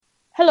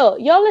Hello,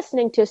 you're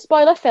listening to a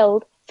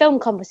spoiler-filled film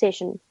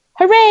conversation.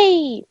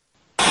 Hooray!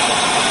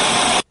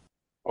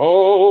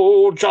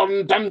 Oh,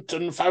 John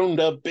Danton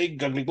found a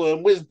big ugly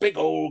worm with big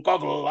old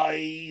goggle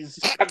eyes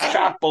and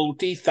sharp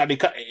old teeth, and he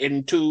cut it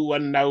in two,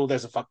 and now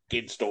there's a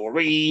fucking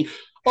story.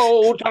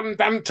 Oh, John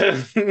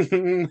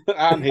Danton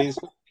and his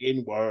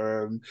fucking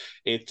worm.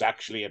 It's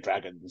actually a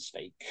dragon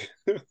snake.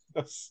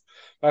 that's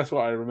that's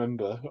what I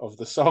remember of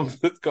the song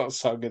that got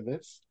sung in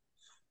this.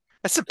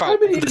 That's I about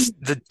mean,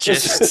 the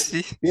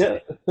gist. yeah.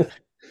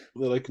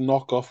 They're like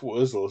knockoff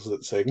Wurzels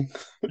that sing.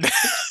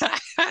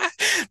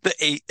 The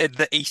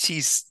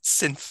 80s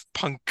synth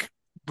punk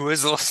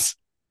whistles.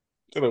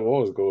 I don't know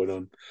what was going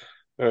on.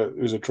 It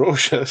was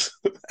atrocious.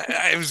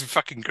 It was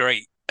fucking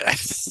great.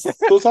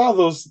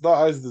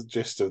 That is the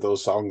gist of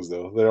those songs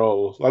though. They're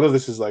all I know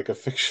this is like a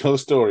fictional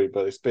story,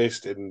 but it's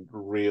based in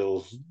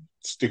real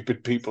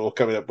stupid people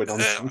coming up with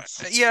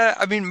nonsense. Yeah,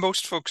 I mean,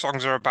 most folk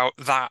songs are about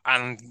that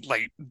and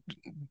like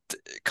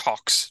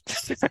cocks,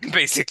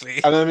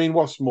 basically. And I mean,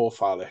 what's more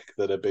phallic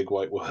than a big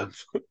white worm?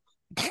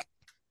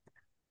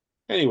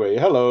 Anyway,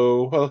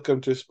 hello,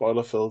 welcome to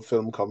spoiler filled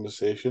film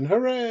conversation.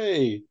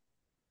 Hooray!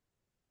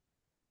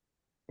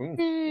 Mm,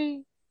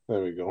 Hmm.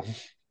 there we go.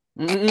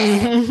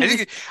 I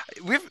think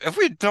have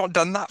we not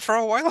done that for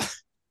a while?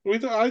 We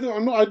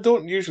don't, I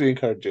don't usually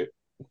encourage it.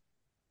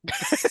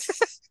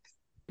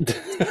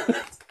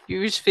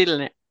 You was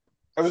feeling it.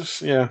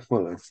 Yeah,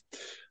 well, no.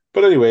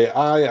 But anyway,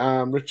 I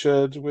am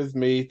Richard. With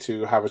me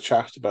to have a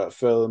chat about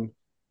film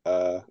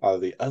are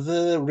the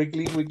other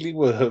Wriggly Wiggly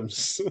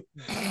Worms.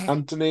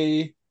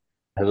 Anthony,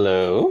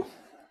 Hello.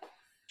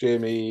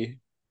 Jamie,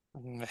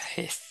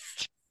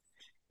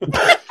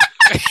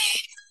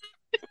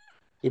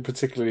 the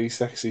particularly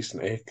sexy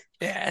snake,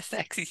 Yeah,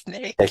 sexy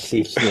snake.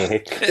 Sexy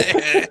snake.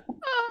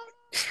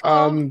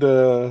 Oh, and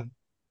uh,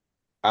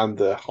 and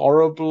the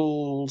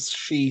horrible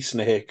she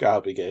snake,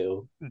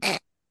 Abigail. I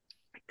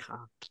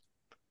can't,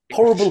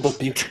 Horrible but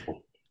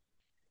beautiful.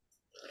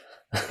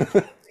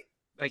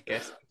 I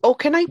guess. Oh,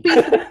 can I be?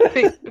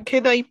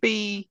 Can I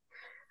be?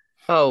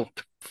 Oh,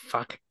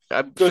 fuck!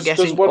 I'm Does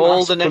forgetting one all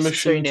ask the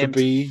necessary permission to names.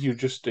 be? You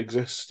just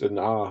exist and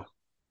are.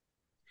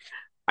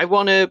 I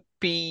want to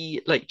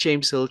be like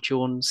James Earl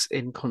Jones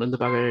in Conan the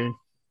Barbarian.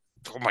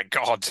 Oh my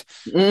God.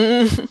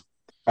 Mm,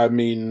 I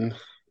mean,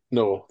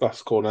 no,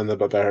 that's Conan the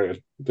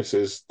Barbarian. This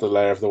is the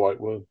Lair of the White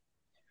Worm.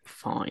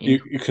 fine. You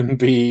can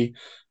be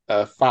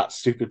a fat,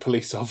 stupid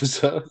police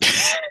officer,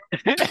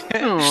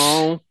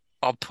 Oh,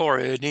 Oh, poor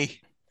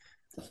Ernie.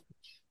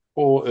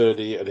 or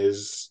Ernie and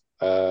his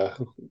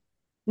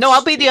no,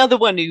 I'll be the other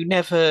one who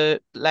never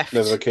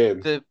never left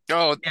came. the.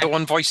 Oh, Yeah, the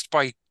one voiced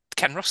by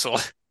Ken Russell.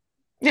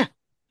 yeah,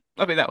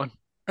 I'll be that one.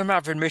 I'm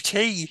having my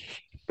tea.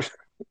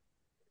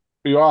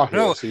 You are here,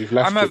 No, so you've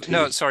left your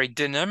no, tea. sorry,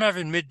 dinner. I'm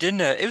having my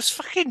dinner. It was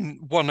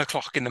fucking 1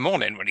 o'clock in the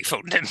morning when he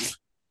phoned him.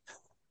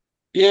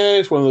 Yeah,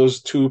 it's one of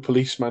those two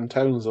policeman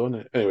towns, isn't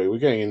it? Anyway, we're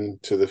getting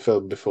into the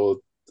film before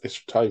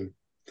it's time.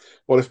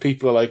 What if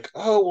people are like,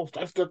 oh, well,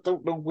 I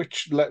don't know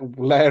which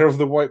Lair of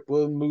the White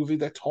Worm movie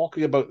they're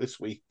talking about this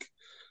week?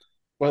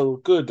 Well,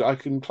 good. I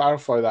can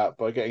clarify that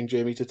by getting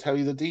Jamie to tell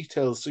you the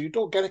details so you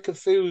don't get it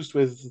confused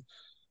with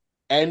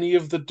any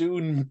of the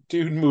Dune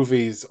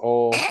movies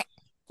or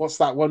what's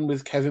that one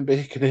with Kevin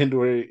Bacon in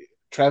where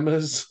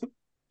Tremors?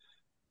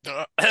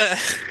 I'm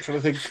trying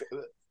to think.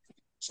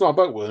 It's not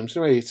about worms,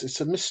 anyway. It's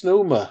a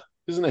misnomer,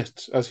 isn't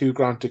it? As Hugh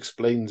Grant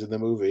explains in the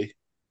movie.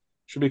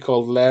 Should be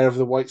called Lair of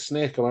the White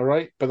Snake, am I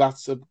right? But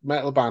that's a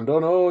metal band. Oh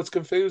no, it's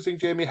confusing,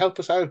 Jamie. Help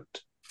us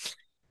out.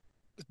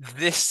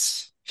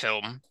 This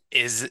film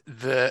is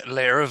The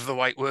Lair of the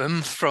White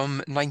Worm from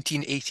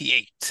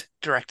 1988,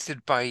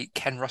 directed by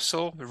Ken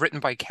Russell, written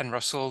by Ken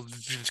Russell,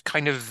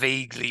 kind of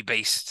vaguely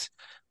based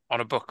on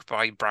a book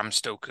by Bram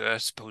Stoker,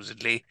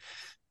 supposedly.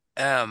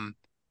 Um,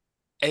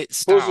 it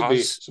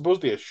stars.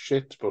 Supposedly a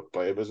shit book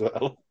by him as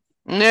well.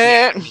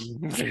 Yeah.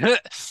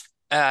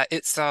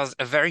 It stars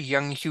a very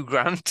young Hugh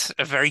Grant,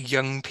 a very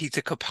young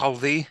Peter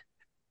Capaldi,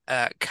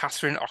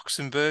 Catherine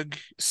Oxenberg,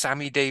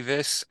 Sammy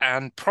Davis,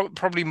 and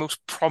probably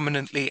most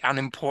prominently and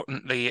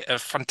importantly, a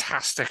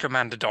fantastic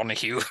Amanda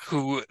Donoghue,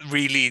 who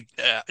really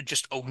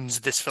just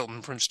owns this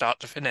film from start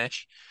to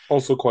finish.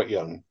 Also quite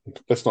young.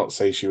 Let's not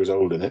say she was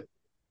old in it.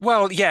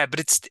 Well, yeah, but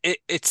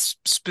it's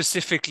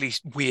specifically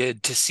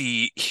weird to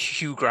see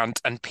Hugh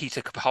Grant and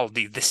Peter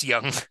Capaldi this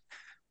young.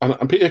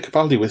 And Peter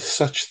Capaldi with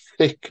such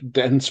thick,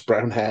 dense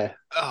brown hair.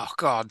 Oh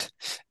God.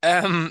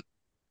 Um,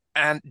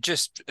 And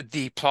just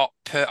the plot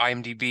per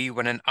IMDb,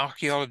 when an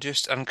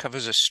archaeologist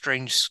uncovers a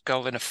strange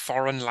skull in a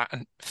foreign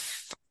land.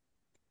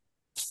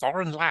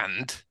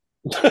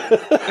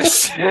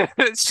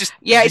 It's just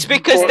Yeah, it's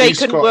because Or they he's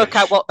couldn't work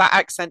out Scottish. what that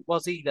accent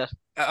was either.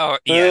 oh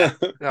yeah.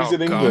 He's Oh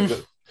in God.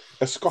 England.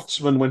 A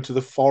Scotsman went to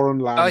the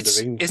foreign Oh, land of it's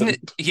isn't it?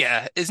 England.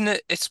 Yeah, isn't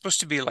it? It's supposed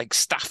to be like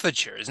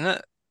Staffordshire, isn't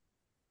it?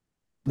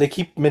 They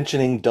keep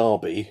mentioning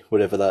Derby,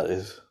 whatever that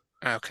is.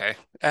 Okay.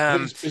 I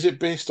think is it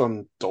based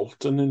on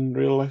Dalton in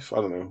real life? I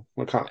don't know.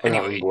 I can't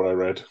Anyway, remember what I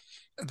read.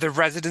 the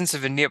residents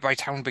of a nearby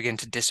town begin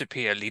to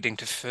disappear, leading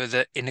to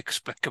further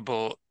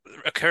inexplicable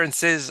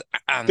occurrences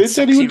and Did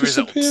anyone sexy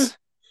disappear? results.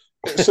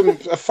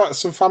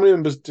 Some family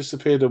members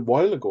disappeared a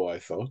while ago, I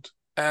thought.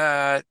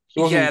 It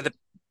Yeah, wasn't. the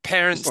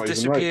It's parents not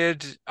even right.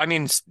 disappeared. I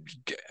mean,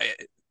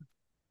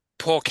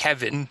 poor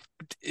Kevin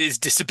is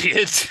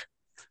disappeared.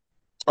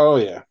 Oh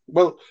yeah.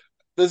 Well,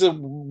 there's a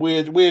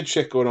weird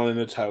shit going on in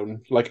the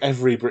town, like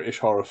every British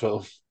horror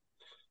film.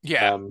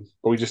 Yeah,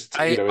 But we just,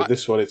 I, in I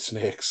this one, it's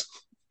snakes.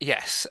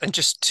 yes, and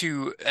just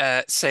to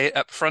say it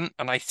up front,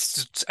 and I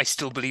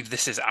still believe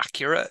this is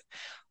accurate.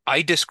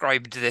 I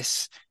described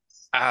this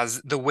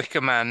as The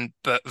Wicker Man,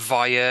 but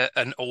via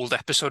an old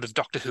episode of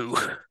Doctor Who,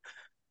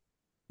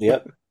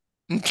 Yep.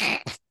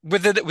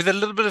 with a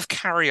little bit of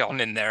carry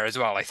on in there as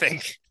well, I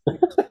think.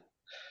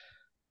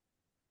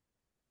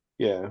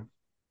 Yeah.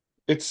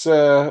 It's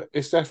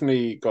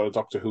definitely got a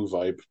Doctor Who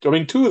vibe. I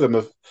mean, two of them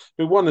have.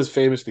 I mean, one has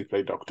famously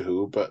played Doctor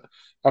Who, but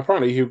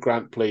apparently Hugh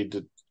Grant played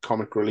the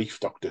comic relief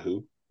Doctor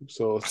Who,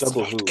 so it's That's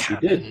double not Who. He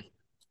did. canon.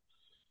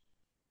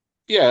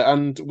 Yeah,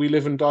 and we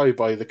live and die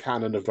by the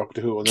canon of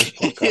Doctor Who on this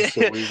podcast,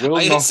 so we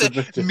will I not say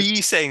admit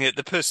me it. saying it,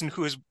 the person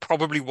who has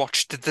probably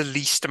watched the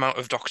least amount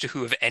of Doctor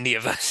Who of any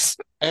of us.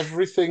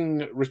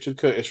 Everything Richard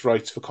Curtis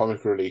writes for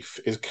comic relief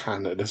is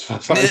canon, as far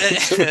as I'm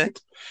concerned,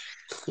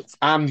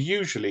 and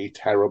usually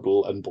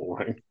terrible and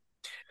boring.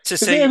 To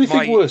Is there say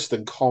anything my worse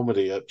than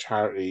comedy at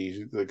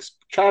charity? Like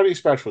charity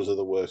specials are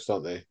the worst,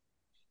 aren't they?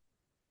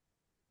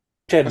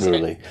 Has it,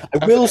 Generally. I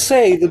has will it,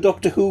 say the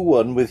Doctor Who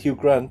one with Hugh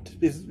Grant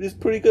is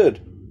pretty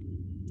good.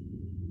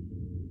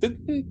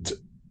 didn't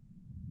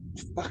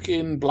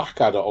fucking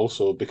Blackadder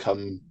also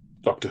become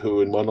Doctor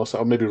Who in one or so?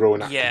 Or maybe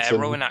Rowan yeah, Atkinson.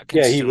 Rowan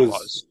Yeah, he Atkinson was.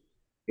 was.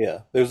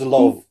 Yeah, there was a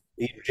lot Who? of.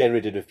 He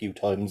generated a few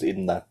times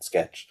in that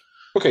sketch.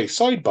 Okay,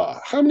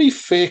 sidebar. How many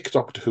fake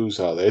Doctor Who's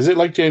are there? Is it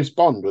like James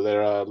Bond, where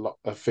there are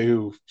a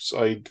few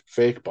side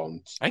fake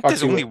Bonds? I think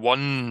there's Actually, only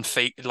one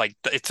fake, like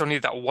it's only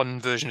that one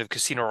version of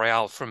Casino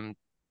Royale from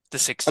the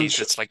I'm 60s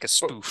sure, that's like a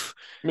but spoof.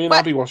 me and But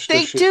Abby watched the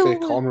they shit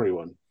fake do. Connery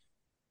one.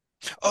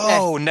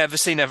 Eh, Oh, never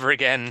say never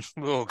again.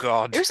 Oh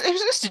God. it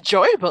was just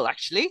enjoyable,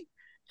 actually.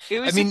 It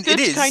I was a mean, it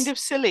good kind is, of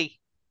silly.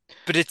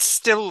 but it's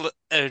still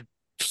a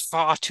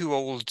far too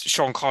old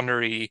Sean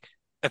Connery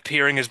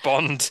appearing as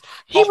Bond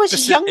He was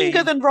opposite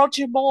younger a than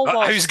Roger Moore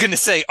I was was. going to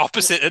say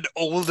opposite an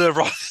older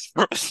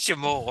Roger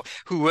Moore,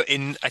 who were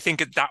in, I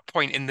think at that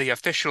point in the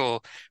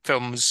official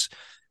films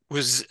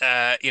was,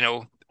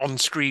 on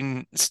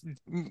screen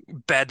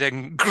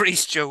bedding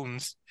Grace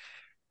Jones.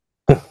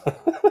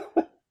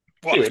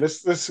 Anyway, What?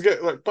 let's get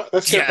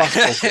Yeah, back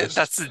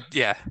focused.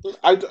 yeah.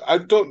 I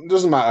don't. It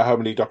doesn't matter how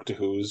many Doctor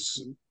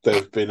Who's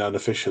there've been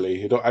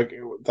unofficially. You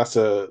don't. That's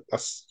a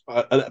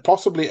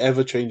possibly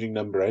ever changing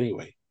number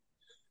anyway.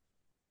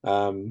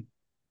 Um,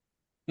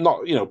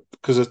 Not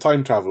because of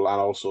time travel, and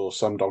also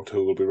some Doctor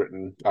Who will be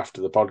written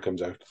after the pod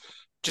comes out.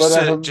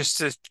 But Just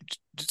to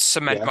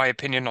cement yeah, my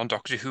opinion on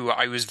Doctor Who,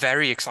 I was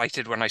very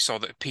excited when I saw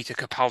that Peter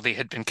Capaldi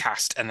had been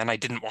cast, and then I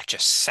didn't watch a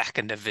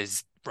second of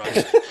his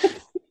run.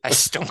 I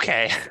just don't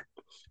care.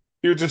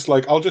 you're just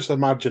like I'll just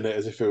imagine it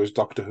as if it was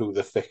Doctor Who,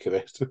 the thick of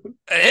it,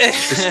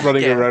 just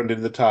running Yeah, around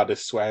in the TARDIS,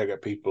 swearing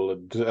at people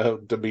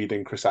and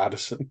demeaning Chris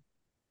Addison.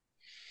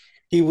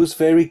 He was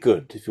very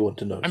good, if you want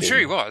to know, I'm sure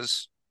he Jamie.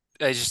 was.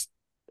 I just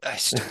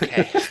don't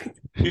care.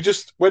 You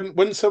just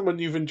when someone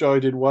you've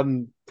enjoyed in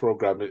one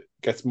program it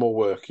gets more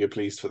work, you're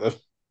pleased for them.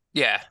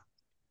 Yeah.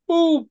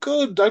 Oh,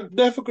 good. I'm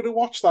never going to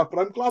watch that, but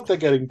I'm glad they're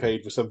getting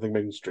paid for something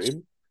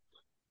mainstream.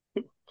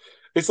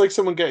 It's like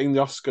someone getting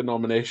the Oscar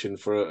nomination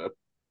for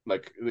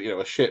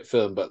a shit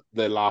film, but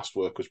their last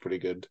work was pretty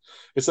good.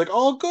 It's like,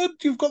 oh, good,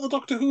 you've got the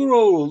Doctor Who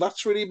role.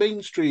 That's really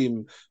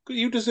mainstream.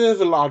 You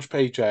deserve a large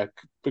paycheck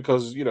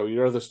because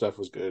your other stuff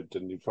was good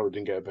and you probably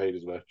didn't get paid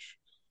as much.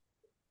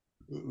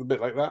 A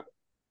bit like that,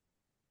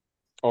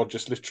 or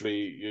just literally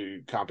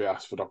you can't be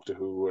asked for Doctor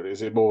Who. Or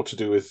is it more to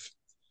do with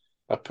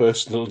a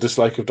personal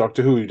dislike of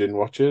Doctor Who? You didn't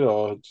watch it,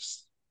 or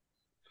just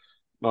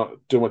not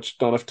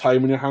enough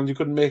time in your hands. You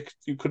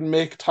couldn't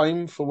make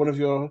time for one of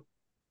your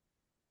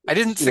I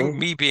didn't you think know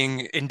me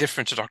being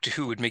indifferent to Doctor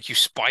Who would make you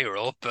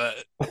spiral,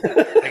 but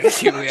I guess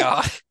here we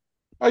are.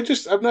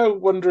 I'm now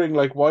wondering,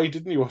 like, why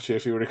didn't you watch it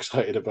if you were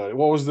excited about it?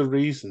 What was the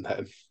reason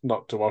then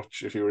not to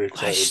watch if you were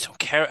I just excited? don't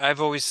care. I've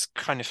always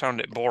kind of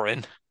found it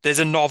boring. There's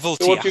a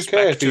So novelty what do you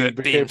care aspect if to he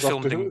it being became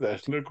Doctor filmed Who in then?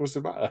 No, what's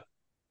the matter?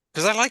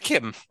 because I like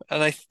him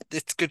and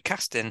it's good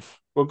casting.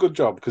 Well, good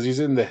job because he's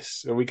in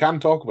this, and we can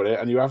talk about it,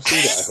 and you have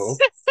seen it. I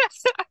hope.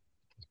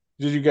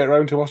 Did you get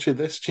around to watching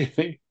this,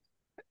 Jimmy?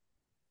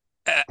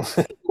 Uh,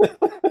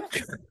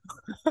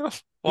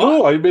 what?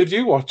 No, I made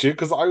you watch it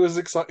because I was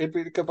excited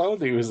Peter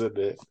Capaldi was in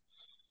it.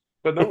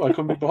 But no, I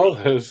couldn't be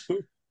bothered.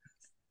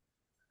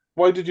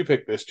 Why did you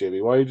pick this, Jimmy?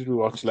 Why did we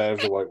watch Lair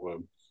of the White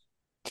Worm?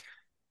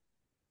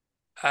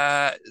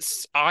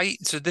 I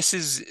so this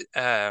is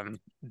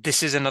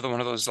another one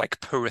of those like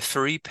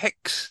periphery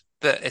picks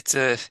that it's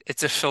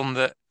a film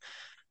that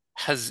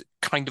has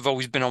kind of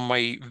always been on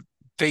my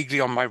vaguely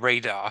on my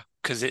radar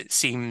because it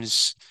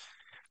seems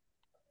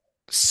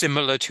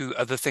similar to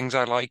other things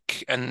I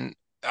like, and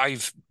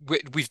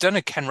we've done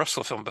a Ken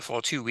Russell film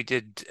before too. We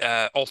did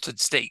Altered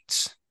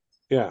States.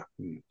 Yeah,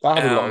 that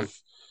had a lot Um, of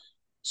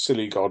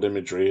silly god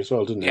imagery as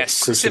well, didn't it?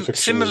 yes,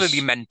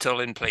 similarly Crucifixions, mental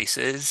in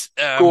places.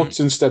 goats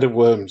instead of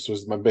worms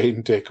was my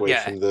main takeaway Yeah,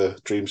 from the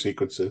dream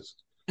sequences.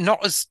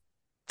 not as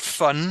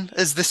fun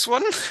as this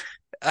one.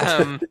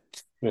 Um,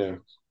 Yeah,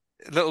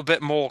 a little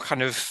bit more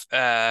kind of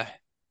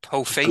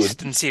Good.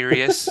 po-faced and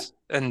serious.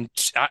 And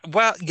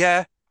well,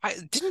 yeah, I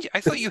didn't.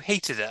 I thought you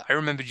hated it. I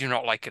remembered you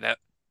not liking it.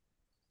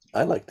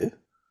 I liked it.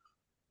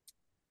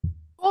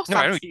 Of course, No,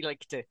 I know. Anthony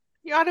liked it.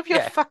 You're out of your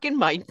Yeah, fucking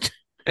mind.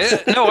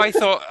 no, I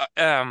thought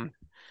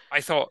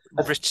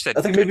Rich said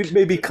I think good.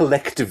 maybe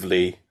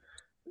collectively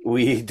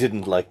we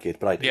didn't like it,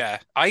 but I did. Yeah,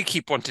 I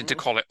keep wanting to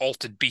call it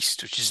Altered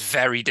Beast, which is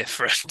very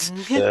different.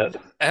 Uh,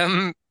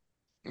 Um,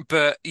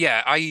 but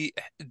yeah,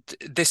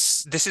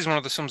 this is one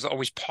of the films that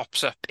always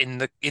pops up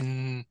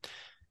in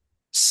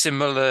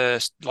similar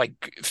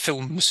like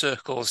film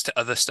circles to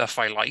other stuff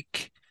I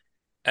like.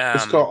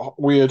 it's Um, got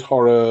weird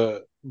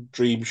horror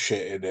dream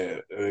shit in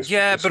it. And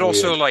yeah, it's but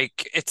also weird.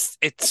 like it's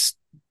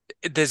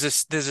there's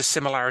a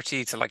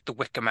similarity to like The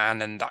Wicker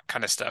Man and that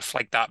kind of stuff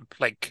like that.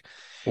 Like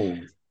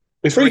Hmm.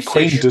 It's very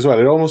quaint British as well.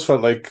 It almost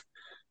felt like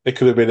it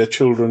could have been a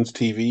children's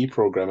TV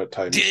program at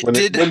times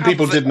did when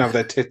people have didn't have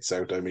their tits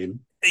out. I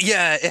mean,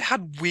 yeah, it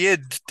had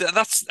weird.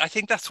 That's I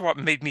think that's what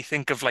made me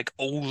think of like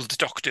old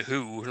Doctor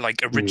Who,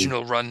 like hmm.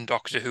 original run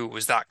Doctor Who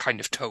was that kind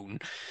of tone.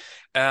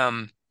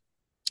 Um,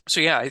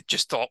 so yeah, I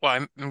just thought,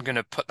 well, I'm going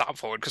to put that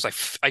forward because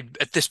I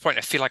at this point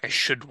I feel like I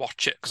should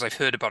watch it because I've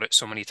heard about it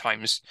so many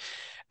times.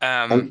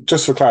 And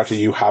just for clarity,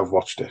 you have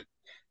watched it.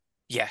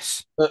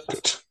 Yes,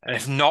 Good. and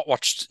I've not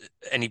watched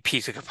any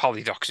Peter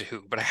Capaldi Doctor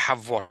Who, but I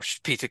have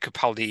watched Peter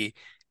Capaldi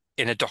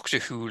in a Doctor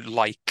Who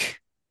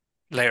like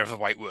Lair of the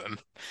White Worm.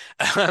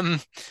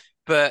 Um,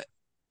 but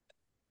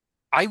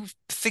I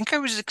think I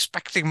was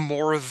expecting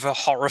more of a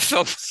horror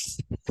film.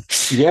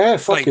 Yeah,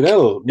 fucking Like,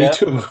 hell, me yeah.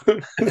 too.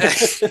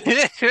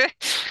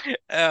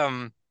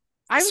 um,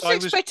 I was so I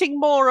was, expecting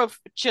more of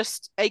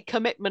just a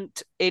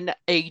commitment in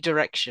a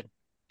direction.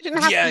 It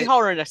didn't have to be yeah,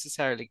 horror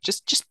necessarily.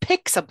 Just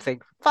pick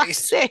something. For fuck's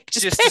it's sake,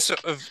 just just a sort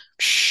pick. of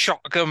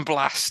shotgun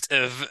blast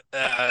of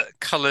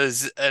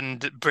colors and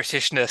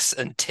Britishness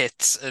and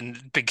tits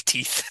and big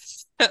teeth.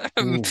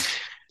 Um, Mm.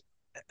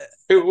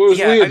 It was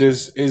yeah, weird.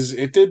 Is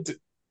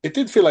it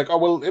did feel like, oh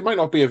well, it might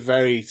not be a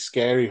very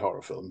scary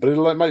horror film, but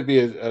it might be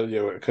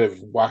a kind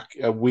of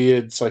a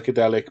weird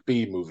psychedelic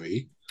B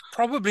movie.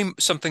 probably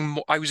something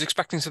more. I was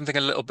expecting something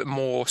a little bit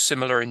more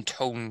similar in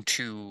tone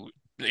to,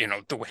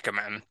 The Wicker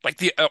Man.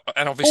 Like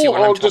and obviously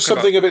when I'm Or just talking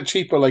about something a bit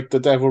cheaper, like The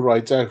Devil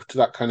Rides Out.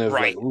 That kind of like,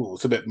 right, ooh,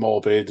 it's a bit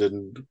morbid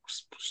and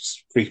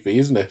creepy,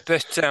 isn't it?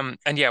 but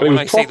and yeah, But it when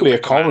was I say The properly a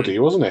Wicker Man, comedy,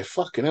 wasn't it?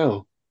 Fucking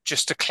hell.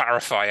 just to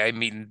clarify, I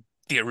mean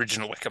the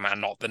original Wicker Man,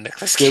 not the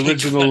Nicolas The Cage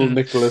original one.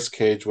 Nicolas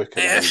Cage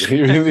Wicker Man.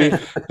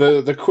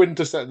 The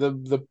quintessence,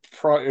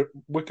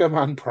 Wicker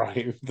Man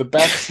Prime, the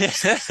best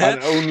and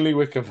only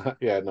Wicker Man.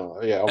 Yeah,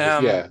 no, yeah,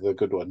 obviously, Um, yeah, the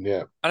good one.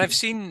 Yeah, and I've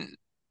seen,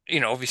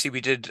 obviously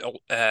we did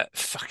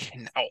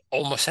fucking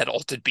almost said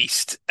Altered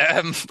Beast,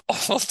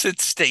 Altered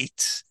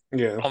State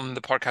yeah. on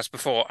the podcast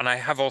before, and I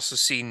have also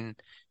seen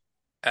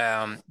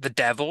The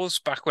Devils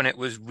back when it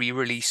was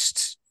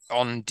re-released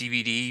on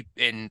DVD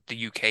in the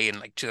UK in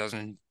like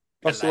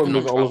That's the one 2011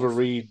 or with Oliver 12.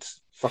 Reed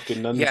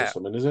fucking nuns or Yeah,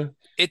 something, is it?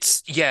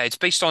 it's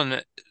based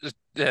on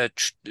the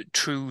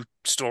true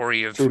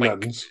story of True like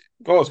nuns.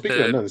 Oh, speaking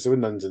of the nuns, there were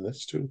nuns in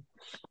this too.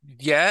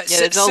 yeah, Yeah,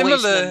 there's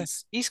always similar.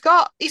 nuns. He's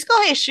got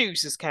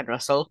issues as Ken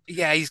Russell.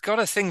 Yeah, he's got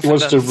a thing He for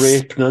wants to nuns.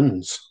 rape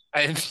nuns.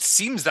 It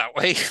seems that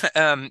way.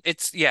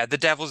 It's yeah, The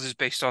Devils is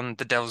based on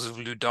The Devils of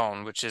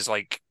Loudun, which is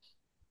like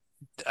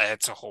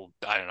it's a whole.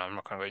 I don't know. I'm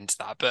not going to go into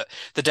that, but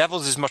The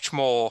Devils is much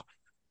more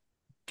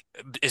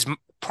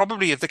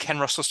probably of the Ken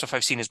Russell stuff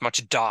I've seen is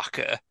much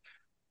darker.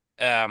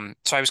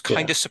 So I was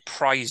kind Yeah, of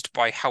surprised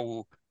by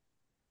how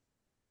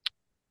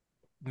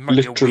might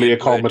be a literally a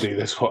weird word. comedy.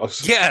 This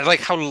was Yeah,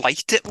 like how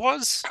light it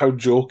was. how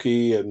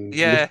jokey and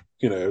Yeah,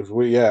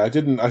 yeah. I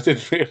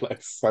didn't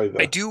realize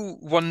I either. do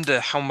wonder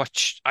how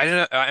much. I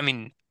don't know. I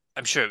mean,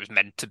 I'm sure it was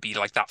meant to be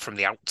like that from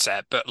the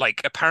outset, but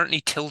like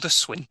apparently Tilda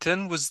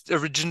Swinton was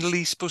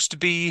originally supposed to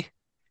be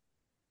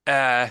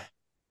uh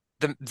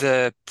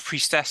the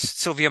priestess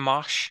Sylvia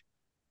Marsh.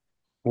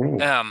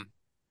 Mm. Um,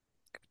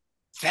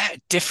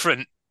 very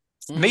different,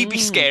 maybe Mm.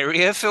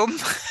 scarier film.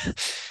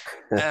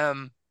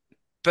 Um,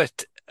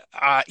 but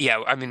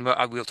yeah, I mean,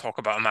 I will talk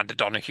about Amanda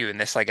Donoghue in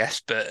this, I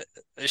guess, but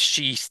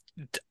she,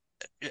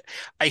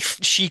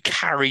 she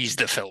carries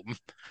the film.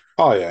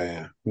 Oh yeah,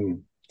 yeah.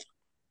 Mm.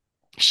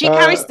 She Uh,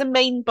 carries the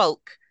main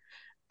bulk,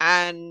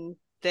 and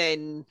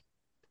then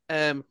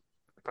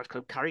I call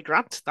him Cary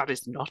Grant. That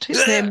is not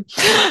his name.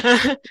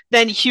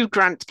 Then Hugh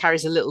Grant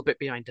carries a little bit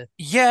behind her.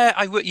 Yeah,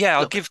 I would. Yeah, A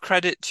I'll little bit. give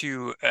credit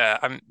to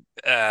I'm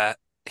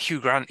Hugh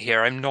Grant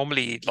here. I'm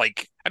normally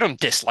like I don't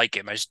dislike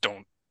him. I just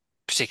don't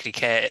particularly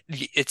care.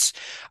 It's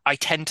I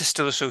tend to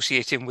still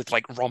associate him with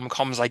like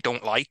rom-coms I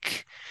don't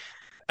like.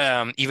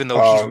 Even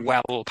though he's uh,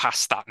 well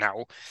past that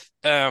now.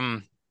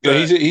 yeah, But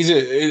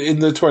in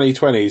the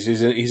 2020s.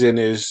 He's in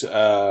his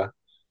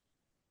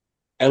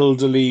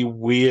elderly,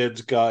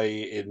 weird guy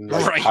in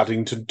like Right.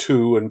 Paddington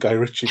 2 and Guy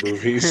Ritchie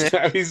movies.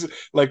 Now he's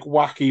like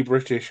wacky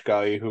British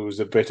guy who's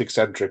a bit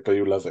eccentric, but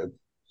you love him.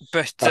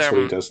 But That's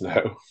what he does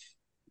now.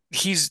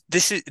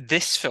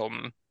 this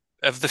film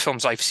of the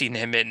films I've seen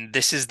him in,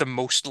 this is the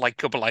most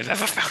likable I've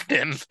ever found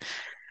him.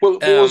 Well,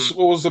 Um,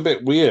 what was a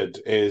bit weird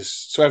is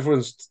so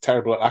everyone's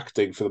terrible at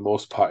acting for the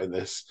most part in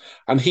this,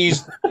 and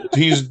he's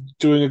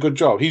doing a good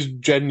job. He's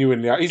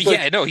genuinely he's yeah,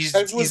 like no,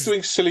 everyone's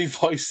doing silly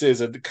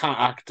voices and can't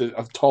act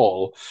at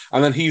all,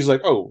 and then he's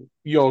like, "Oh,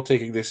 you're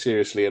taking this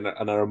seriously and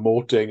are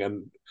emoting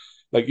and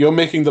like you're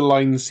making the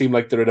lines seem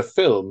like they're in a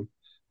film,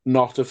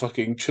 not a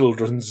fucking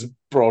children's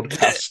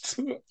broadcast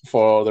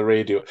for the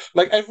radio."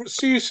 Like,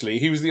 seriously,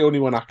 he was the only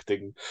one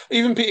acting.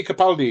 Even Peter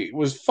Capaldi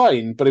was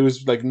fine, but it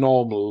was like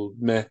normal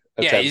meh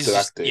yeah, attempts he's at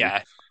just acting.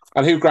 yeah.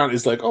 And Hugh Grant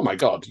is like, "Oh my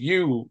god,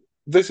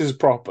 this is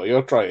proper.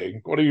 You're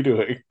trying. What are you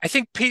doing?" I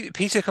think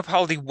Peter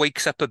Capaldi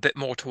wakes up a bit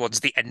more towards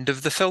the end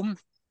of the film.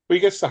 But he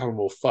gets to have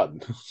more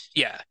fun.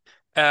 Yeah.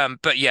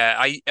 But yeah,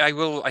 I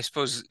will, I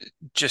suppose,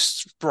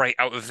 just right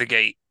out of the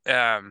gate.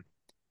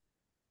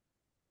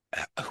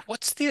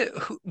 What's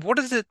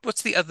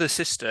the other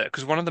sister?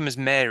 Because one of them is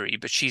Mary,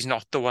 but she's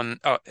not the one.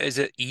 Oh, is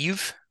it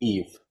Eve?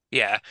 Eve.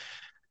 Yeah.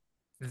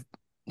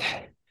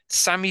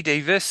 Sammy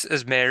Davis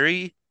as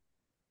Mary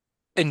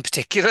in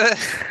particular.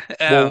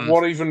 Well, Um,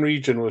 what even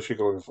region was she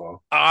going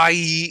for?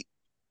 I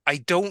I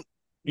don't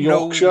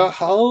Yorkshire, know.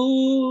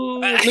 Hull,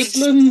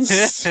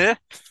 Midlands?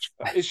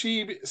 Is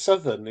she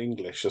Southern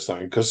English or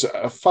something? Because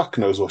fuck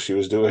knows what she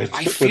was doing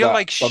I with feel that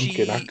like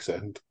bumpkin she,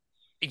 accent.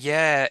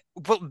 yeah,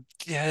 well,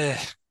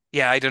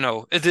 yeah, I don't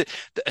know.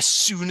 As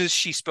soon as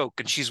she spoke,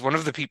 and she's one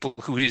of the people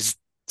who has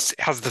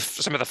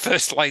some of the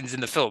first lines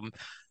in the film,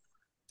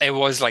 it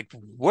was like,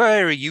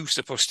 where are you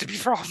supposed to be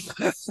from?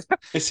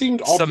 It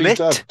seemed oddly Summit?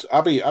 dubbed.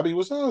 Abby,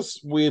 was ours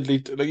weirdly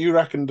like you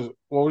reckoned?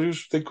 What would you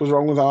think was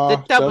wrong with The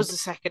our dub dub? was a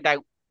second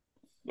out.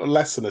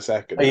 Less than a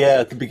second, Oh, I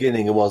yeah, at think. the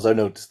beginning it was. I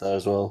noticed that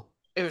as well.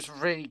 It was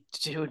really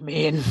doing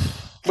me in.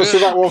 Well, so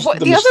that wasn't What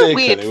the the other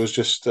mistake then. weird? It was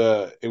just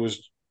it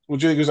was.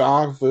 Would you think it was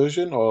our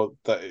version or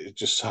that it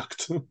just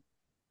sucked?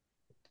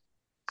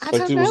 I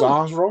Like, don't was know.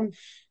 ours wrong?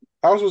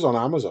 Ours was on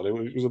Amazon.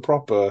 It was a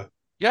proper.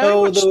 Yeah, I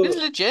Oh, watched. It was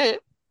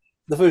legit.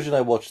 the version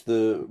I watched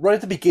the right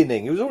at the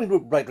beginning. It was only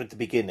right at the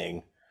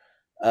beginning.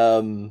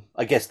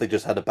 I guess they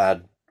just had a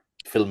bad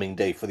filming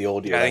day for the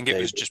audio Yeah, I that think it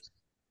day. was just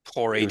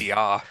poor It was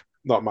ADR.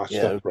 Not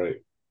matched yeah, up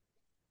right.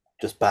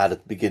 just bad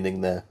at the beginning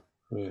there.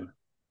 Yeah.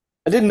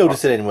 I didn't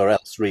notice it anywhere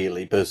else,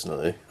 really,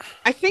 personally.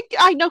 I think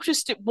I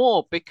noticed it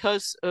more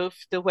because of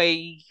the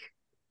way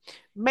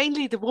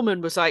mainly the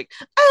woman was like,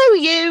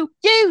 "Oh,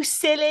 you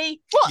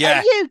silly! What are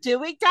Yeah. you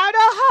doing down a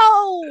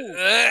hole?"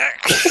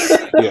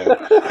 Yeah.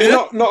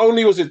 Not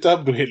only was it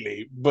dubbed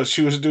weirdly, but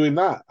she was doing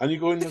that. And you're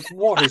going, like,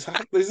 what is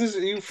happening? Is this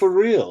you for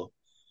real?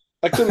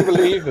 I couldn't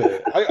believe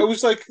it. I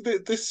was like,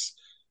 this.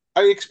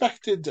 I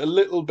expected a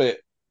little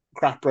bit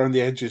crap around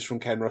the edges from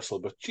Ken Russell,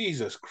 but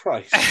Jesus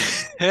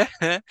Christ.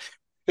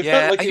 It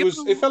felt Yeah, like I it don't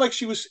was. It know. felt like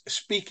she was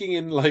speaking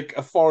in like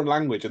a foreign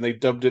language, and they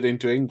dubbed it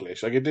into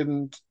English. Like it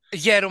didn't.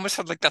 Yeah, it almost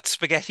had like that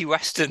spaghetti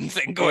western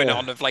thing going Yeah,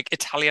 on of like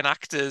Italian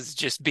actors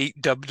just be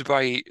dubbed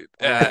by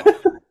oh,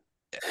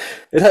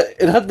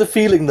 It had the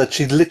feeling that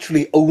she'd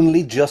literally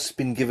only just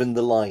been given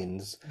the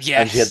lines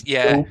and she yes, had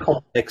yeah. no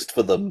context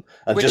for them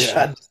and just Which yeah.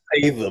 had to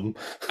say them.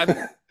 I'm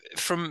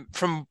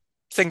from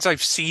things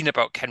I've seen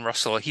about Ken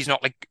Russell, he's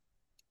not like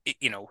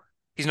you know,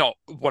 he's not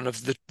one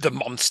of the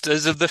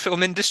monsters of the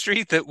film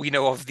industry that we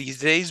know of these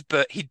days,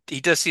 but he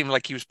does seem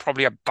like he was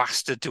probably a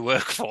bastard to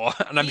work for,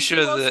 and I'm He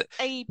sure was that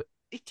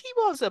he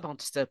was a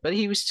monster, but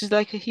he was just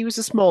like he was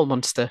a small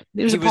monster.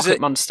 He was he a was a pocket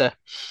monster.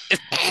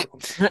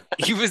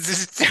 he was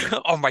this,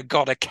 oh my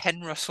God, a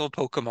Ken Russell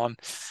Pokemon.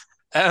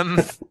 Um,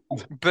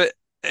 but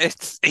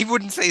he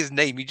wouldn't say his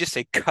name, he'd just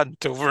say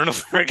cunt over and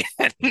over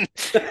again.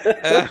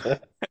 Uh,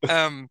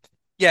 um,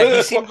 yeah,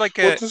 he seemed like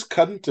what a does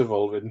cunt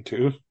evolve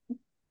into?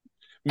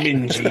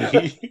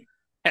 Mingy.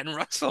 Ken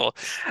Russell.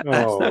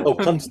 Oh, Oh.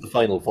 cunt's the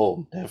final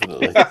form,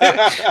 definitely.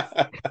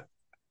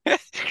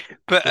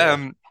 But Yeah.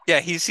 yeah,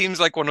 he seems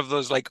like one of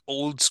those like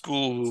old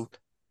school,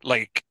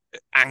 like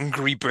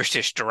angry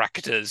British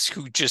directors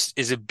who just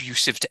is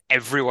abusive to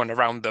everyone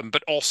around them,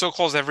 but also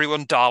calls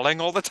everyone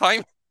darling all the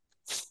time.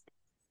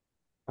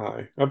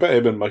 Aye. I bet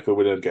him and Michael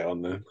Winner get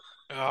on then.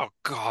 Oh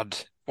God,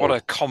 what a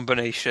Oh,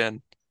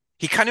 combination.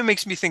 He kind of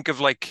makes me think of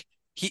like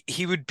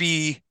he would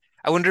be.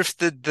 I wonder if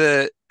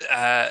the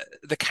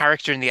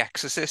character in The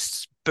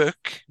Exorcist,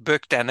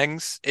 Burke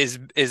Dennings, is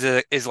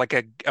like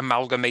a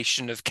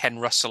amalgamation of Ken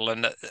Russell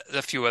and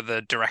a few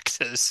other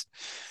directors.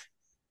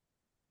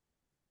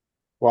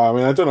 Well, I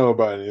mean, I don't know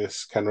about any of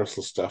this Ken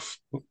Russell stuff.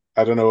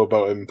 I don't know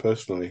about him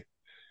personally.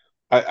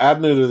 I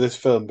hadn't heard of this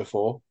film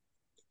before,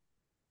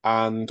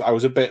 and I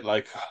was a bit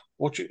like,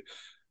 what do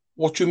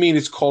you mean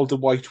it's called The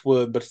White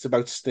Worm, but it's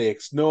about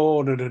snakes?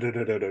 No, no, no, no,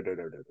 no, no, no, no,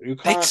 no, no. You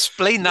They can't.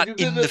 explain that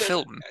in the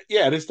film.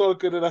 Yeah, and it's not a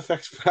good enough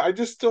I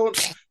just don't.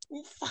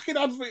 Fucking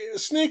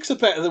snakes are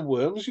better than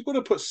worms. You've got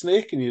to put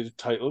snake in your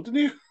title, didn't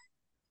you?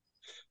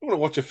 want to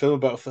watch a film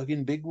about a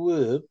fucking big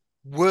worm.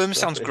 Worm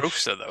sounds Rubbish.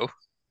 grosser though.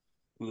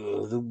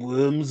 Ugh, the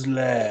worm's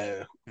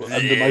lair. Well,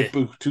 under my Bleh.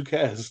 boot. Who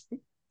cares?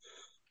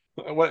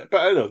 But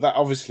I know that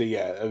obviously,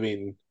 yeah. I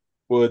mean,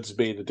 words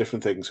mean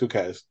different things. Who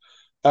cares?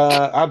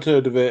 I'd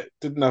heard of it.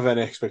 Didn't have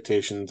any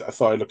expectations. I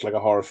thought it looked like a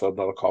horror film,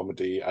 not a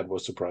comedy, and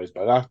was surprised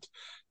by that.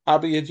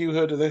 Abby, had you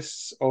heard of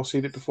this or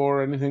seen it before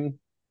or anything?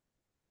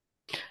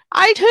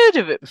 I'd heard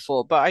of it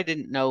before, but I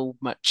didn't know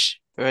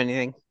much or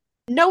anything.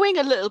 Knowing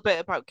a little bit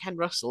about Ken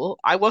Russell,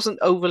 I wasn't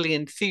overly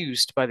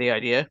enthused by the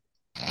idea.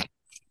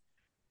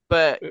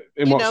 But,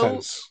 In you what know,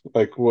 sense?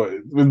 Like what?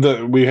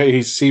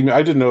 He's seen.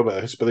 I didn't know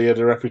about this, but he had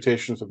a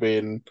reputation for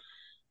being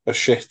a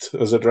shit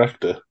as a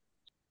director.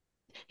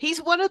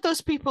 he's one of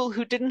those people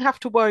who didn't have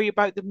to worry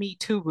about the Me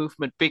Too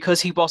movement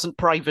because he wasn't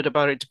private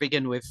about it to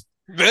begin with.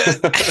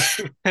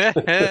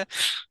 Bleh.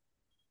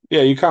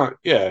 Yeah, you can't.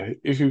 Yeah,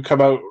 if you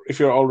come out, if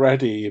you're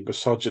already a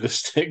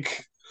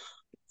misogynistic,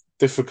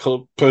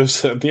 difficult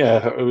person,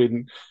 yeah, I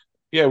mean,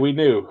 yeah, we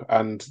knew,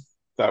 and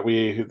that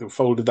we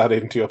folded that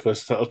into your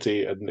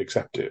personality and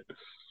accept it.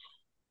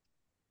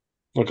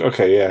 Like,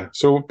 okay, yeah.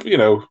 So,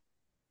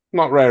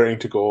 not raring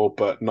to go,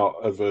 but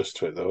not adverse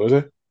to it, though, is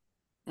it?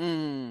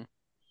 Mm.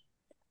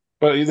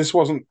 But this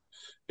wasn't.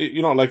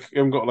 You're not like you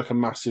haven't got like a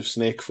massive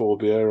snake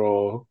phobia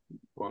or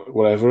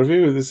whatever. Have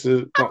you? This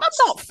is not I'm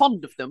not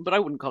fond of them, but I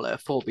wouldn't call it a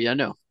phobia,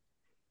 no.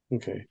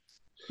 okay.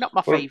 Not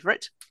my Well,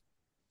 favorite.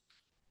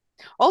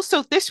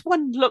 Also, this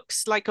one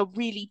looks like a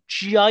really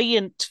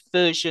giant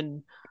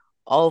version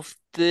of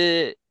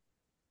the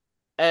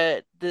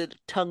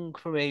tongue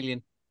from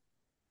Alien.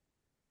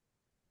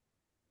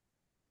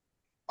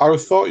 I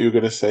thought you were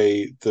going to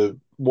say the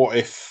what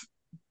if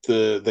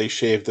they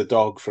shaved the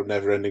dog from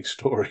Neverending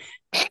Story,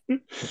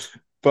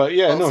 but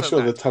yeah, no, Also,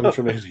 sure, the that tongue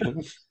from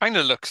Alien. kind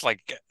of looks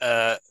like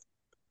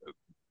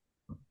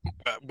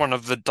one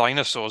of the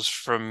dinosaurs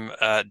from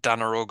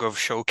Danarogov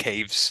show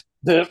caves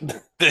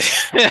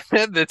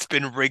that's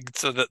been rigged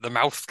so that the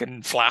mouth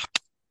can flap.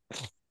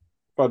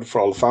 Fun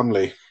for all the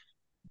family.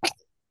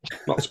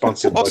 Not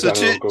sponsored by Also,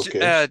 Daniel Go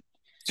Caves.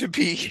 to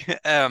be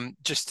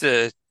just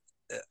to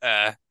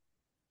uh,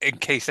 in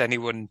case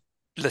anyone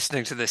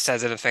listening to this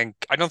says anything,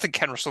 I don't think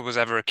Ken Russell was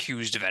ever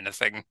accused of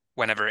anything.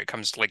 Whenever it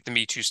comes to like the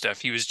Me Too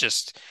stuff, he was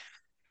just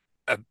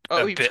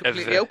Oh, a he was bit of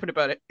completely open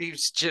about it. He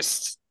was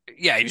just,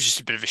 yeah, he was just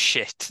a bit of a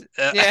shit.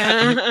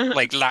 yeah.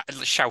 Like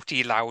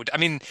shouty, loud. I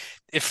mean,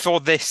 if for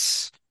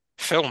this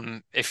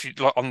film, if you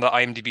on the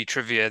IMDb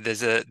trivia,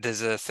 there's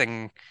a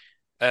thing,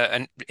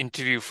 an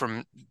interview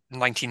from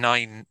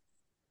 '99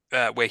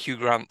 where Hugh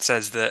Grant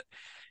says that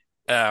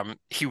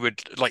he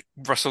would like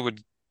Russell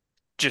would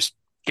just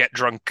get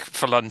drunk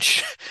for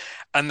lunch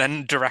and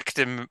then direct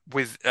him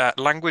with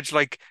language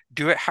like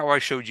 "Do it how I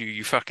showed you,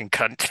 you fucking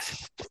cunt,"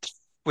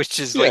 which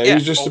is Yeah, like he yeah,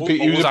 was just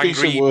he was old a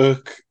piece of angry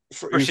work.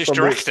 He was British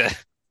from a director.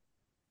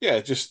 yeah,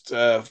 just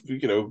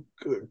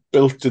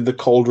built in the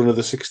cauldron of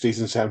the 60s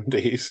and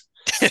 70s,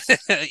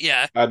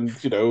 Yeah. and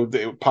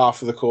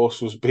half of the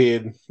course was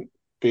being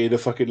a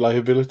fucking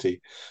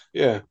liability.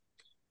 Yeah,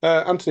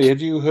 Anthony,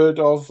 had you heard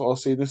of or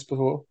seen this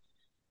before?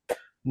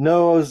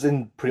 No, I was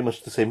in pretty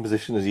much the same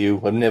position as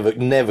you. I've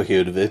never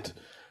heard of it.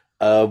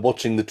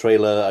 Watching the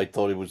trailer, I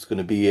thought it was going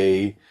to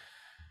be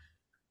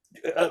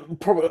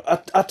probably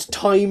at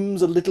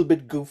times a little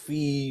bit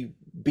goofy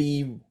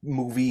B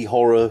movie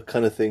horror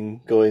kind of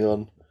thing going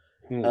on.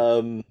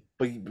 Hmm.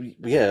 But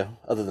yeah,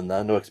 other than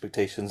that, no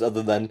expectations.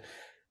 Other than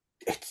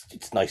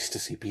it's nice to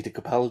see Peter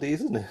Capaldi,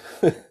 isn't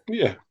it?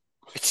 Yeah,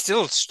 It's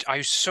still, I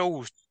was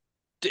so,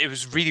 it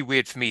was really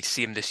weird for me to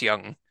see him this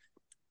young.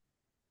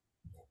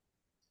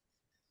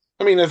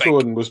 I mean, Like,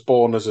 everyone was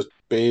born as a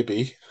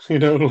baby,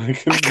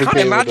 like I and can't became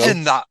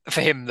imagine adults. that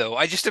for him though.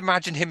 I just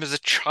imagine him as a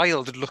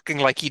child looking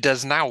like he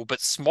does now,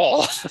 but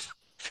small.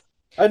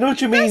 I know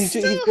what He you does mean. He's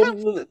still one have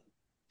of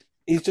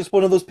he's just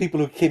one of those people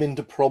who came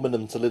into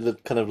prominence a little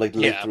kind of like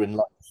Yeah. later in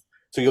life.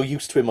 So you're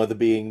used to him either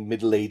being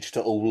middle aged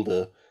to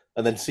older,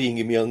 and then seeing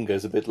him younger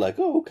is a bit like,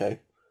 oh,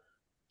 okay.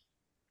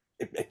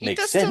 It he makes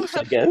does still sense,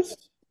 I have guess.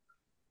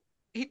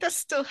 he does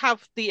still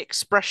have the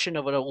expression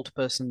of an old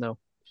person though.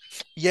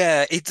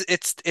 Yeah,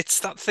 it's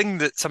that thing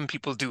that some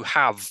people do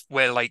have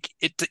where like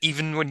it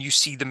even when you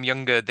see them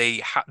younger,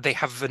 they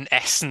have an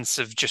essence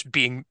of just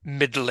being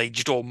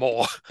middle-aged or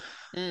more.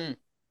 Mm.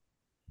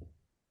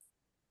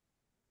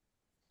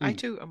 I Hmm.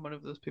 too am one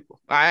of those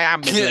people. I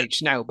am middle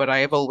aged now, but I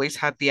have always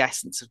had the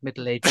essence of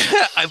middle age.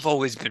 I've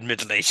always been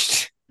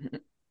middle-aged.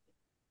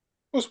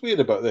 What's weird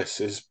about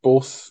this is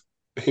both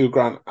Hugh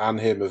Grant and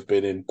him have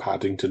been in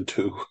Paddington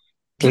 2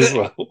 as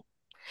well.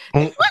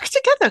 They work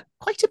together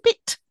quite a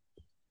bit.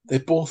 They're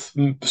both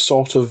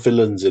sort of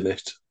villains in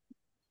it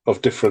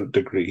of different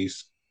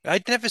degrees.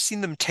 I'd never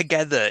seen them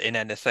together in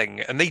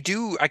anything, and they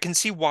do. I can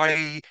see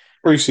why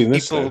We've seen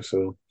this now, people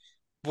so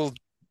will,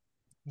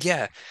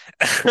 yeah.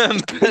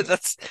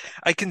 But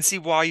I can see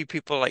why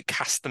people like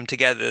cast them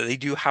together. They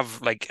do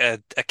have like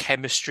a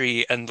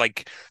chemistry, and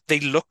like they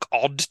look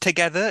odd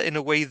together in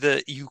a way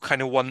that you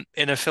kind of want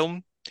in a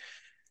film.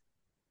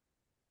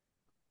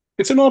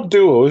 It's an odd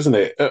duo, isn't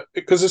it?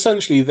 Because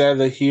essentially they're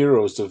the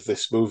heroes of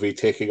this movie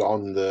taking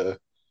on the,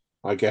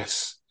 I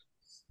guess,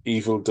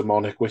 evil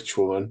demonic witch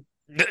woman.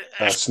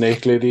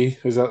 Snake lady,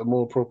 is that a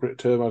more appropriate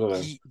term? I don't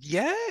know.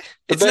 Yeah,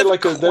 But it's never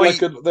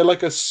quite. they're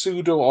like a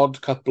pseudo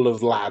odd couple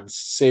of lads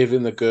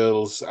saving the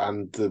girls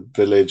and the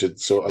village and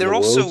the They're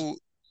world. also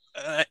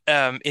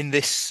in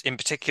this in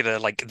particular,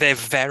 like they're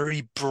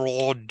very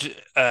broad,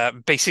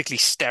 basically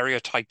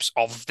stereotypes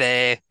of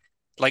their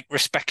like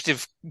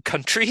respective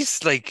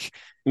countries. Like,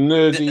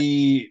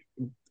 Nerdy,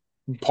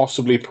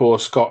 possibly poor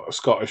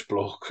Scottish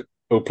bloke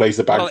who plays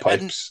the well, and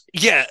bagpipes,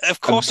 yeah, of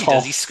and course he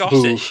does. He's Toff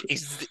who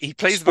Scottish. He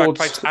plays the sports.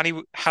 bagpipes, and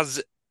he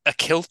has a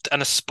kilt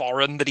and a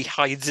sporran that he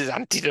hides his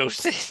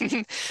antidote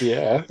in.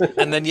 Yeah,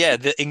 And then yeah,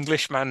 the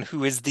Englishman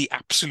who is the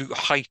absolute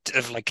height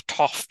of like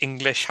tough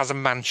English has a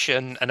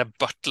mansion and a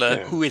butler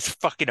yeah. who is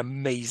fucking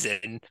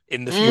amazing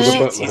in the few With a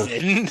Mm. scenes he's butler.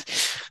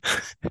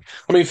 in.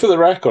 I mean, for the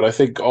record, I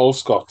think all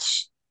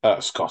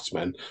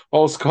Scotsmen,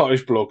 all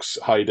Scottish blokes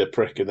hide a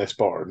prick in their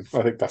sporran.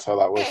 I think that's how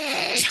that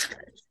works.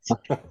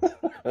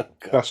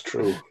 That's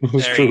true.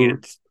 That's Very true.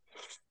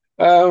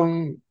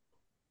 good.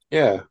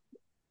 Yeah.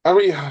 I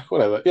mean,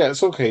 whatever. Yeah,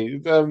 it's okay.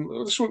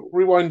 Let's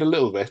rewind a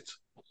little bit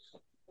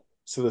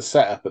to the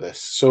setup of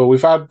this. So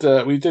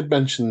we did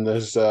mention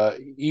there's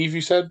Eve,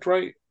 you said,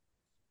 right?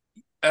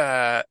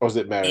 Uh, Or was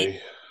it E-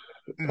 Mary?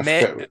 I Ma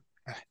forget.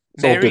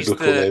 It's all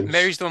biblical names.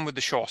 Mary's the one with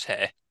the short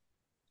hair.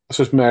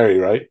 So it's Mary,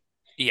 right?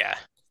 Yeah.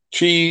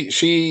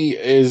 She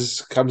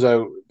is comes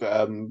out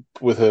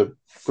with her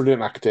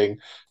brilliant acting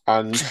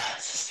and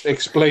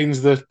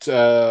explains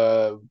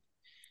that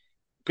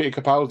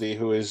Peter Capaldi,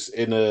 who is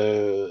in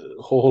a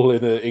hole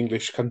in an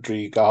English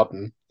country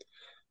garden,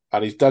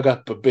 and he's dug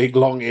up a big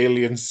long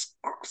alien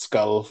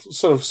skull,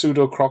 sort of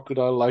pseudo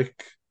crocodile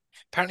like,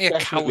 Apparently a cow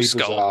definitely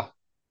skull bizarre.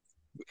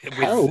 with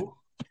Cow?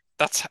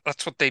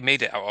 that's what they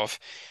made it out of.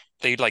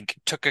 They like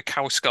took a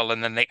cow skull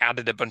and then they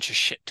added a bunch of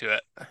shit to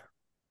it.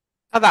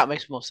 Oh, that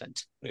makes more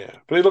sense. Yeah,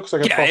 but it looks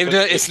like a Yeah, proper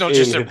it's not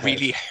just a alien head.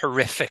 really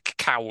horrific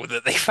cow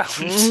that they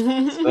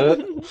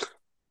found.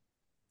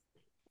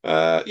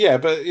 Yeah,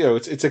 but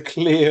it's a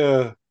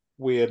clear,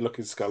 weird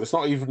looking skull. It's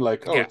not even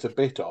like, oh, Yeah. it's a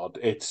bit odd.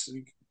 It's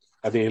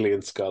an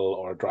alien skull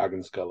or a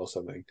dragon skull or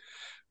something.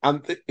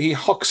 And he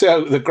hocks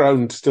out the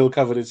ground, still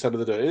covered in some of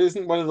the dirt. It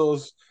isn't one of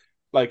those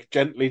like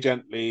gently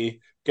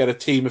get a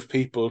team of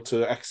people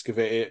to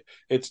excavate it.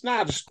 It's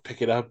just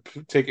pick it up,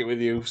 take it with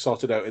you,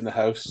 sort it out in the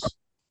house.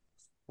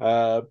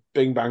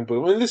 Bing bang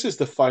boom. And this is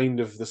the find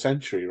of the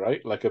century,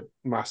 right? Like a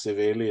massive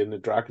alien, a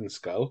dragon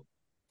skull.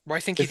 Well, I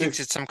think he If thinks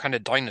it, it's some kind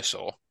of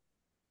dinosaur.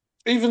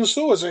 Even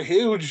so, as a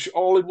huge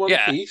all-in-one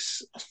Yeah.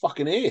 piece, that's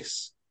fucking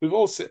ace. We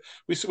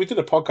did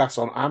a podcast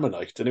on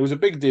Ammonite, and it was a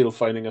big deal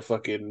finding a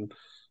fucking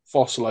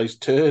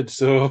fossilized turd.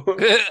 So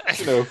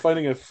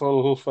finding a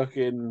full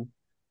fucking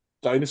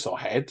dinosaur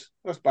head,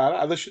 that's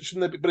bad.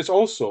 Shouldn't they be? But it's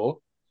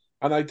also,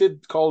 and I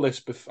did call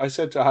this. I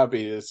said to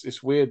Abby,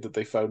 it's weird that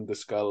they found the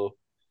skull.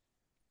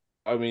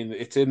 I mean,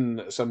 it's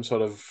in some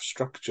sort of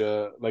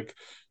structure. Like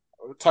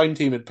Time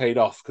Team had paid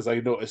off because I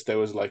noticed there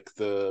was like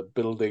the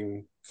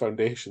building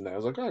foundation there. I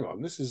was like, hang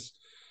on, this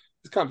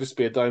can't just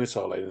be a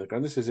dinosaur laying in the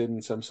ground. This is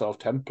in some sort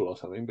of temple or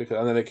something.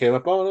 And then it came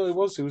up, oh no, it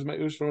was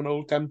from an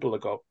old temple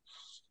that got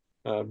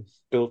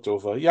built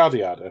over yada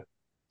yada.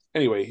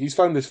 Anyway, he's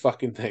found this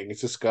fucking thing.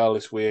 It's a skull.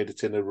 It's weird.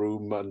 It's in a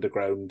room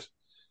underground,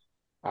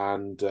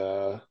 and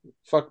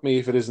fuck me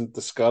if it isn't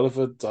the skull of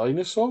a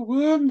dinosaur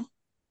worm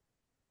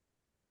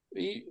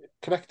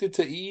connected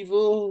to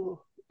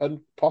evil and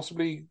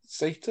possibly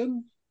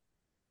Satan.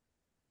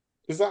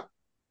 Is that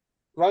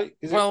right?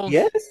 Is it? Well,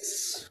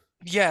 Yes.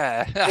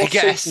 yeah, I What's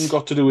guess. Satan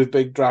got to do with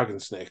big dragon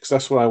snakes?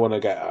 That's what I want to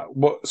get at.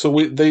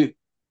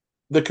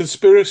 The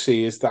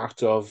conspiracy is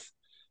that of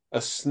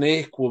a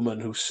snake woman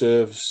who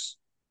serves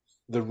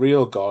the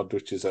real god,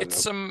 which is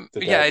It's the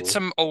devil. it's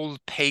some old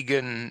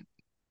pagan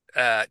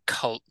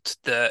cult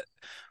that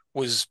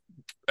was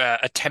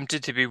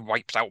attempted to be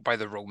wiped out by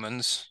the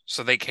Romans.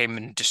 So they came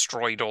and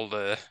destroyed all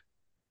the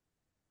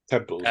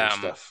temples and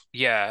stuff.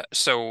 yeah,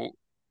 so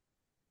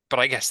but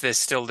I guess there's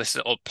still this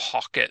little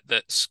pocket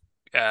that's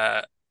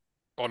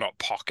or not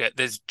pocket,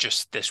 there's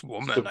just this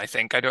woman, I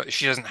think.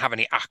 She doesn't have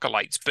any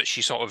acolytes, but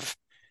she sort of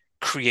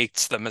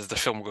creates them as the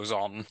film goes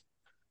on.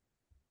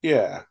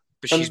 Yeah.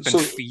 But she's been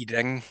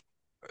feeding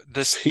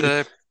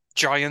the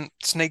giant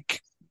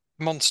snake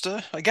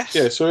monster, I guess.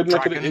 Yeah, so in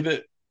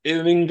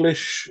an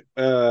English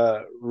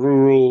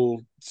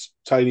rural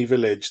tiny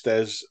village,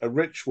 there's a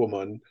rich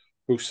woman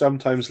who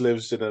sometimes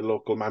lives in a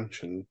local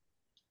mansion.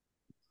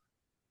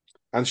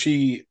 And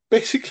she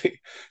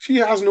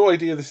has no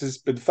idea this has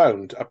been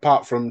found,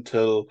 apart from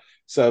till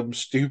some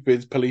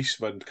stupid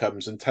policeman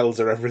comes and tells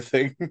her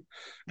everything.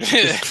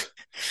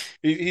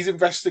 He's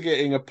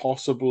investigating a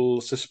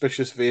possible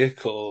suspicious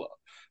vehicle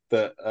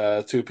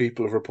that two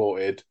people have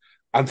reported,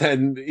 and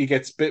then he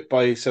gets bit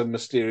by some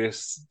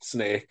mysterious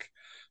snake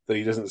that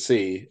he doesn't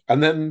see,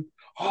 and then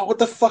what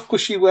the fuck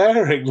was she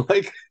wearing?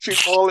 Like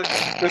she's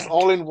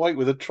all in white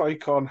with a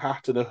tricorn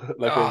hat and a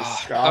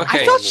scarf.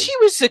 Okay. I thought she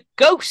was a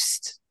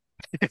ghost.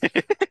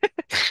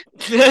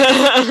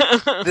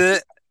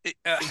 The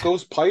It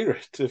goes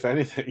pirate, if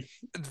anything.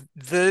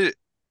 the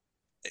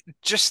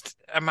just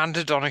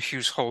Amanda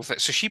Donohue's whole thing.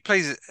 So she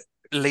plays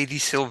Lady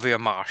Sylvia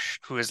Marsh,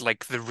 who is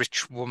like the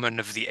rich woman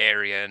of the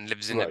area and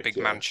lives in a Right, big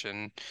yeah.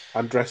 mansion.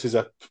 And dresses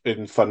up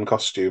in fun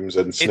costumes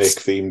and It's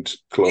snake-themed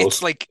it's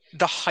clothes. like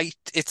the height.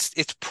 It's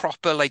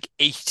proper like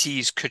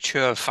 80s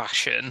couture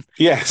fashion,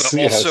 but Yes,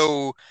 yes.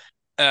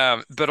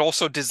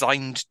 also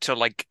designed to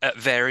like at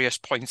various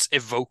points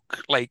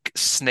evoke like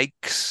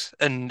snakes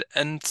and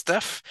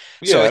stuff.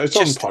 So Yeah, it's it's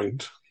on just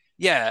point.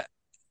 yeah,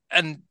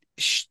 and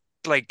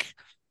like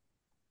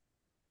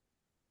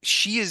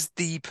she is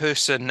the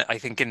person I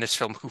think in this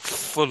film who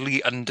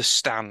fully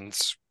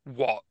understands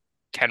what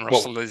Ken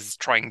Well, Russell is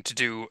trying to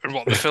do and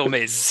what the film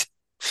is.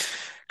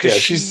 Because yeah,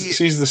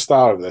 she's the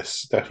star of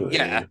this,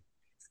 yeah, definitely.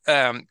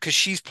 because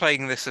she's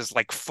playing this as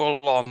like full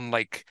on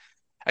like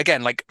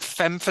again like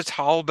femme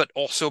fatale, but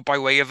also by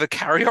way of a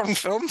carry-on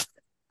film.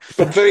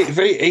 But very,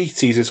 very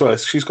 80s as well.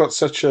 She's got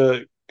such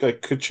a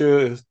like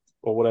couture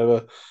or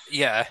whatever.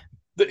 Yeah,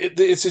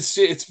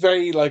 It's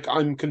very like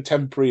I'm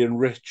contemporary and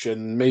rich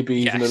and maybe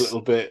even a yes,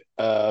 little bit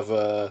of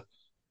a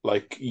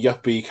like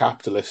yuppie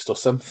capitalist or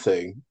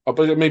something.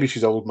 But maybe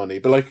she's old money.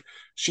 But like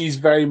she's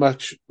very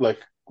much like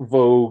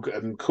Vogue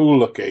and cool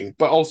looking,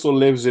 but also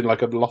lives in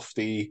like a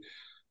lofty,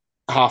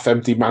 half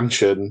empty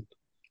mansion.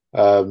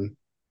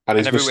 And and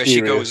is everywhere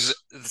she goes,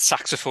 mysterious. the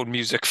saxophone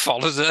music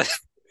follows her.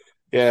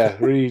 Yeah,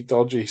 really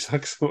dodgy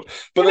saxophone.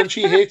 But then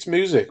she hates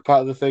music.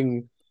 Part of the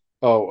thing.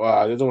 Oh,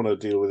 I don't want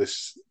to deal with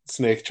this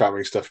snake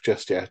charming stuff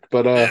just yet.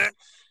 But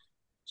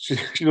she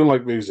don't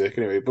like music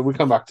anyway. But we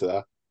come back to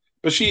that.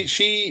 But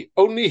she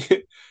only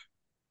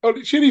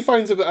she only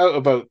finds out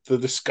about the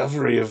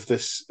discovery of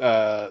this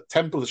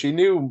temple that she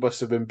knew must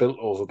have been built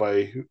over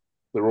by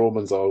the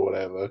Romans or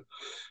whatever.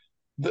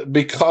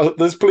 Because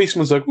this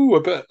policeman's like, "Ooh,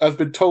 I've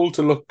been told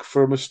to look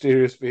for a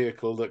mysterious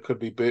vehicle that could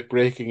be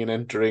breaking and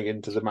entering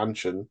into the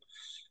mansion."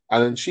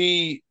 And then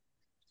she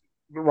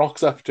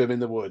rocks up to him in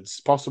the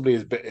woods, possibly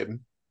has bit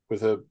him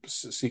with her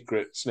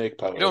secret snake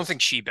I don't powers.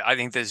 think I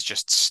think there's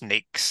just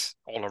snakes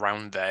all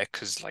around there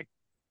because like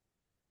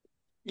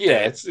Yeah,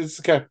 they it's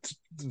kept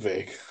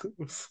vague.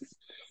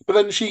 But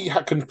then she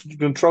can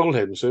control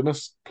him, so he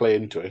must play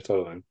into it. I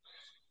don't know.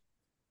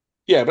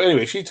 Yeah, but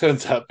anyway, she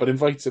turns up and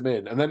invites him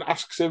in and then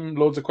asks him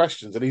loads of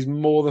questions. And he's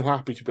more than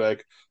happy to be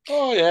like,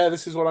 "Oh, yeah,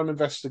 this is what I'm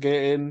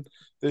investigating.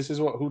 This is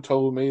who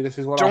told me. This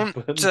is what don't.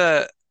 happened."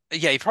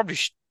 Yeah, you probably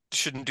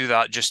shouldn't do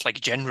that just like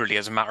generally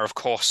as a matter of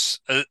course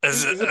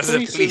He's the as a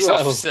police as police well.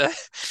 officer.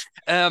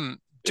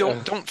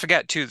 Yeah. Don't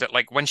forget too that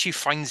like when she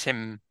finds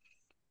him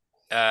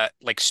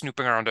like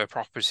snooping around her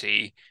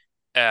property,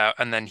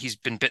 and then he's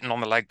been bitten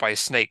on the leg by a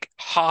snake,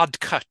 hard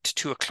cut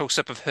to a close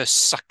up of her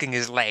sucking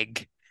his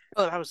leg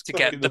Oh, that was to cool.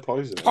 get Sucking the the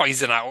poison out.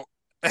 poison out.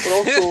 But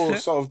also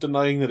sort of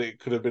denying that it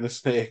could have been a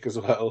snake as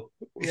well.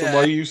 So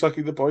why are Yeah. you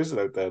sucking the poison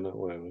out there? No,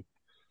 whatever.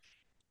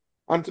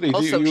 Anthony, do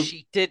Also, you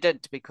she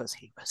didn't because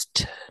he was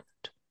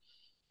turned.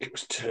 it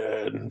was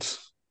turned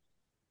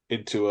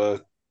into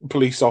a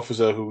police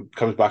officer who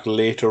comes back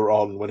later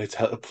on when it's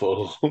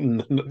helpful.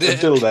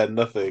 Until then,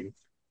 nothing.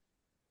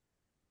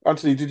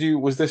 Anthony,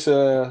 was this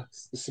a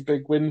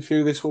big win for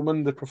you, this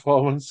woman, the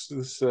performance,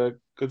 this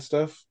good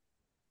stuff?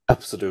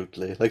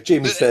 Absolutely. Like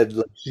Jamie said,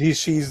 like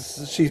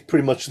she's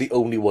pretty much the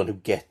only one who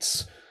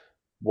gets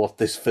what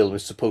this film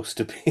is supposed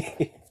to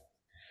be.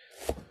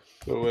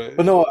 So,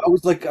 But no, I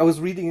was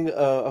reading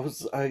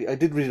I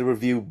did read a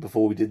review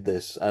before we did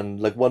this, and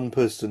like one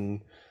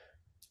person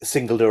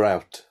singled her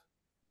out,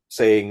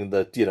 saying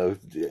that,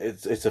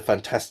 it's a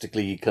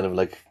fantastically kind of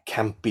like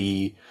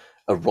campy,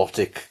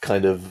 erotic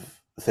kind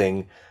of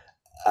thing.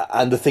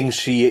 And the things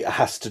she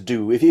has to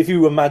do. If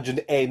you imagine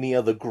any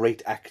other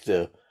great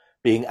actor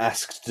being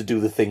asked to do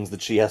the things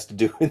that she has to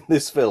do in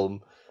this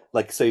film,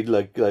 like say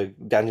like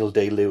Daniel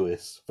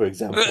Day-Lewis, for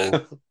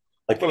example,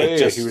 like well,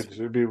 yeah,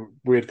 it'd be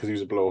weird because he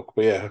was a bloke,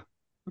 but yeah.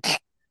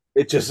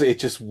 it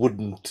just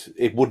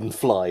wouldn't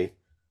fly.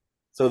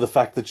 So the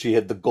fact that she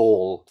had the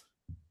gall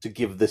to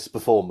give this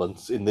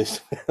performance in this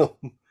film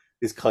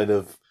is kind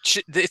of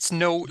It's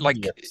no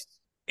like genius.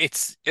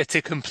 it's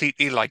a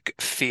completely like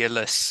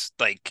fearless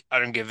like I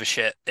don't give a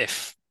shit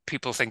if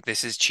people think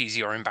this is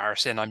cheesy or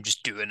embarrassing. I'm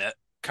just doing it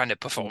kind of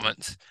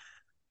performance.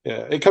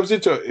 Yeah, it comes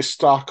into a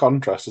stark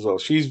contrast as well.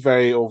 She's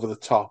very over the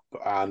top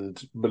and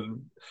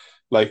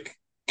like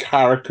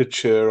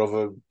caricature of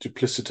a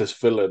duplicitous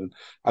villain,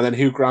 and then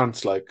Hugh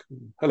Grant's like,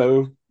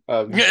 "Hello,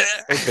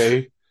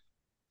 okay,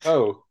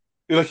 oh,"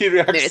 like he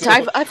reacts It's,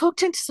 to, I've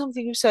hooked into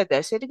something you said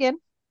there. Say it again.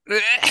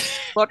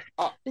 What?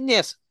 "Ah,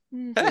 Yes.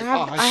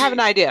 I I have an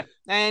see, idea.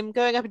 I'm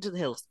going up into the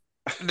hills.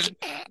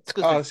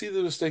 Excuse me. I see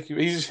the mistake.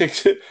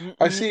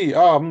 I Mm-mm. see.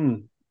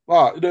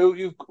 No,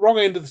 you've wrong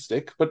end of the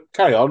stick, but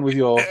carry on with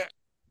your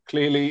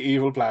clearly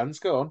evil plans.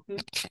 Go on.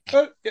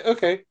 Oh, yeah,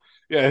 okay,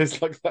 yeah,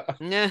 it's like that.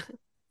 Yeah.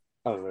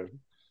 I don't know.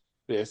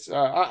 Yes,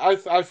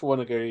 I for one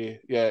agree.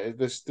 Yeah,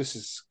 this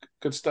is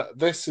good stuff.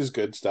 This is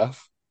good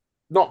stuff.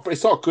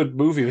 It's not good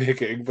movie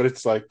making, but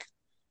it's like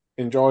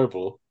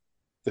enjoyable.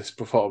 this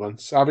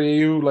performance? Abby, are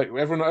you like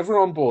everyone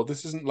on board?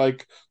 This isn't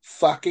like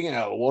fucking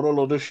hell. What a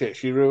load of shit!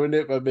 She ruined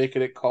it by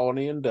making it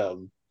corny and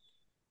dumb.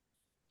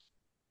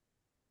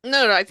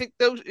 No, I think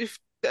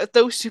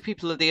those two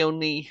people are the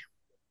only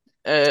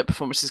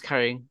performances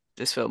carrying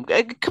this film.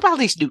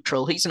 Capaldi's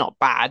neutral. He's not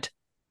bad.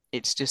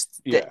 It's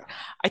just that Yeah,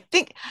 I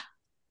think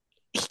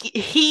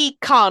he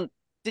can't.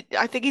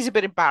 I think he's a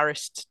bit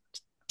embarrassed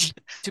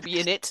to be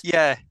in it,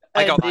 Yeah,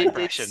 I got and that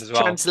impression it's as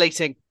well.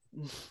 translating.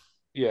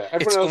 yeah.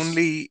 It's Everyone else,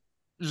 only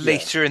yeah.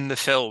 later in the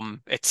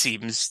film, it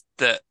seems,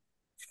 that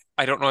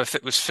I don't know if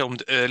it was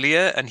filmed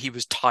earlier and he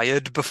was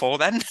tired before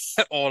then,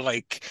 or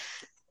like,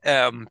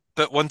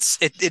 but once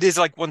it is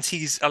like once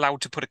he's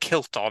allowed to put a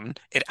kilt on,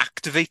 it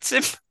activates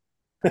him.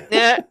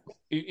 Yeah,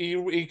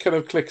 He kind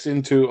of clicks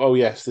into, oh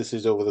yes, this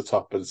is over the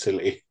top and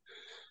silly.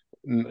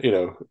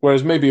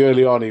 Whereas maybe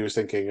early on he was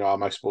thinking, oh,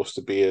 am I supposed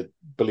to be a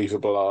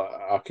believable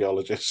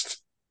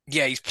archaeologist?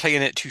 Yeah, he's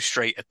playing it too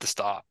straight at the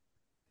start.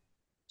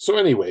 So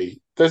anyway,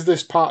 there's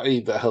this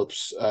party that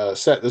helps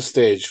set the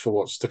stage for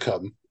what's to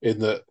come. In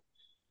that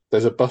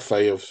there's a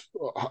buffet of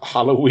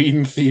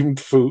Halloween themed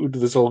food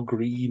that's all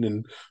green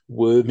and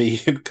wormy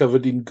and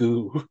covered in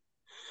goo.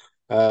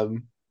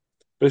 Um,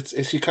 but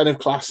it's your kind of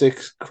classic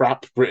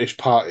crap British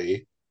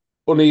party.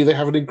 Only they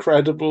have an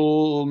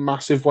incredible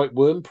massive white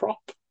worm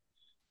prop.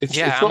 It's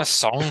Yeah, and a not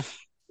song.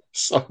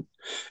 so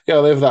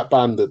yeah, they have that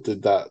band that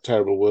did that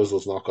terrible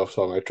Wurzels knockoff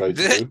song I tried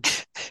to do.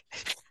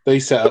 They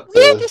set the up the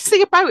weirdest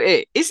thing about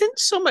it isn't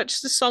so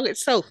much the song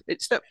itself;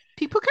 it's that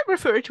people kept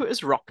referring to it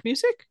as rock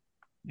music.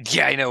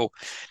 Yeah, I know.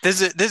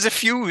 There's a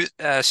few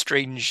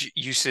strange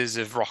uses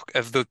of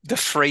the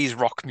phrase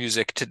rock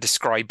music to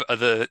describe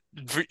other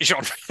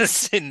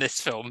genres in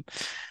this film.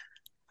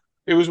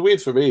 it was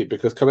weird for me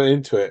because coming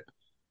into it,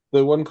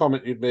 the one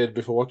comment you'd made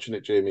before watching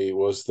it, Jamie,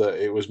 was that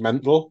it was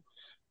mental.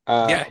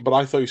 Yeah. But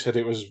I thought you said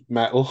it was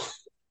metal.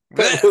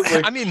 I was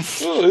I like, mean,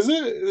 oh, is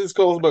it? It's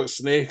all about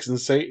snakes and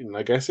Satan.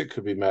 I guess it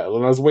could be metal.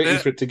 And I was waiting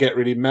for it to get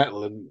really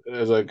metal, and I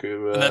was like,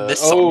 and then this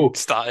song oh,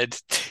 started.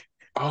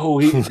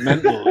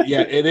 mental.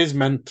 Yeah, it is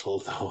mental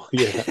though.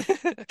 Yeah,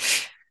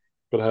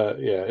 but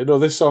yeah, no,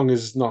 this song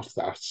is not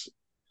that.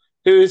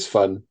 It is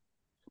fun.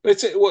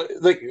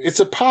 It's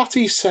a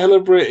party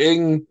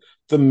celebrating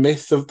the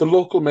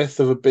local myth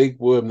of a big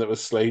worm that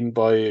was slain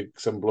by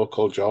some bloke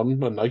called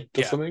John, a knight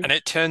or Yeah, something. and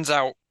it turns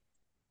out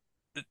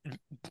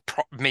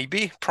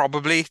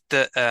probably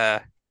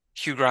that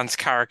Hugh Grant's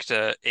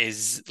character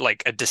is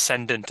like a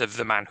descendant of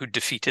the man who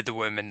defeated the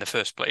worm in the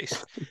first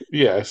place.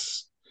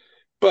 Yes,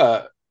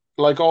 but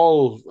like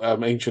all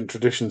ancient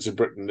traditions in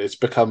Britain, it's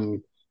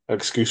become an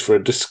excuse for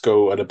a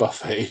disco and a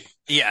buffet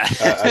Yeah.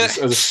 as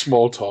a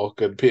small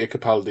talk. And Peter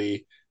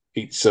Capaldi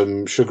eats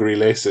some sugary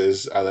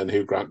laces, and then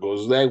Hugh Grant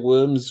goes, "They're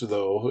worms,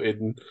 though,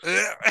 in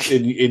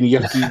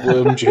yucky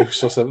worm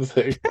juice or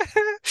something."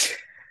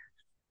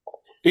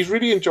 He's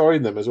really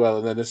enjoying them as well.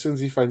 And then as soon as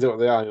he finds out what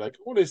they are, you're like,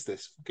 "What is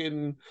this?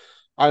 Fucking,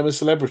 I'm a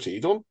celebrity.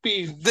 Don't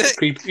be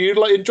creepy. You're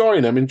like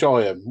enjoying them.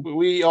 Enjoy them.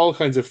 We eat all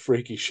kinds of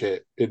freaky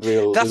shit in the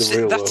real That's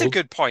a world."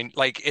 good point.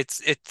 Like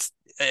it's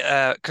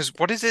because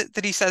what is it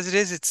that he says it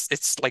is?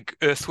 It's like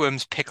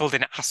earthworms pickled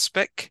in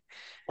aspic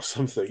Or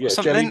something. or Yeah,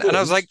 something. And I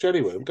was like,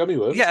 gummy worms.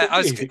 yeah,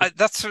 Lovely.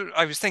 that's what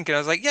I was thinking. I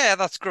was like, yeah,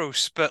 that's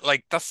gross, but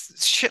like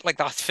that's shit like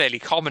that's fairly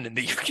common in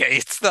the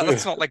UK.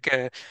 That's Yeah. not like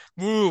a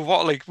ooh,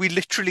 what like we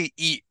literally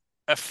eat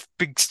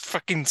big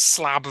fucking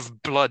slab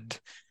of blood.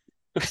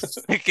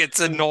 Like it's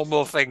a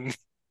normal thing.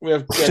 We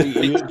have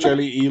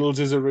jelly eels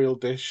is a real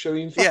dish. I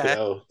mean, fucking Yeah,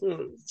 hell.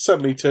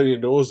 Suddenly turn your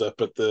nose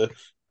up at the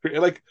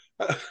like.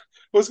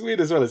 What's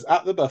weird as well is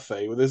at the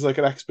buffet where there's like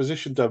an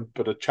exposition dump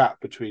and a chat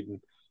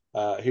between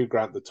Hugh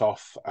Grant the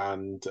Toff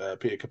and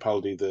Peter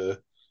Capaldi the uh,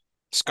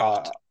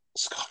 Scott.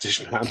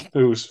 Scottish man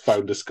who's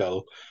found a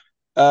skull.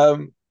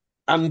 Um,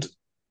 and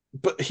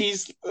but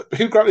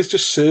Hugh Grant is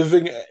just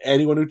serving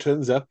anyone who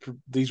turns up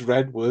these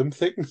red worm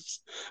things.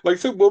 Like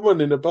some woman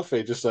in a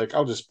buffet, just like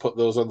I'll just put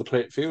those on the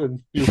plate for you,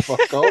 and you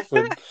fuck off.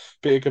 And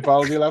Peter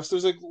Capaldi laughs. So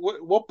it's like,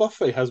 what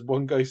buffet has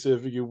one guy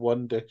serving you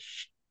one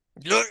dish?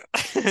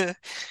 I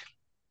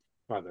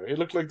don't know. It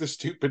looked like the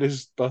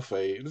stupidest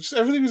buffet.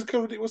 Everything was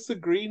covered. What's the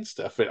green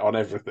stuff on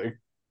everything?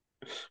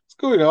 What's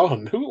going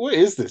on? What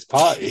is this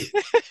party?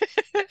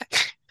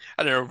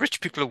 I don't know.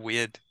 Rich people are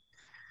weird.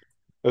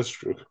 That's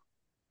true.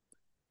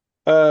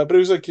 But it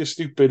was like your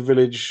stupid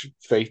village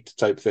fete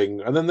type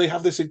thing. And then they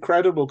have this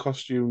incredible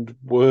costumed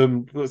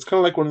worm. It's kind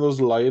of like one of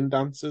those lion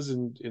dances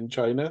in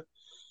China,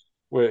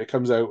 where it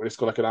comes out and it's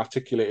got like an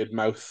articulated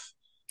mouth.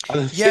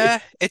 And then Yeah,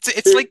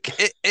 it's like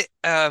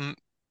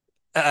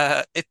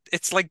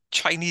it's like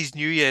Chinese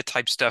New Year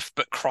type stuff,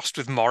 but crossed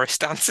with Morris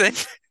dancing.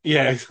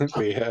 yeah,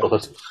 exactly. Yeah,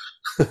 God.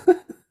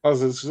 that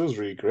was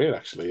really great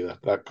actually.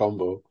 That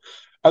combo.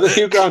 And then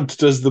Hugh Grant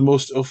does the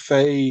most au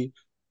fait,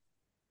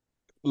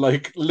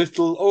 like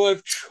little. Oh,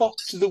 I've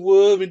chopped the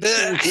worm in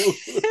two,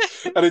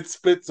 and it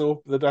splits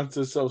open. The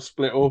dancers sort of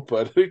split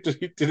open. He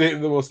did it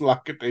in the most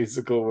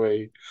lackadaisical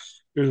way.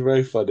 It was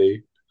very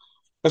funny,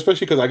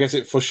 especially because I guess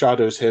it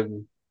foreshadows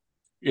him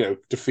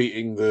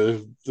defeating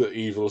the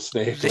evil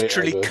snake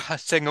Literally later.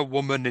 cutting a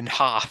woman in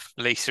half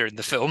later in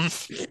the film.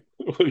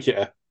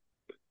 Yeah.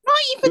 Not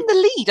even the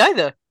lead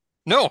either.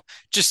 No,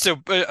 just a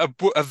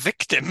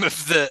victim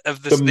of the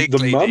The snake the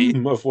lady.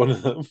 mum of one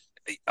of them,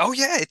 Oh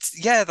yeah,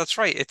 that's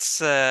right.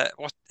 It's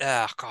what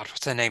God,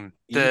 what's her name?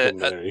 Evil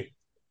Mary.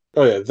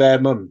 Oh yeah, their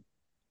mum.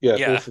 Yeah, Yeah,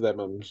 both of their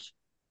mums.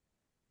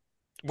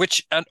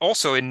 which and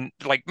also in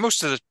like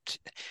most of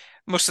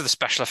the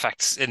special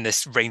effects in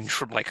this range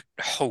from like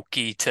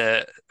hokey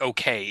to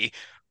okay,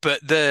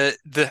 but the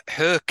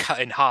her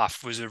cut in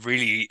half was a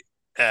really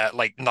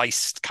like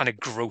nice kind of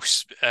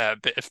gross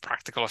bit of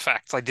practical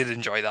effects. I did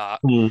enjoy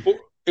that. But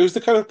it was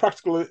the kind of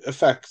practical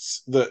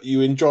effects that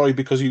you enjoy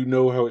because you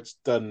know how it's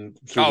done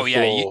through the Oh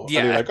yeah, floor,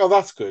 and you're yeah. like, "Oh,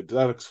 that's good.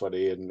 That looks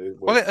funny," and it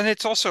Well, works. and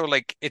it's also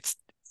like it's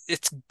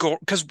gore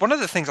because one of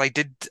the things I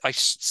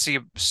see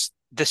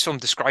this film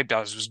described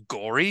as was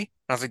gory.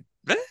 I was like,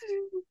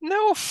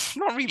 no,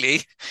 not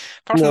really.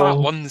 Apart from that No.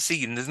 one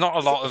scene, there's not a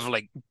lot of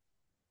like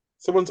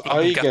Someone's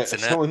blood and eye guts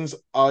in it. someone's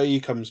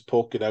eye comes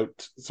poking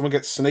out. Someone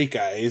gets snake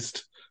eyes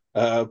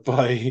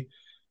by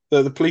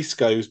the police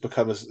guy who's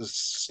become a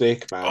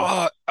snake man.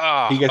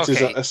 He gets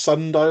his Okay, a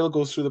sundial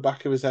goes through the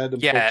back of his head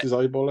and pokes yeah, his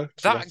eyeball out.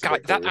 So that that's a guy,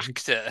 bit that gory.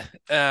 actor,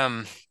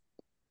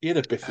 He had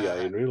a biffy eye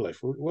uh, in real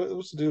life.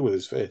 What's the deal with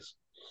his face?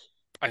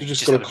 he He's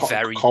just just got a had a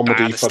very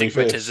comedy bad funny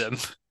face, astigmatism.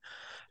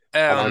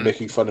 and I'm Um,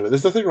 making fun of it.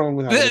 There's nothing wrong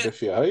with having a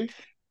biffy eye.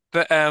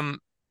 but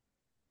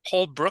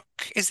Paul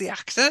Brook is the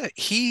actor.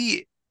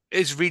 He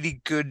is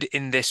really good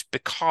in this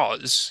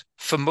because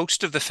for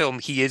most of the film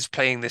he is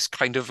playing this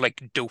kind of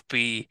like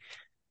dopey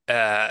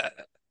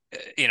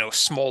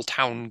small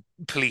town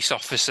police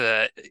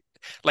officer,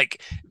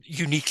 like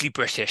uniquely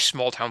British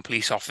small town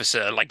police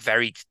officer, like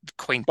very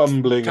quaint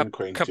Bumbling cup and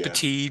quaint, cup of yeah.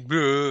 tea,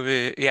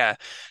 yeah.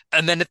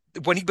 And then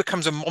when he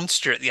becomes a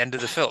monster at the end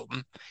of the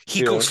film,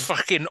 he Yeah. goes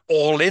fucking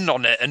all in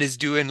on it and is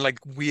doing like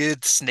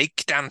weird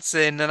snake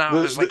dancing, and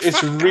I was like,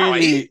 It's "Fuck,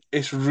 guy!"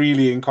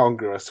 really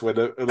incongruous when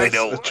I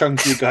a know.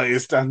 chunky guy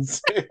is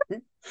dancing.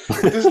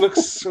 It just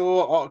looks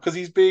so odd because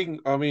he's being.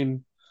 I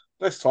mean,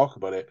 let's talk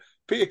about it.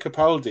 Peter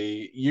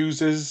Capaldi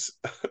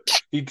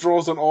he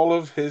draws on all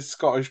of his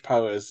Scottish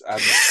powers,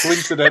 and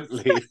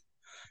coincidentally,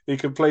 he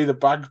can play the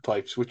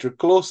bagpipes, which are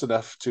close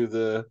enough to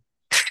the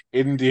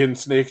Indian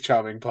snake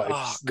charming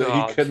Oh pipes that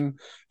he God, can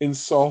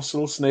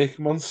ensorcel snake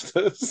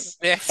monsters,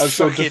 it's and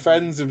so fucking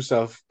defends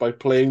himself by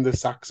playing the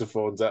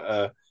saxophones at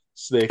a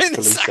snake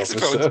the police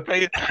saxophones officer.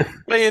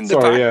 playing the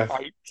Sorry, yeah,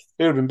 bagpipe.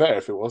 it would have been better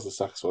if it was the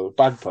saxophone.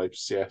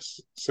 Bagpipes,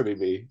 yes, silly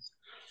me.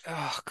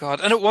 Oh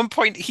God! And at one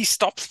point he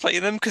stops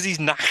playing them because he's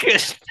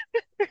knackered.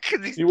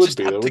 Because he's You would just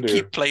be had though, to wouldn't you?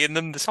 keep playing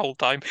them this whole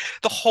time.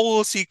 The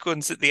whole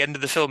sequence at the end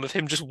of the film of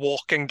him just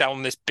walking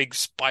down this big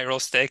spiral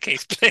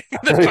staircase playing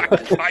the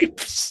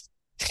bagpipes.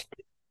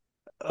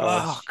 Oh,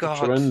 Oh it's God.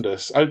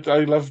 tremendous. I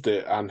loved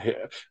it, and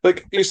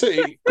like you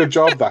say, good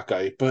job that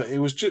guy. But it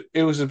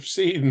was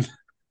obscene.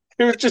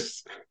 It was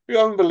just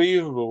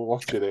unbelievable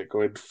watching it.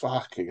 Going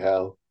fucking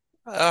hell.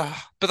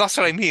 But that's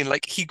what I mean.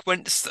 Like he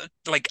went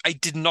like I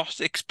did not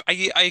exp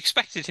I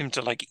expected him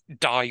to like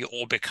die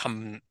or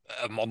become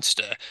a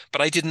monster,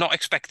 but I did not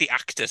expect the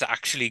actor to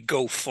actually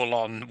go full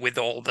on with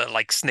all the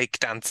like snake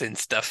dancing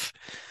stuff.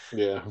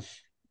 Yeah.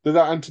 Did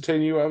that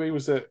entertain you, Abby?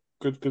 Was it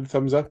good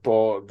thumbs up,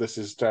 or this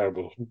is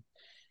terrible?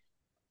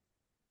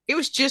 It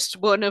was just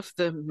one of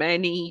the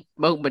many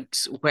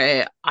moments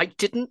where I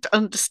didn't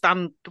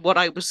understand what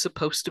I was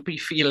supposed to be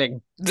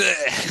feeling.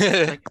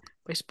 Like,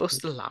 am I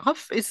supposed to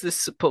laugh? Is this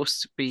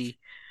supposed to be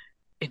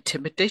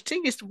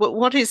intimidating?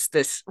 What is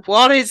this?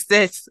 What is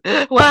this?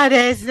 What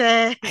is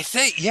this? I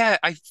think, yeah,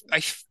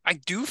 I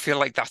do feel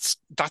like that's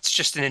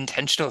just an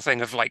intentional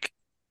thing of like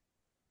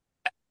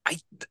I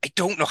I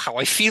don't know how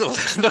I feel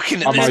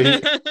looking at Am this.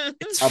 I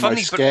It's am I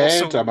funny, but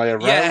scared? also Am I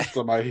yeah, aroused?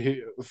 Am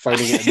I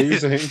finding it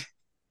amusing?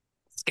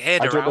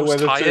 scared, I don't know aroused,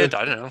 whether tired. to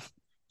I don't know.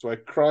 do I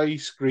cry,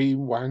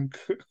 scream, wank,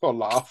 or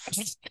laugh.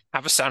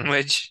 Have a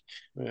sandwich.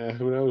 Yeah,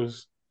 who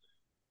knows?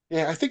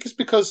 Yeah, I think it's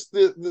because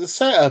the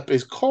setup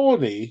is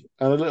corny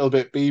and a little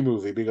bit B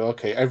movie. Because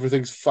okay,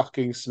 everything's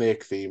fucking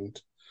snake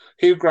themed.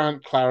 Hugh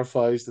Grant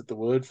clarifies that the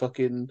word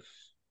fucking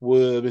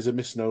worm is a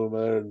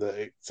misnomer and that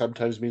it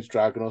sometimes means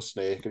dragon or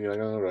snake, and you're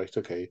like, oh, right,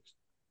 okay.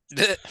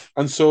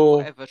 And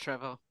so Whatever,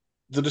 Trevor.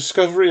 the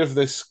discovery of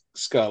this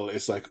skull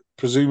is like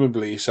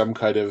presumably some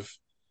kind of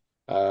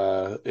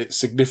it's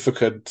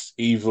significant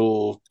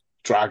evil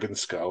dragon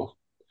skull.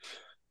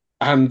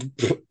 And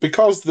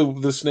because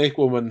the snake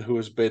woman who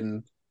has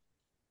been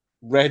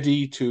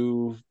ready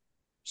to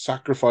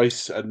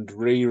sacrifice and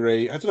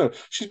I don't know,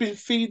 she's been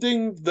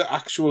feeding the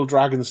actual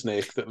dragon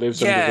snake that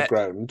lives under the Yeah,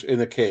 ground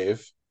in a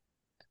cave,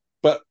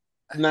 but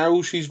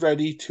now she's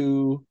ready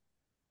to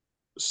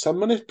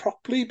summon it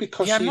properly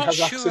because yeah, I'm she not has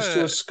access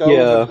to a sure.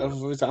 skull Yeah.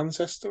 of his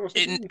ancestor or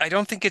something. I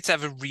don't think it's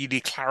ever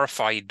really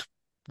clarified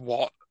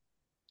what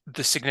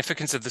the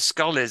significance of the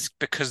skull is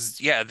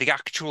because, yeah, the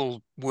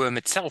actual worm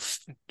itself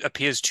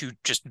appears to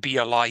just be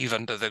alive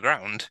under the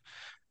ground.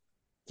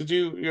 Did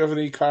you have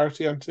any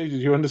clarity, Anthony?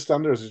 Did you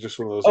understand, or is it just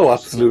one of those? Oh, Oh,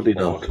 this is a load of absolutely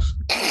not. bollocks.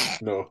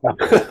 No.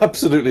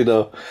 Absolutely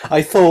no.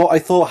 I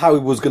thought how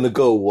it was going to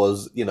go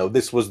was,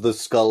 this was the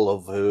skull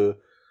of her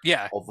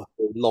Yeah,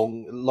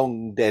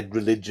 long dead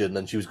religion,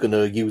 and she was going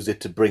to use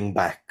it to bring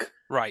back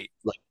right.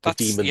 like the That's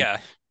demon yeah.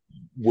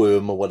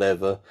 worm or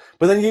whatever.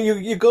 But then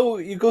you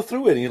go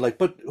through it, and you're like,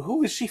 but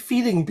who is she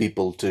feeding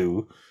people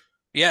to?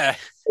 Yeah.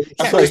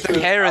 It's Yeah, because like, the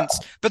parents,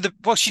 but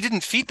she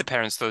didn't feed the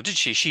parents though, did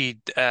she? She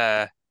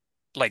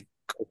like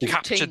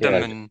captured Retained them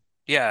yeah, them. and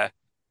yeah.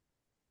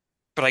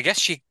 But I guess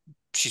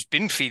she's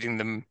been feeding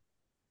them,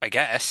 I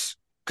guess,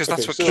 because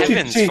that's Okay, what so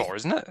Kevin's for,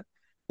 isn't it?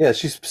 yeah.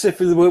 She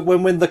specifically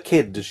when the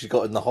kid she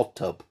got in the hot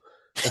tub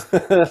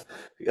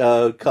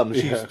comes,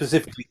 she yeah,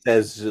 specifically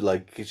says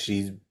like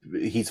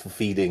he's for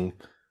feeding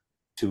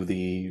to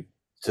the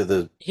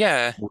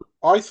Yeah.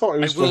 I thought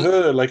it I was for will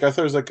her. Like I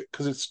thought it was like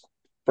because it's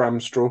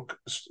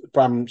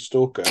Bram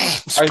Stoker.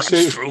 I Bram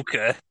assume.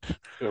 Stoker.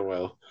 Oh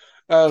well.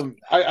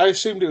 I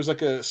assumed it was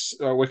like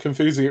we're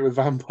confusing it with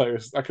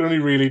vampires. I can only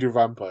really do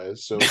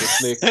vampires, so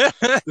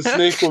the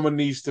snake woman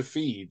needs to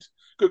feed.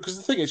 Because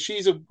the thing is,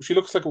 she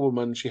looks like a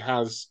woman. She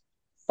has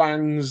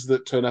fangs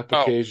that turn up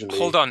Oh,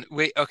 hold occasionally. on.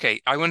 Wait,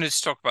 okay. I wanted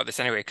to talk about this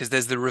anyway because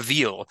there's the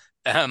reveal.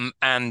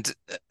 And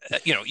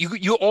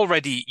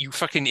you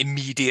fucking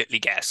immediately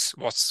guess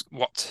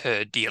what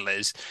her deal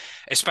is,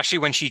 especially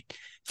when she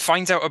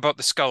finds out about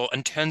the skull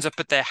and turns up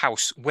at their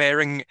house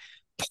wearing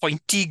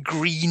pointy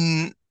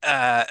green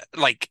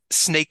like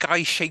snake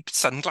eye shaped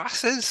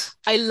sunglasses.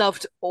 I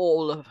loved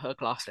all of her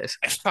glasses.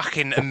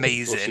 Fucking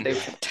amazing. They were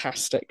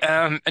fantastic.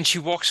 And she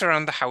walks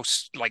around the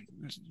house like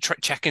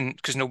checking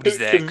because nobody's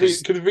there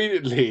because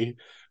Conveniently,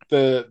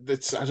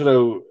 it's I don't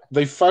know.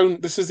 They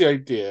found this is the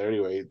idea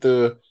anyway.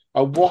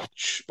 A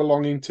watch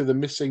belonging to the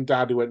missing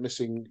dad who went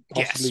missing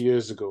possibly yes,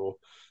 years ago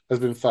has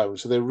been found.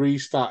 So they're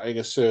restarting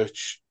a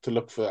search to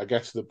look for, I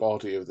guess, the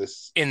body of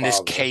this in this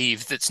father.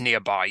 cave that's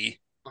nearby.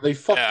 They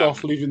fucked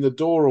off, Um, leaving the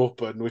door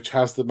open, which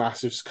has the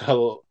massive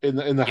skull in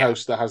the yeah.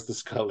 house that has the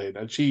skull in,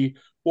 and she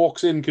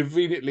walks in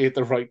conveniently at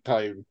the right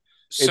time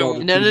in order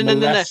So No, to no, no,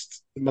 no, no.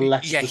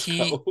 molest yeah, the he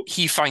skull.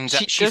 he finds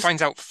out She she does.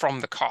 finds out from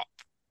the cop.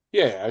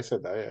 Yeah, I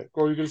said that. Yeah,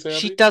 what were you going to say,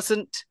 She Andy?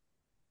 doesn't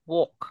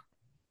walk.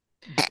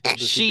 What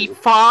does she She do?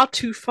 far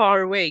too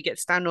far away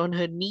gets down on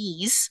her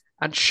knees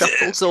and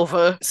shuffles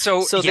over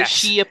So so that yes,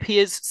 she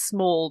appears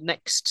small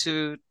next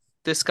to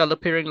the skull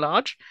appearing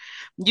large.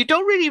 You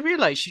don't really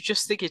realize, you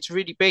just think it's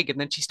really big, and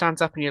then she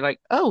stands up and you're like,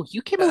 oh,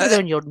 you came over uh, there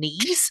on your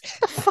knees?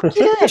 What the fuck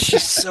you doing?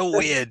 she's so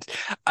weird.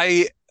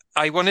 I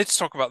I wanted to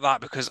talk about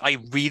that because I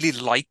really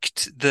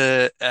liked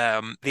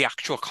the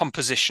actual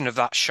composition of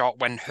that shot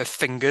when her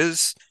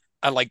fingers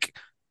are like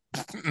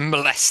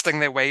molesting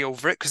their way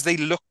over it because they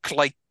look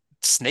like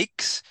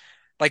snakes.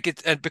 Like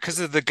it because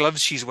of the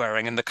gloves she's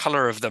wearing and the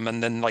color of them,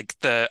 and then like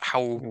the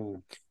how Hmm.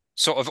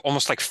 sort of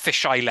almost like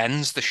fisheye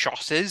lens the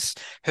shot is.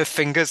 Her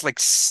fingers like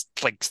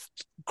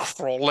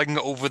crawling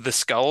over the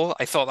skull.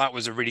 I thought that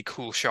was a really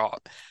cool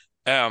shot.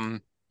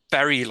 Um,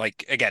 very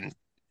like again,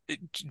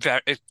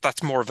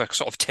 that's more of a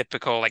sort of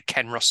typical like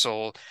Ken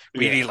Russell,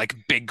 really Yeah. like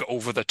big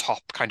over the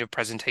top kind of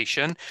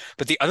presentation.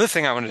 But the other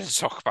thing I wanted to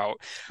talk about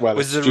Well,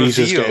 was it's the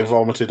Jesus getting reveal.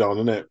 vomited on,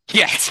 isn't it?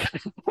 Yes,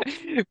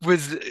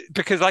 was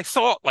because I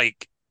thought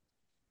like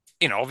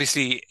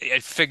obviously I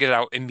figured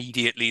out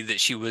immediately that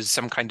she was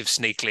some kind of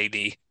snake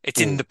lady.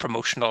 It's in Hmm. the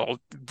promotional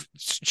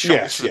shots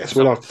Yes, for the yes.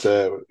 We're film. not.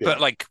 Yeah,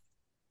 But like,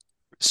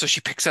 so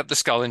she picks up the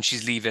skull and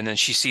she's leaving and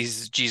she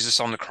sees Jesus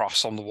on the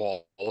cross on the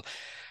wall.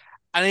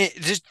 And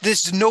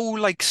there's no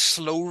like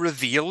slow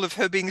reveal of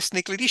her being a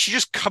snake lady. She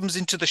just comes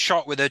into the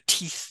shot with her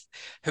teeth,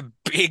 her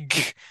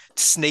big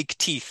snake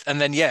teeth,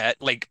 and then yeah,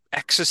 like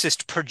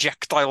exorcist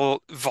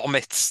projectile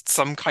vomits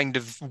some kind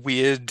of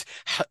weird,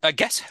 I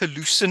guess,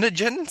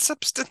 hallucinogen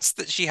substance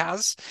that she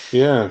has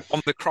yeah.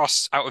 on the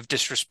cross out of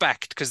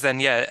disrespect. Because then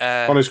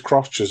On his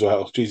crotch as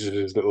well.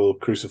 Jesus' little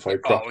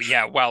crucified oh crotch.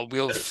 yeah, well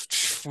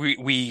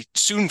we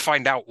soon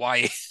find out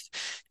why.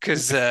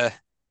 Because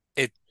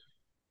it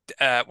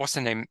what's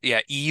her name?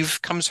 Yeah, Eve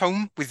comes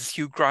home with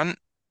Hugh Grant.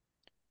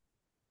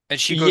 And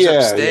she goes Yeah, yeah.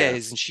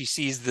 upstairs and she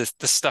sees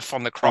the stuff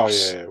on the Oh cross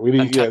yeah. We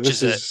and need. Yeah,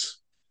 touches it.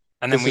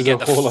 And then this we is a get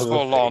the whole other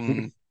full thing.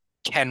 on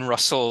Ken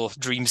Russell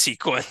dream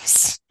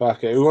sequence.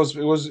 Okay,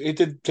 it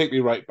did take me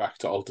right back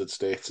to Altered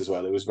States as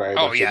well. It was very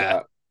Oh much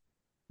yeah.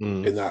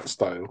 in that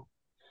style.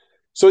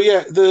 So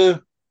yeah,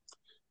 the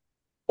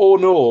oh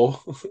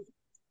no,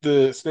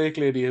 the snake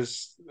lady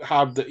has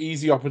had the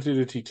easy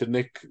opportunity to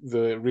nick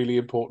the really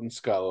important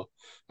skull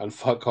and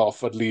fuck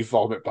off and leave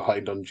vomit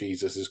behind on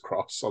Jesus's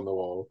cross on the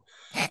wall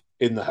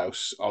in the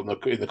house in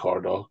the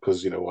corridor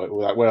because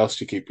where else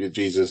do you keep your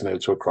Jesus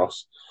nailed to a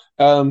cross?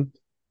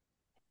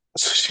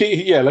 So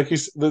she yeah, like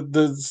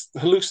the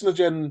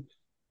hallucinogen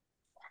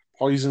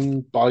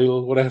poison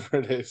bile whatever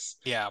it is.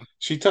 Yeah.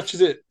 She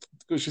touches it.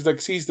 She's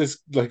like sees this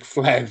like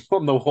phlegm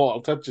on the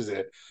wall, touches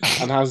it,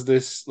 and has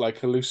this like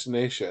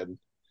hallucination.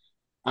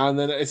 And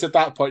then it's at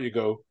that point you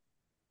go,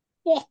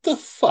 what the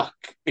fuck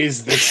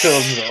is this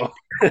film though?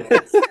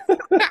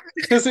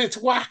 Because it's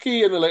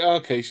wacky and they're like,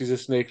 okay, she's a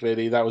snake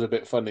lady. That was a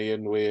bit funny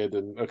and weird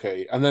and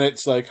okay. And then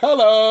it's like,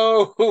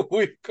 hello,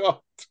 we've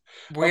got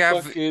We a have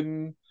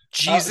fucking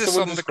Jesus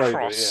someone on the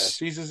describe it. Yeah, cross,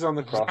 Jesus is on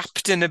the cross,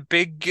 wrapped in a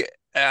big,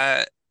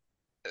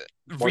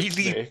 white really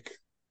snake.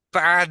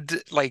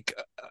 bad, like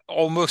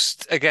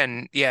almost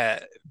again,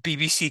 yeah,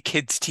 BBC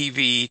Kids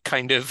TV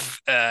kind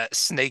of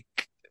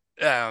snake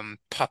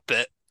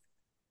puppet,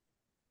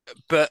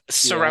 but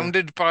Yeah,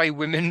 surrounded by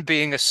women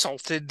being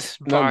assaulted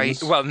by,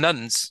 nuns, well,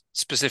 nuns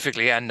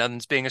specifically, yeah,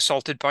 nuns being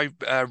assaulted by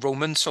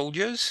Roman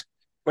soldiers.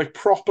 like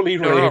properly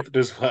Oh, raped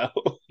as well.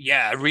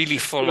 yeah, really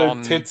full Their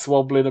on. tits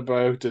wobbling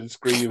about and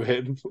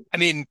screaming. I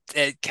mean,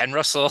 Ken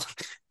Russell.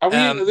 Are we?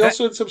 Are they That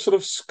also in some sort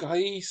of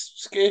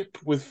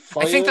skyscape with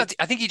fire?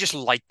 I think he just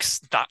likes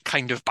that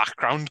kind of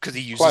background because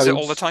he uses it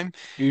all the Clouds time.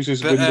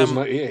 uses But Windows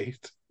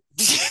 98.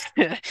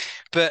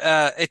 but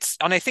it's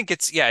and I think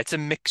it's yeah, it's a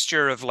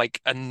mixture of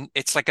like an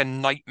it's like a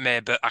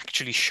nightmare, but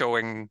actually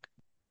showing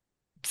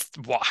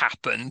what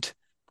happened.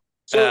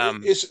 So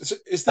Um, is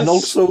And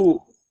this?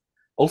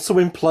 also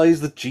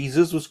implies that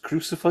Jesus was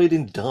crucified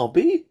in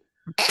Derby?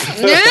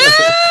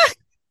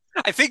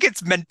 I think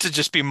it's meant to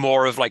just be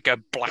more of like a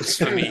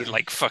blasphemy,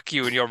 like fuck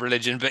you and your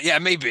religion. But yeah,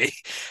 maybe.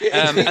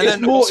 And then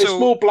It's also,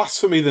 more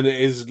blasphemy than it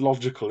is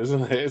logical,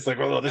 isn't it? It's like,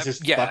 oh, this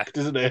is yeah. fucked,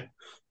 isn't it?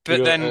 We But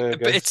got, then, I but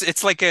guess.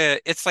 it's like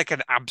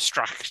an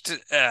abstract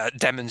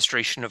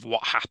demonstration of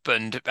what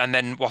happened, and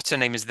then what's her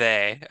name is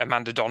there,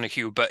 Amanda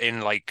Donoghue, but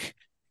in like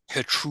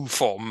her true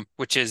form,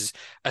 which is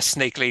a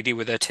snake lady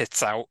with her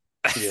tits out,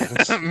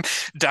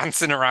 Yes.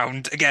 dancing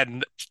around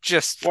again,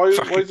 just Why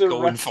fucking does a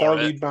going for reptile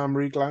it. need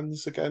mammary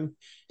glands again?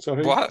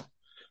 Sorry. What?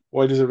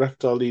 Why does a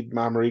reptile need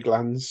mammary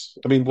glands?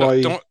 I mean, Look,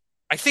 why? don't.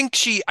 I think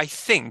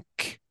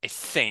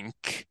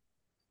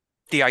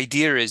the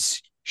idea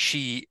is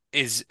she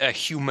is a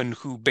human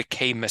who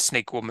became a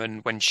snake woman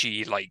when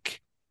she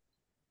like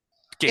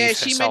Yeah, gave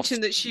she herself.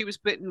 mentioned that she was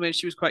bitten when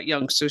she was quite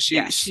young, so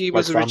Yes. she Like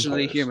was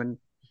originally vampires. human.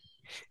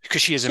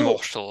 Because she is So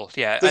immortal,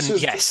 yeah, this and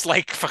is yes,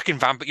 like fucking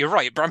vampire. You're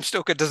right. Bram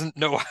Stoker doesn't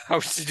know how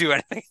to do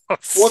anything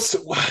what's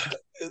else.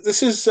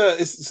 this is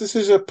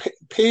a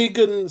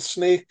pagan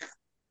snake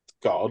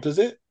god, is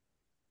it?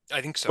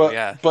 I think so.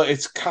 Yeah. But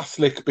it's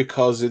Catholic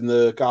because in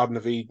the Garden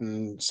of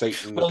Eden,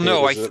 Satan Well, appeared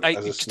no, as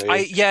a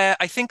snake. yeah,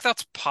 I think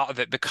that's part of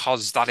it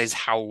because that is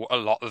how a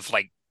lot of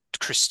like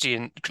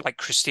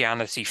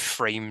Christianity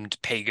framed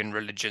pagan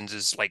religions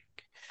as like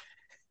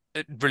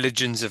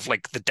religions of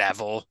like the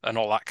devil and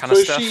all that kind So of is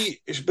stuff. she?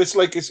 It's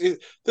like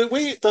the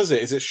way it does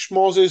it is it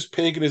schmozzes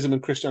paganism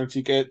and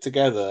Christianity get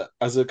together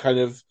as a kind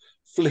of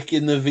flick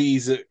in the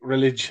V's at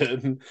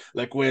religion.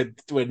 Like we're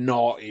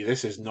naughty.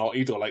 This is naughty.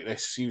 You don't like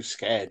this. You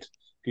scared.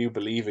 You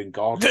believe in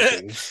God and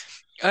things.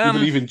 You Um,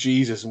 believe in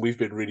Jesus, and we've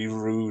been really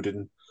rude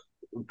and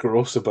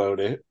gross about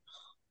it.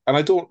 And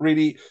I don't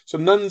really. So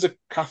nuns are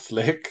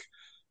Catholic,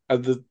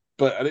 and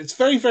it's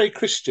very very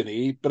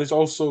Christiany, but it's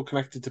also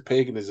connected to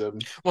paganism.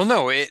 well,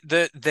 no, I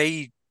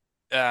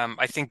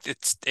think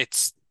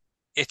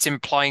it's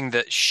implying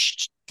that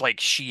like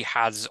she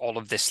has all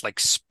of this like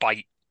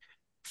spite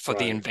for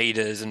the Right.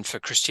 invaders and for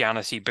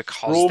Christianity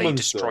because they Romans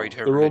destroyed though,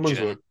 her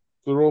religion,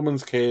 the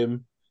Romans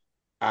came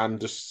and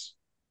just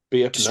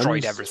beat up destroyed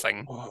nuns.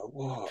 everything.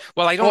 What?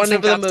 Well, I don't One of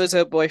think them that's was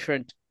her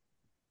boyfriend.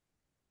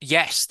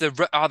 yes,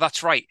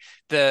 that's right.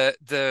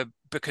 The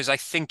because I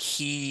think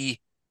he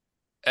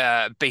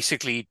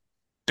basically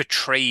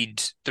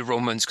betrayed the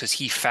Romans because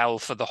he fell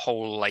for the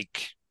whole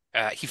like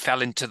he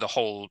fell into the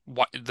whole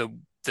what the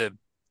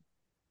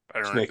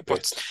I don't know Snake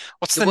bit.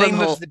 what's The the name of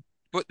wormhole. the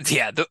what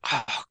yeah the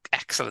oh,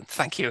 excellent,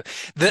 thank you.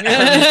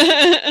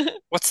 The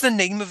what's the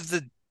name of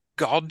the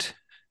god?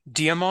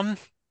 Diamon?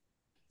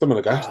 Something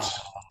like that.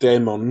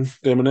 Damon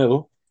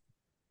Hill.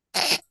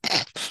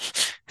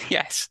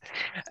 Yes.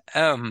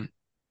 Um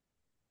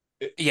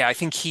It- yeah, I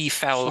think he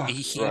fell Fuck.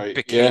 he Right.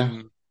 Yeah.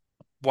 became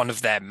one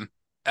of them.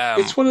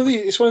 It's one of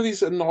these. It's one of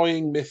these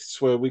annoying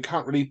myths where we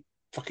can't really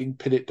fucking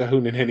pin it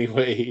down in any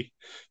way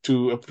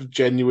to a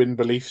genuine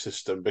belief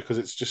system because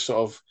it's just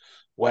sort of,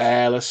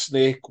 well, a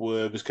snake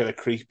worm is kind of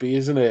creepy,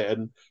 isn't it?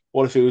 And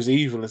what if it was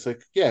evil? It's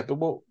like, yeah, but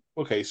what?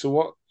 Okay, so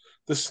what?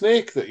 The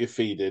snake that you're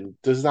feeding,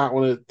 does that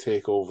want to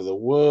take over the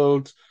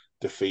world,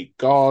 defeat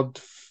God?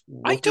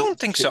 I don't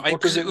think so.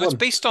 What Because does it it's want?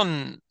 based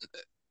on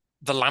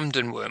the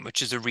Lambden worm,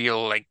 which is a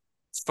real like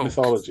folk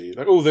Mythology,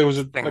 like, oh, there was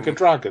a thing.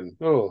 dragon.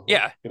 Oh,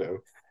 Yeah. you know.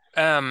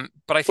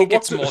 But I But think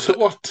it's more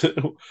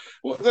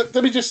that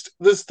let me just.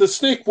 There's the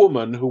snake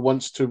woman who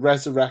wants to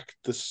resurrect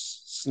the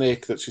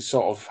snake that she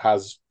sort of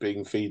has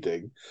been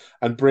feeding,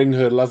 and bring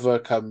her lover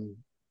come.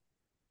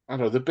 I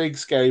don't know, the big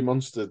scary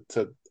monster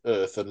to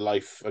Earth and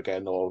life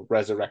again, or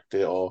resurrect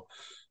it, or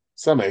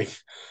something.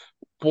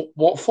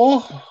 What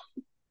for?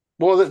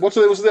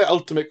 Was their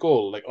ultimate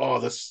goal? Like, oh,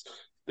 this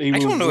they I will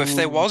don't know if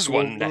there rule was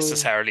one global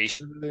necessarily.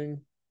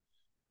 everything.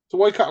 So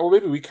why can't? Well,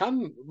 maybe we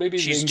can.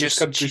 Maybe the English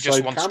She just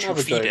countryside wants can to have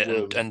a feed giant it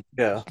worm. and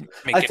Yeah.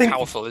 I make it think,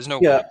 powerful. There's no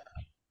yeah,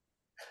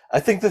 I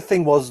think the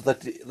thing was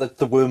that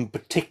the worm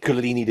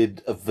particularly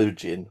needed a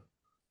virgin,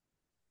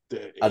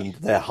 Dirty. and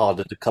they're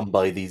harder to come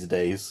by these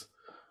days.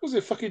 Was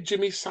it fucking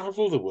Jimmy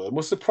Savile the worm?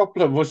 What's the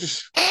problem? Was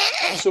just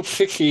so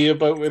picky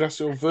about it?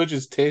 So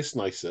virgins taste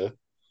nicer.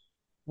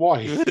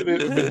 Why? It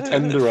have been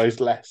tenderized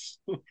less.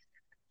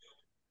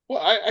 Well,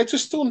 I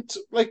just don't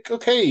like.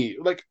 Okay,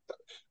 like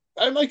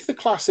I like the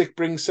classic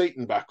bring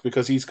Satan back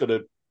because he's got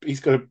a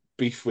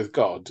beef with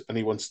God and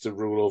he wants to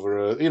rule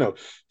over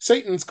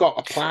Satan's got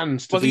a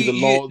plans to Well, be the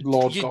you, Lord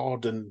you,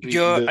 God and be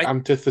you're, the I,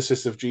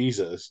 antithesis of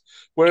Jesus,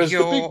 whereas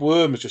the big you're,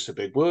 worm is just a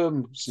big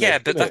worm yeah, snake,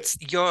 but isn't it? that's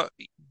you're.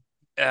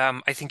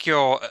 I think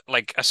you're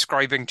like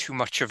ascribing too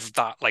much of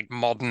that, like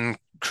modern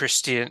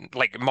Christian,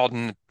 like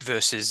modern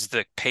versus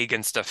the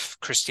pagan stuff,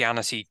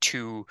 Christianity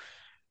to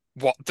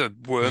what the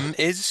worm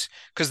is,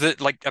 because the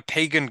like a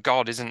pagan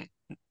god isn't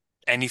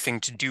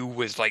anything to do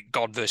with like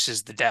God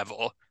versus the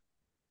devil.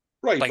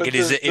 Right, Like but it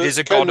is the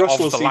a Ken god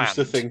Russell of the seems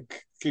to land.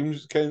 think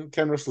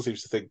Ken Russell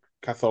seems to think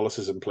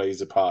Catholicism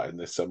plays a part in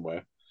this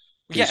somewhere.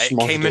 He Yeah, it smodged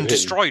came it and in,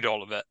 destroyed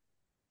all of it,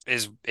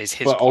 is his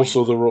but point.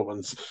 also the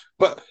Romans.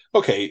 But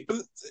okay,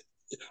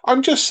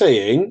 I'm just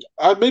saying,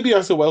 maybe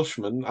as a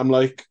Welshman, I'm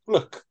like,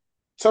 look,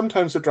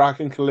 sometimes a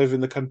dragon can live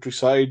in the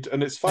countryside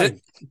and it's The,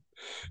 fine.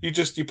 You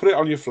put it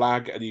on your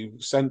flag and you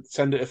send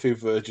it a few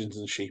virgins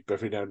and sheep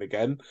every now and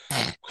again.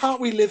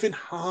 Can't we live in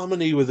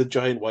harmony with a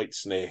giant white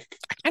snake?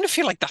 I kind of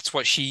feel like that's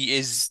what she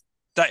is.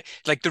 That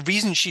like the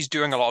reason she's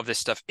doing a lot of this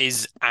stuff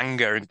is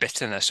anger and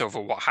bitterness over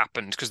what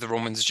happened because the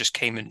Romans just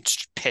came and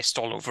pissed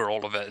all over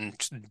all of it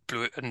and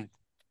blew it and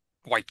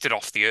wiped it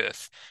off the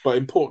earth. But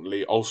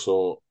importantly,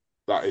 also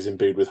that is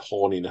imbued with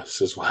horniness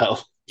as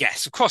well.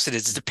 Yes, of course it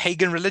is. It's a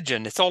pagan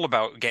religion. It's all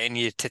about getting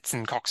your tits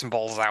and cocks and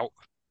balls out.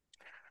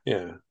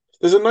 Yeah.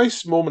 There's a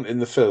nice moment in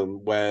the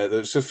film where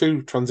there's a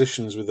few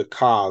transitions with the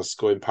cars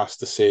going past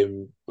the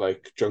same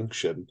like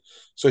junction.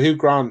 So Hugh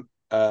Grant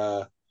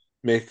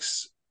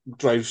makes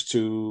drives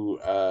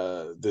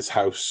to this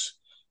house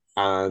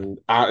and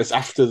it's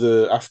after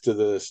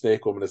the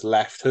snake woman has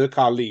left. Her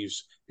car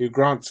leaves, Hugh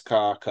Grant's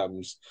car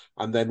comes,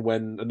 and then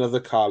when another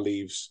car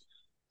leaves,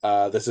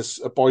 there's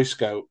a Boy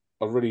Scout,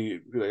 a really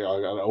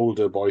an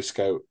older Boy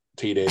Scout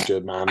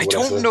teenager man, I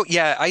don't whatever. know.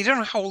 Yeah, I don't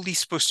know how old he's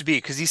supposed to be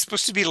because he's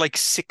supposed to be like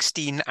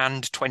 16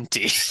 and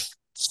 20.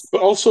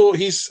 But also,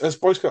 he's a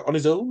Boy Scout on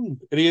his own,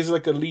 and he has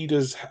like a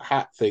leader's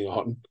hat thing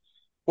on.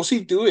 What's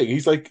he doing?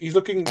 He's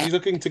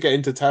looking to get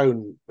into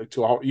town, like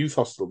to our youth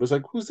hostel. But it's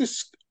like, who's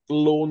this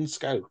lone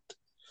scout?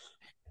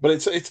 But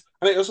it's and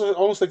it also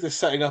almost like they're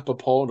setting up a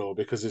porno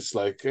because it's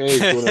like,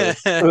 hey, do you wanna?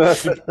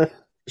 She,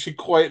 she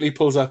quietly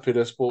pulls up in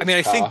a I sports mean,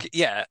 I car. think,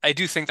 yeah, I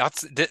do think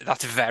that's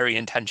very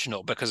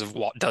intentional because of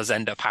what does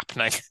end up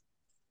happening.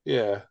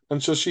 Yeah,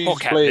 and so Poor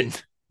she's play. Kevin.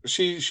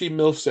 She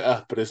milfs it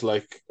up and is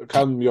like,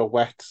 "Come, you're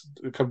wet.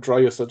 Come dry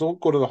yourself. Don't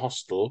go to the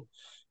hostel.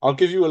 I'll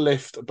give you a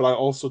lift, but I'll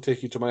also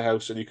take you to my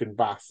house and you can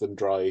bath and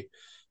dry,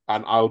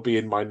 and I'll be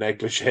in my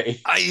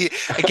negligee I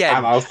and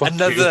again I'll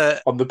fuck you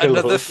on the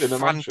another pillows in a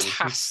mansion."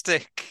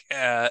 fantastic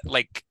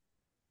like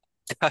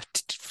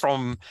cut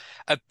from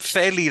a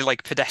fairly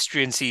like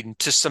pedestrian scene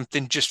to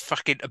something just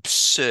fucking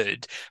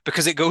absurd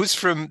because it goes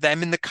from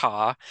them in the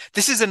car.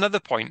 This is another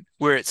point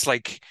where it's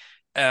like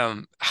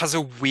has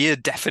a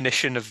weird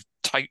definition of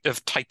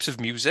types of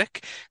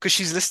music because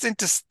she's listening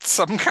to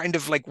some kind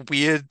of like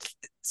weird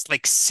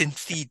like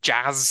synthy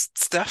jazz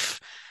stuff.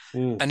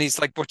 Mm. And he's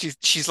like,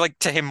 she's like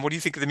to him, what do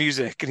you think of the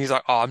music? And he's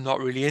like, oh, I'm not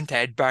really into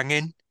head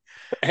banging.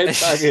 Head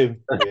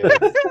banging. Yeah.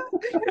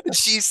 And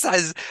she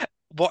says,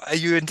 what are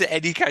you into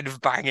any kind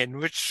of banging?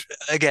 Which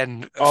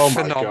again, Oh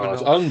my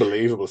god, phenomenal.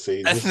 unbelievable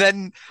And scenes.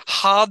 then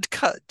hard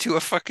cut to a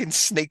fucking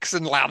snakes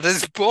and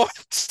ladders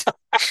boat.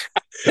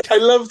 I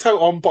loved how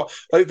on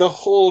like the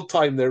whole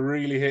time they're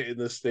really hitting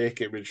the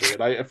snake imagery,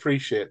 and I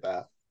appreciate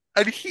that.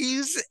 And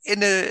he's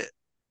in a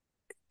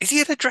is he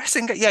in a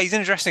dressing gown? Yeah, he's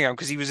in a dressing gown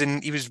because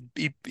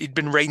he'd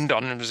been rained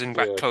on and was in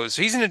wet Yeah. clothes.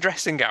 So he's in a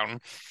dressing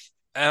gown.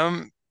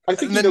 I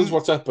think And he knows then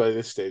what's up by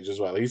this stage as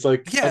well. He's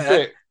like a yeah,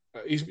 bit.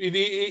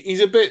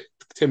 He's a bit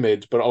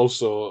timid, but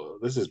also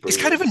this is he's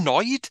kind of brilliant.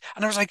 annoyed.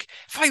 And I was like,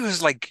 if I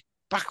was like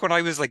back when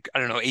I was like, I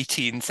don't know,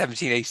 18,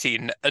 17,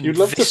 18, and You'd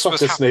love to this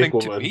fuck was a snake happening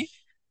to woman. me,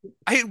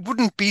 I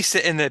wouldn't be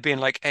sitting there being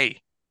like,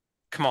 hey,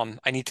 come on,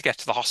 I need to get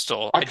to the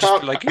hostel. I I'd just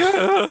be can't. like,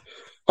 yeah.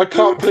 I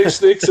can't play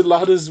snakes and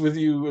ladders with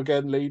you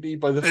again, lady,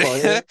 by the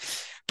fire.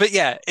 But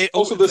yeah,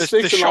 Also, the the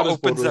snakes and shot ladders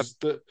board opens up. was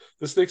the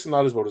snakes and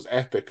ladders board was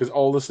epic because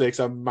all the snakes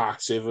are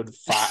massive and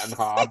fat and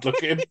hard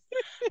looking,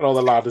 and all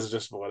the ladders are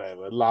just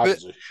whatever. But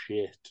Ladders are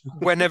shit.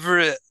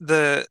 whenever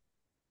the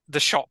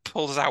shot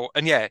pulls out,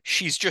 and yeah,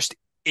 she's just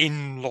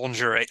in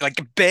lingerie,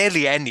 like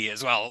barely any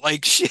as well.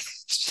 Like she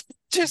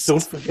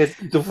Don't just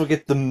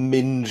forget the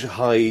minge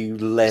high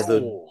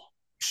leather Oh,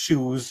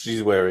 shoes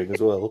she's wearing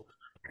as well.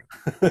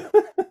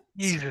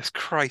 Jesus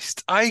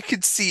Christ. I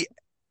could see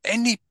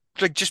any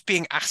like just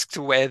being asked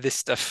to wear this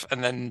stuff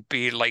and then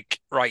be like,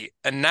 right,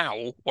 and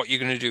now what you're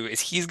gonna do is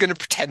he's gonna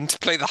pretend to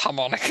play the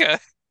harmonica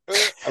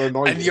and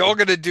annoy and you're you.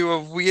 gonna do a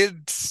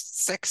weird,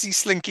 sexy,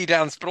 slinky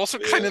dance, but also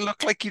kind Yeah, of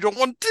look like you don't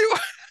want to.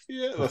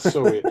 yeah, that's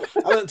so weird.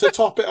 And then to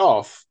top it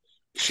off,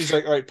 she's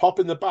like, right, pop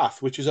in the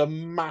bath, which is a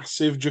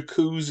massive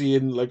jacuzzi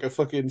in like a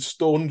fucking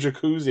stone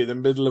jacuzzi in the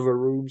middle of a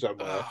room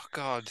somewhere. Oh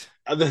God.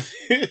 And then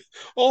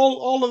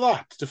all of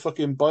that to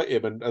fucking bite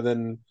him and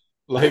then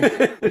Like,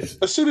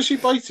 as soon as she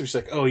bites him, she's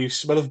like, "Oh, you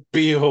smell of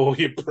BO,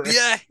 you prick."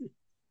 Yeah,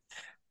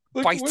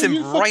 Like, bites well, him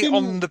you right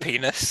on fucking. the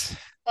penis.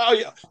 Oh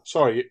yeah,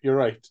 sorry, you're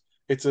right.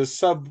 It's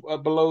a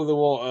below the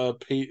water.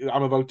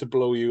 I'm about to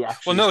blow you.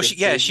 Well, Actually, no,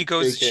 kiss, she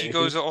JK.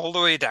 goes all the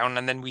way down,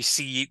 and then we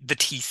see the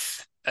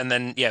teeth, and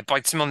then yeah,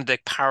 bites him on the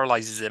dick,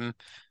 paralyzes him.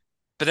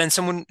 But then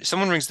someone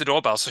rings the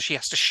doorbell, so she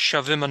has to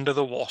shove him under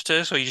the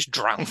water, so he just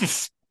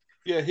drowns.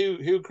 Yeah,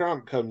 Hugh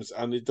Grant comes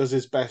and it does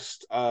his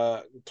best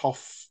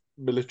tough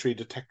military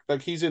detect,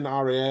 like he's in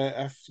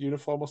RAF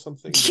uniform or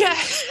something, you Yeah,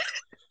 know.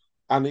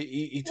 And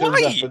he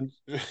turns up why? and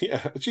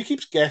yeah, she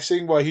keeps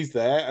guessing why he's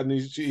there, and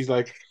he's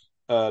like,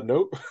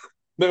 no,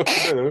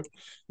 no,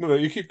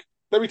 you keep.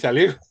 Let me tell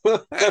you.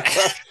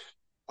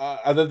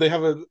 And then they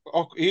have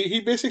he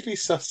basically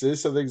susses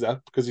something's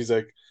up because he's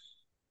like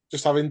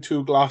just having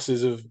two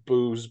glasses of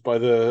booze by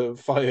the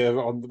fire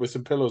on with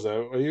some pillows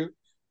out. Are you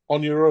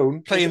on your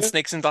own? Was Playing it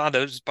snakes and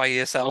ladders by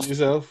on yourself.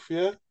 yourself?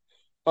 Yeah.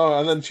 Oh,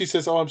 and then she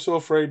says, "Oh, I'm so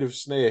afraid of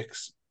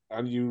snakes."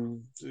 And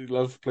you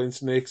love playing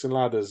snakes and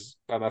ladders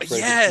and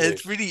afraid of Yeah,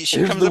 it's snakes. really. She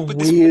It was comes the up with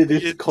this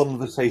weirdest weird.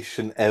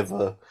 conversation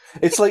ever.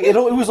 It's like it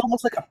was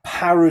almost like a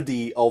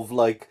parody of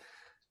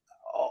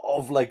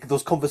like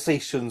those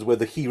conversations where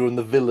the hero and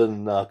the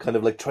villain are kind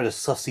of like trying to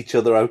suss each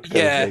other out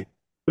kind of Yeah, thing.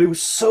 But it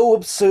was so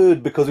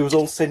absurd because it was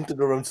all centered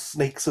around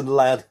snakes and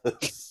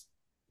ladders.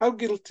 How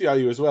guilty are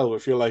you as well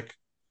if you're like,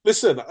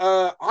 listen,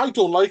 I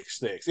don't like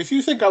snakes. If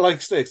you think I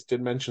like snakes,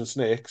 didn't mention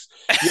snakes.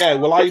 Yeah,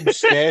 well, I'm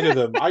scared of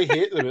them. I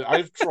hate them. I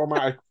have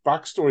traumatic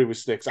backstory with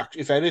snakes.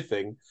 Actually, if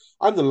anything,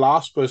 I'm the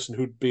last person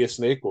who'd be a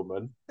snake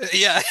woman.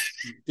 yeah.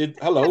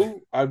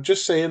 Hello, I'm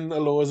just saying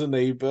hello as a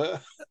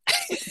neighbor.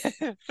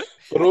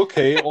 But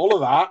okay, all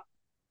of that,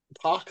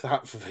 park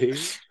that for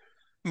me.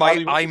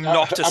 My "I'm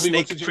not a Abby,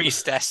 what snake did you?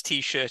 priestess"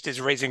 t-shirt is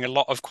raising a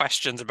lot of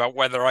questions about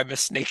whether I'm a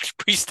snake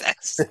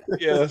priestess.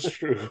 Yeah, that's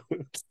true.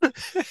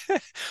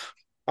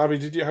 Abby,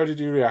 did you? How did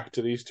you react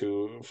to these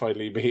two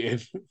finally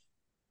meeting?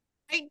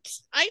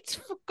 I'd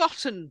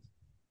forgotten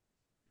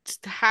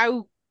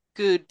how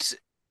good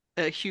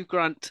Hugh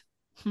Grant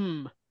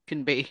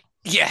can be.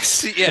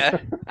 Yes, yeah.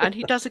 And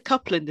he does a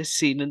couple in this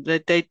scene, and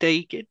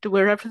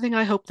were everything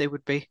I hoped they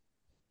would be.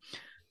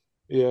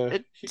 Yeah,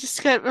 It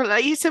just kind of,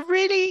 like, he's a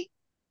really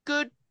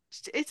good.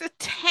 It's a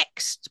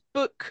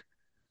textbook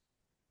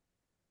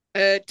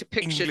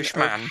depiction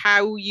of Englishman.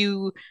 how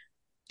you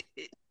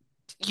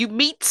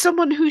meet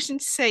someone who's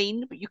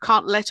insane, but you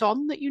can't let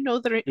on that you know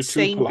they're you're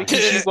too insane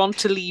because you polite. want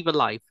to leave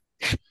alive.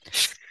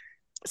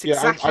 It's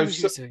Yeah, exactly what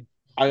he was doing.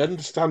 I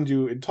understand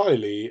you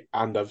entirely,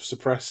 and I've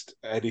suppressed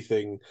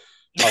anything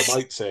I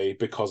might say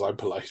because I'm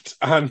polite.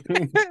 And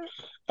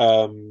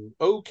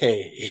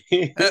okay,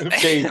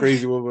 okay,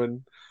 crazy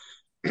woman.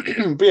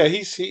 But yeah,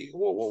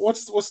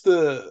 what's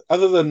the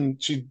other than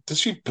she does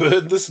she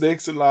burn the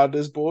snakes and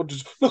ladders board?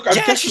 Just, look,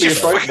 I'm Yeah, she definitely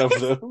just frightened fucking of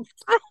them.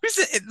 throws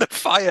it in the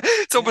fire.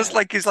 It's almost Yeah.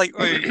 like he's like,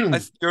 oh,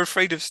 you're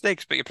afraid of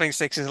snakes, but you're playing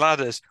snakes and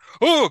ladders.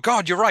 Oh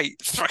God, you're right.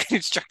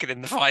 He's chucking it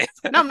in the fire.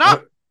 No, I'm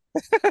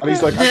And not.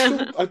 he's like,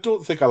 I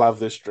don't think I'll have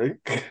this drink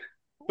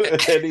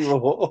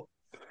anymore.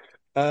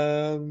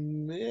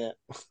 Yeah.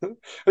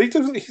 And he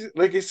doesn't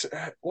like it's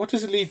what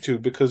does it lead to?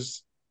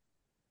 Because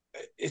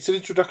it's an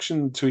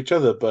introduction to each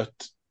other, but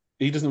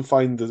he doesn't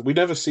find that we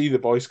never see the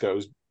Boy Scout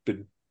who's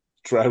been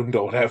drowned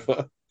or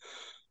whatever.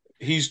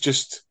 He's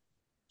just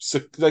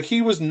like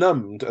he was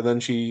numbed, and then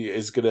she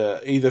is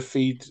gonna either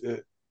feed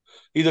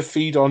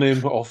on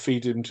him or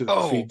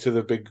Oh, feed to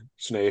the big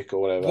snake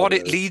or whatever. I what don't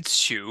it know.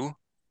 leads to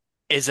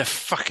is a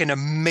fucking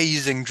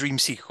amazing dream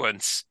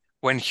sequence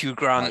when Hugh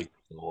Grant My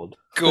God.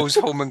 goes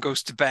home and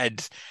goes to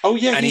bed, Oh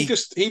yeah, and he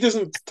he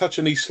doesn't touch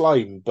any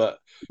slime, but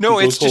he no, goes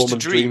it's just home a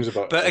and dream. dreams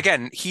about But her.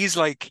 again, he's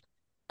like,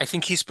 I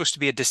think he's supposed to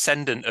be a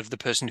descendant of the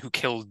person who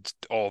killed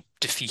or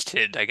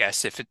defeated, I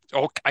guess, if it,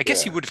 or I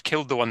guess he Yeah. would have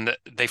killed the one that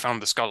they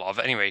found the skull of.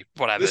 Anyway,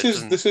 whatever. It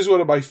doesn't. This is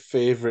one of my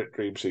favorite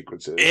dream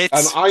sequences,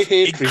 and It's I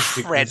hate dream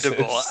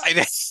incredible.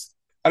 sequences.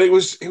 And it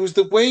was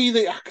the way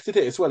they acted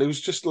it as well. It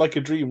was just like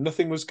a dream.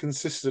 Nothing was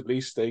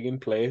consistently staying in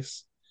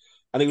place,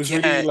 and it was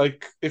really Yeah,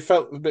 like it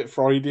felt a bit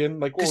Freudian.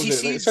 Like what because was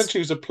it? Like, essentially,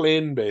 it was a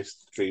plane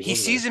based dream, he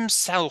wasn't sees it?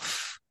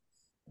 himself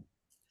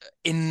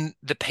in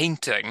the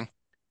painting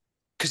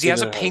because he In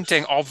has a her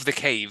painting house, of the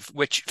cave,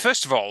 which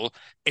first of all,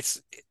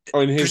 it's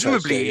or in his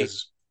house. Yeah, presumably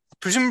yes.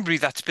 presumably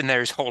that's been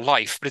there his whole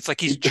life, but it's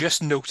like he's He,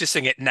 just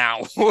noticing it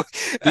now.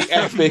 the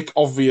um, epic,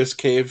 obvious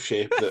cave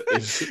shape that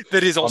is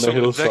that is on a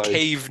also the hillside,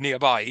 cave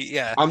nearby.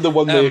 Yeah. and the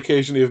one they Um,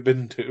 occasionally have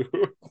been to.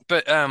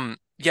 but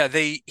yeah,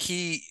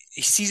 he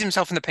sees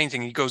himself in the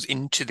painting. He goes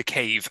into the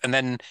cave, and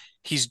then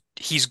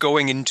he's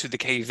going into the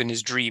cave in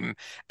his dream,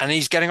 and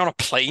he's getting on a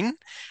plane.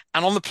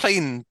 And on the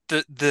plane,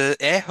 the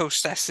air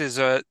hostesses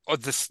are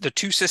the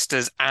two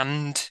sisters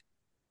and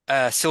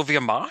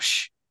Sylvia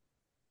Marsh,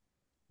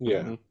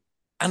 Yeah, Hmm.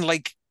 and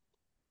like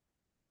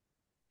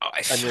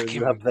I And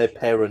you fucking have their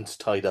parents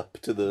tied up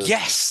to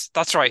yes,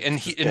 that's right. And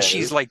the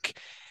she's stairs. like,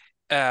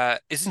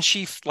 isn't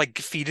she like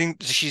feeding?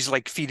 She's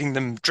like feeding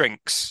them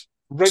drinks.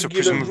 So Regular,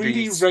 presumably really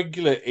it's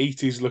regular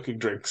 80s looking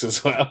drinks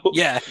as well.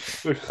 yeah.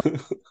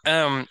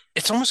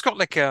 It's almost got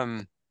like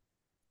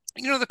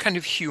the kind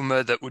of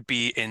humor that would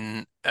be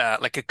in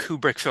like a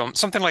Kubrick film,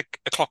 something like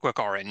A Clockwork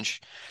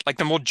Orange, like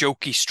the more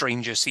jokey,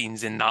 stranger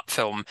scenes in that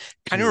film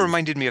kind of Hmm.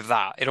 reminded me of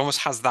that. It almost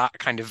has that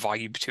kind of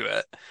vibe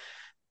to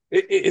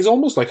It is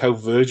almost like how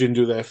Virgin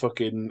do their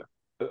fucking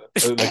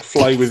like it.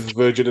 fly with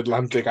Virgin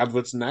Atlantic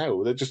adverts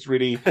now. They're just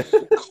really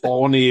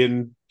corny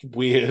and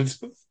weird.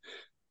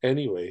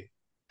 Anyway,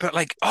 But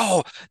like,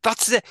 oh,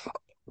 that's it.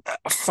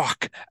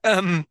 Fuck.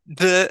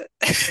 The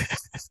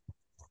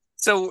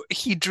so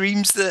he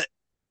dreams that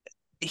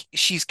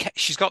she's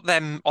got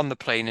them on the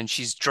plane and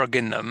she's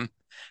drugging them,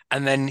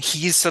 and then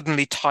he's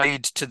suddenly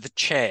tied to the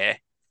chair,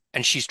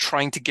 and she's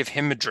trying to give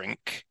him a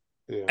drink,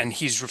 yeah. and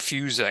he's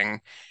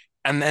refusing,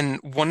 and then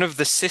one of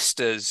the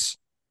sisters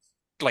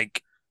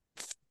like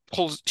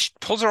pulls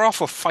her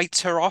off or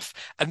fights her off,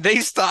 and they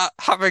start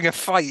having a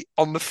fight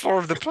on the floor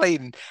of the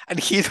plane, and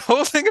he's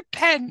holding a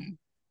pen.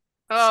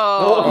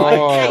 Oh Oh, I my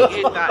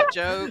hated Oh, that god!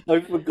 joke. I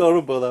forgot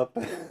about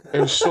it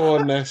was so that.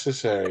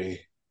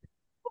 unnecessary.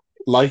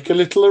 Like a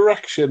little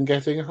erection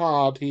getting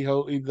hard,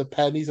 the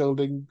pen he's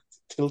holding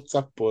tilts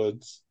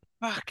upwards.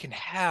 Fucking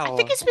I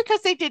think hell. it's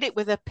because they did it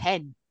with a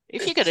pen.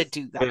 If you're gonna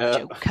do that Yeah.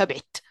 joke,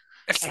 commit.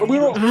 And we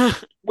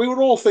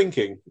were all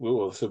thinking,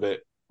 "Oh, it's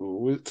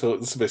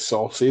a bit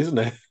saucy, isn't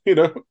it?" You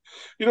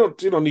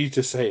don't need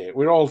to say it.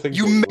 We're all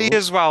You thinking, may "Oh,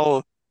 as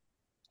well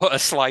put a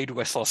slide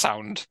whistle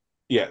sound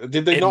yeah."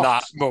 Did they in not?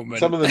 that moment.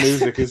 Some of the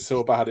music is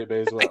so bad it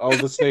may as well. Oh,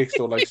 the snakes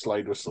don't like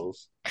slide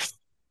whistles.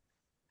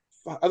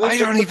 And then, I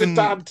don't but even.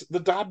 the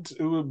dad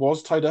who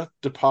was tied up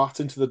departs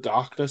into the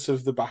darkness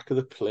of the back of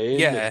the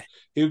plane, and Yeah.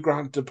 Hugh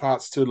Grant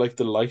departs to like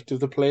the light of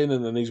the plane,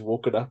 and then he's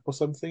woken up or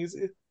something. Is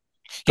it?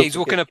 Yeah, Don't he's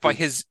woken forget up by the.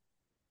 his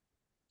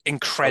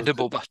I was,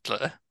 incredible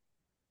butler.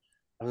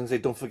 I was gonna say,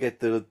 don't forget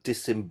the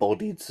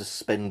disembodied,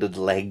 suspended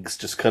legs,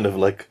 just kind of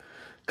like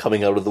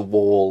coming out of the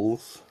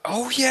walls.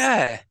 Oh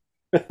yeah.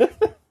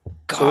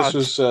 So this God.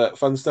 was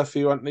fun stuff for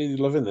you, Anthony. You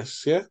loving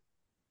this, yeah?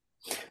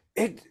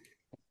 It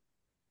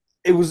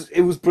it was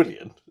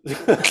brilliant.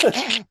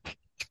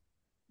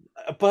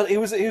 But it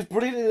was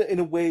brilliant in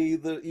a way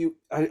that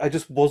I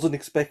just wasn't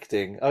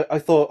expecting. I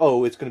thought,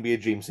 oh, it's going to be a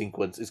dream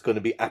sequence. It's going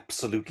to be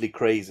absolutely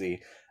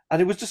crazy,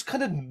 and it was just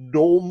kind of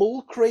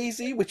normal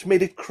crazy, which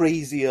made it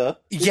crazier.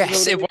 If you know Yes,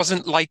 what I it mean?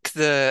 wasn't like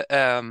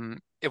the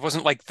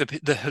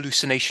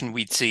hallucination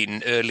we'd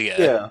seen earlier.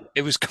 Yeah,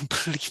 It was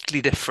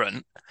completely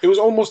different. It was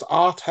almost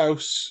art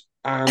house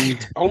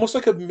and almost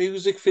like a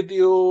music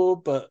video,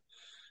 but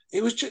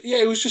it was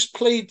just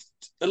played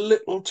a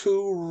little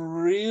too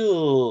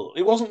real.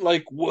 It wasn't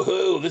like,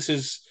 whoa, this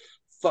is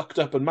fucked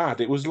up and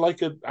mad. It was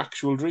like an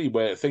actual dream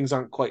where things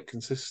aren't quite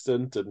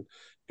consistent, and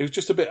it was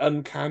just a bit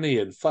uncanny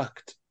and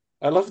fucked.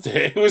 I loved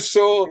it. It was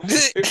so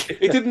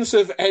it didn't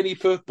serve any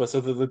purpose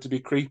other than to be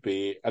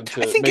creepy and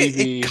I to think it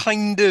maybe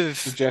kind of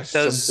suggest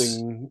does.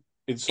 something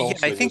Yeah,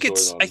 I insulting was think going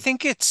it's I on.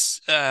 think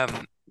it's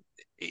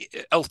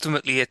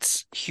ultimately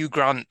it's Hugh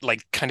Grant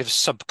like kind of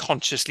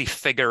subconsciously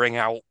figuring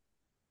out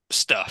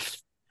stuff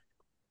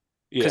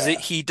because Yeah.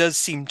 he does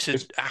seem to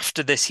It's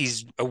after this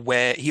he's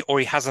aware he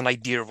has an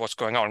idea of what's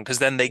going on because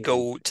then they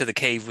go to the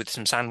cave with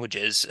some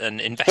sandwiches and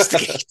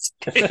investigate.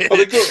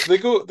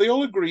 oh, they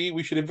all agree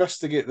we should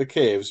investigate the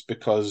caves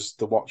because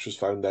the watch was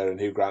found there and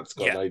Hugh Grant's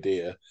got Yeah. an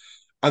idea.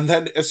 And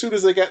then as soon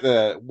as they get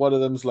there, one of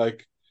them's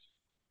like,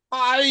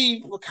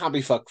 I can't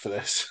be fucked for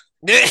this.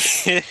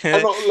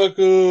 I'm not like,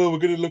 oh, we're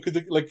gonna look at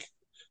the like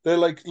they're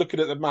like looking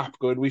at the map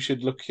going, we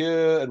should look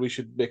here and we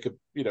should make a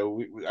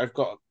I've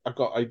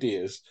got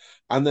ideas.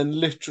 And then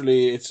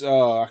literally it's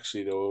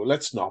actually no,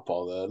 let's not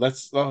bother.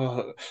 Let's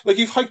like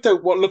you've hiked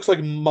out what looks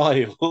like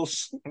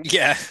miles.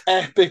 Yeah.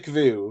 Epic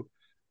view.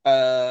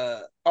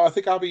 I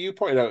think Abby, you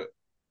pointed out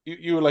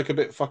you were like a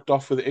bit fucked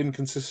off with the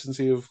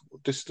inconsistency of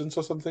distance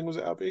or something, was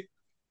it, Abby?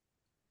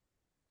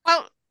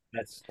 Well,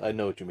 yes, I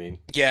know what you mean.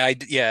 Yeah.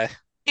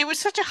 it was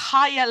such a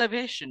high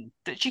elevation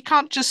that she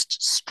can't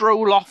just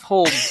stroll off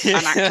home and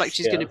act like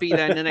she's going Yeah. to be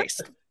there in the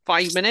next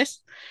 5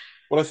 minutes.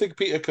 Well, I think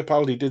Peter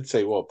Capaldi did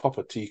say, well, pop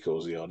a tea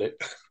cozy on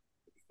it.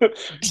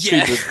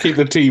 Yeah. keep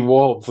the tea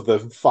warm for the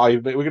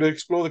 5 minutes. We're going to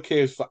explore the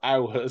caves for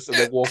hours and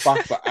then walk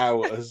back for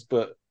hours.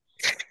 But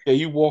yeah,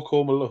 you walk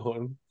home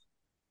alone.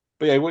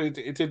 But yeah,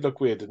 it did look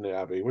weird, didn't it,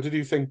 Abby? What did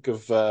you think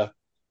of the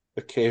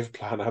cave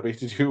plan, Abby?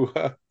 Did you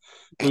were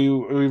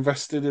you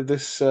invested in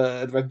this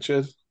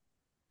adventure?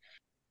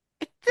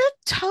 The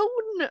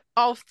tone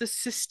of the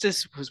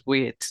sisters was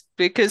weird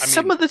because I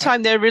some mean, of the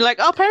time they're really like,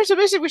 "Oh, parents are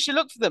missing. We should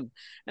look for them."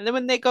 And then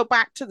when they go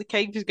back to the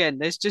caves again,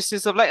 there's just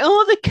this of like,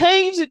 "Oh, the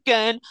caves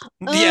again.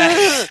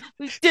 yeah.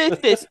 We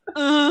did this. Just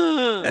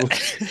want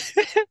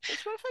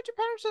to find your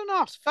parents or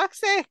not? Fuck's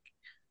sake."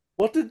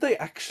 What did they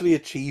actually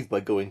achieve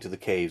by going to the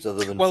caves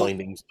other than Well,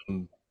 finding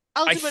some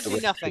Ultimately,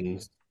 nothing.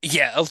 directions?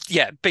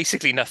 yeah,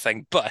 basically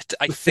nothing. But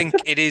I think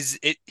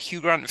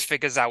Hugh Grant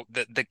figures out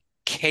that the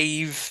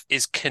cave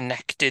is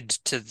connected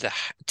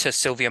to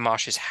Sylvia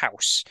Marsh's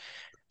house.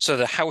 So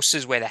the house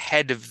is where the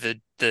head of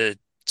the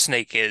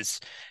snake is,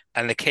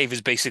 and the cave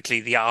is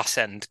basically the arse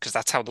end because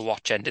that's how the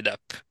watch ended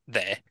up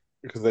there.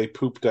 Because they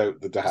pooped out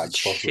the Because dad,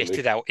 it possibly.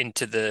 shitted out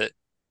into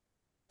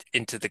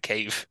the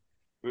cave.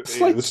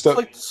 Yeah, the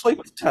stuff. Slight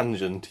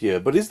tangent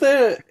here, but is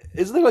there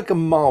like a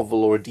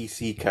Marvel or a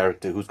DC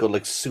character who's got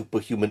like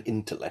superhuman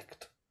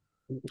intellect?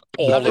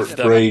 All of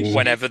them, Brain.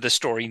 whenever the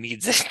story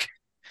needs it.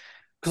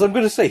 Because I'm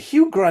going to say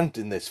Hugh Grant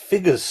in this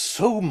figures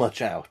so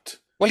much out.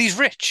 Well, he's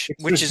rich,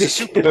 It's which is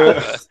a ridiculous.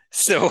 superpower.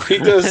 So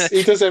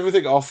He does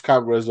everything off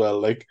camera as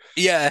well. Like,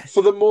 yeah.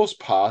 for the most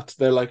part,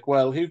 they're like,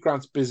 well, Hugh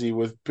Grant's busy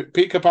with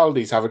Pete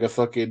Capaldi's having a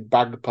fucking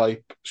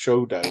bagpipe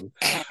showdown.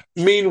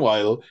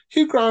 Meanwhile,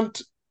 Hugh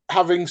Grant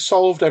having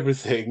solved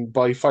everything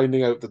by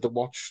finding out that the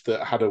watch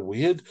that had a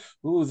weird,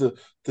 there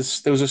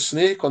was a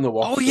snake on the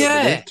watch Oh for a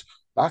yeah. minute.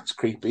 That's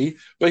creepy.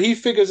 But he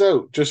figures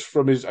out just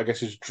from his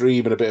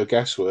dream and a bit of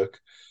guesswork.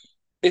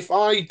 If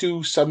I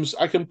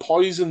can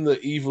poison the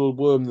evil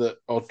worm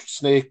or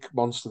snake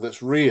monster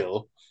that's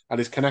real and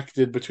is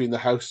connected between the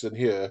house and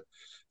here.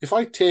 If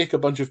I take a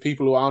bunch of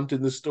people who aren't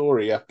in the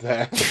story up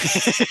there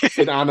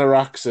in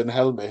anoraks and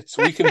helmets,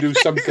 we can do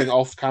something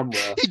off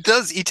camera. He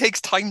does. He takes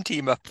Time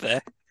Team up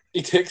there.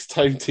 He takes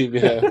Time Team,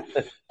 yeah,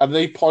 and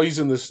they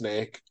poison the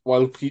snake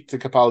while Peter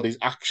Capaldi's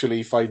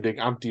actually finding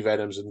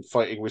anti-venoms and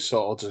fighting with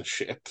swords and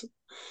shit.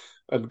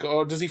 And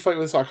God, does he fight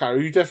with I can't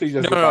remember. He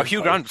definitely does. No.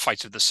 Hugh Grant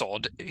fights with the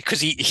sword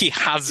because he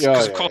has Yeah,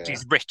 because yeah, of course yeah.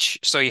 he's rich,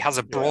 so he has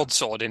a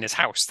broadsword in his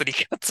house that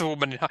he gets a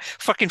woman in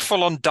fucking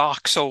full on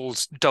Dark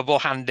Souls double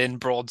handing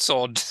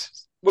broadsword.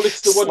 Well, it's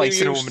the one you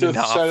slicing a used woman in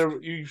to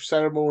half.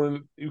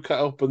 ceremony you cut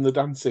open the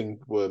dancing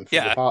worm from the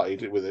Yeah.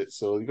 party with it,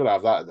 so you got to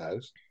have that in the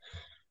house.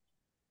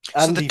 So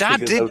And the he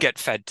dad figures did out get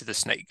fed to the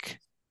snake.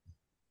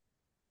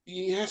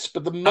 Yes,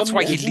 but the That's mum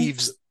why he didn't.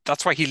 leaves.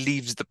 That's why he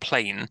leaves the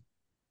plane.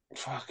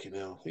 Fucking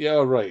hell.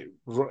 Yeah, right.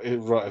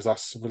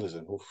 That's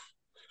symbolism. Oof.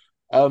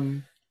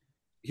 Um,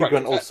 Hugh right.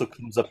 Grant also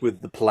comes up with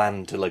the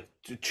plan to like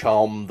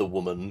charm the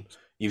woman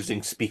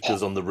using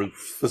speakers on the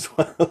roof as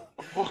well.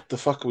 What the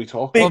fuck are we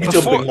talking Big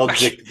about? jumping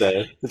logic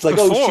there. It's like,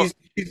 before-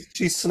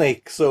 she's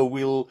Snake, so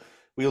we'll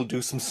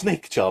do some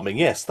snake charming.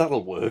 Yes,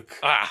 that'll work.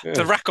 Yeah.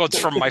 The records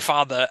from my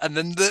father, and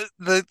then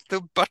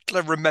the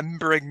butler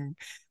remembering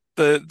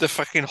the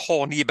fucking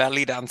horny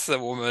belly dancer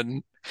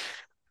woman.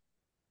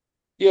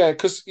 Yeah,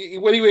 because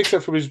when he wakes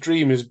up from his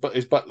dream, his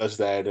butler's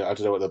there. And I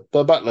don't know what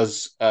the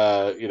butler's,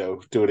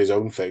 doing his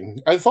own thing.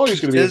 I thought he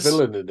was going to be a Peters?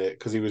 villain in it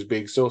because he was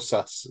being so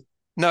sus.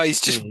 No, he's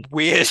just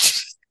weird.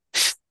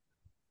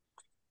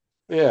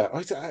 Yeah,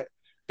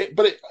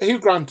 Hugh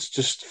Grant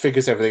just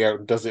figures everything out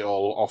and does it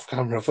all off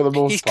camera for the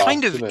most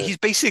part. He's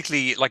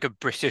basically like a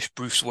British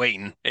Bruce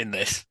Wayne in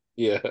this.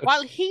 Yeah.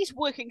 While he's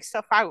working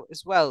stuff out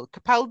as well,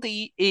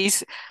 Capaldi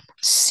is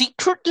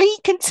secretly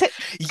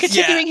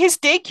considering his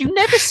dig. You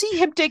never see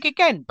him dig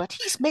again, but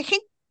he's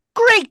making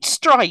great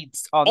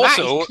strides on that.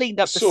 Also, He's cleaned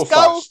up the so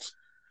skull. fast.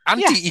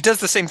 He does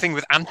the same thing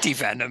with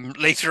anti-venom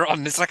later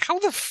on. It's like, how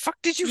the fuck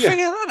did you Yeah.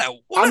 figure that out?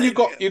 And you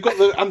got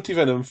the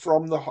anti-venom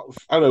from the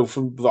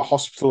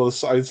hospital of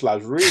science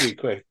labs really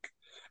quick.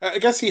 I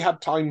guess he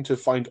had time to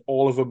find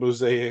all of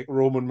a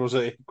Roman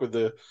mosaic with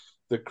the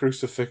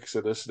crucifix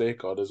and a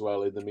snake on as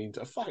well in the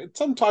meantime.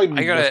 Some time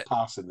must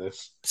pass in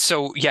this.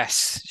 So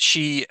yes,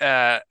 she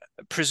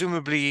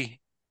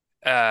presumably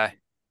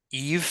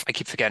Eve, I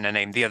keep forgetting her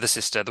name, the other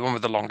sister, the one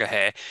with the longer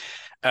hair,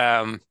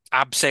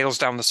 abseils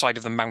down the side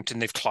of the mountain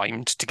they've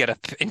climbed to get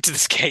up into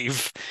this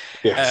cave,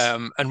 Yes.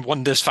 and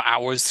wanders for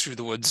hours through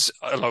the woods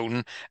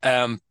alone,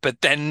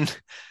 but then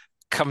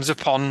comes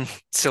upon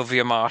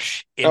Sylvia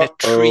Marsh in a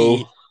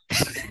tree.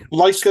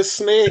 Like a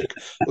snake,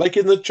 like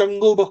in the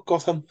Jungle Book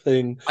or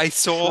something. I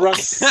saw.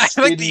 Trust I like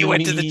that in you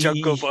went to the me.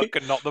 Jungle Book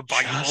and not the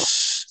Bible.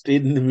 Trust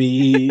in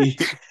me.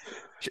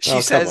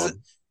 She says,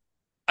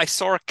 I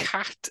saw a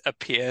cat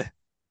appear,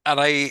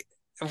 and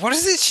what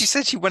is it? She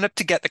said she went up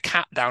to get the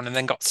cat down and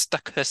then got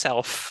stuck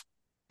herself.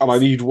 And I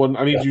need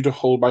you to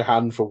hold my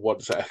hand for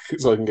 1 sec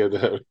so I can get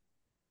it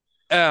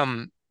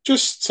out.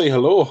 Just say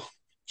hello.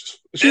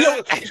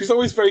 She's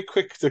always very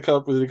quick to come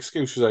up with an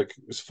excuse. She's like,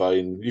 "It's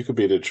fine. You could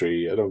be in a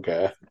tree. I don't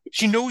care."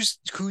 She knows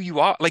who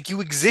you are. Like,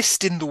 you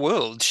exist in the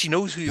world. She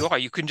knows who you are.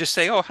 You can just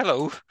say, "Oh,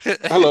 hello,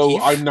 hello."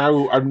 Eve.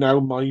 I'm now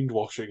mind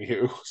washing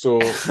you, so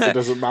it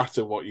doesn't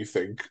matter what you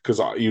think because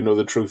you know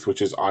the truth,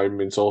 which is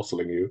I'm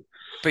insulting you.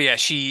 But yeah,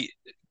 she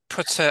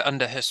puts her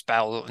under her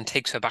spell and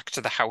takes her back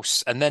to the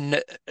house, and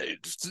then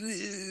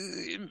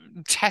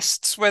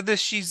tests whether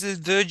she's a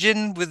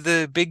virgin with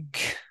the big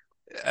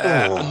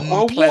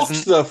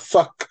unpleasant. What the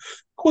fuck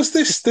was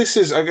this? This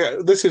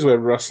is where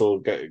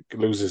Russell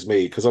loses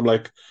me because I'm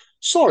like,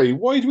 sorry,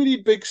 why do we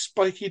need big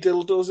spiky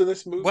dildos in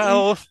this movie?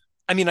 Well,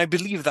 I mean, I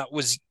believe that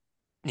was,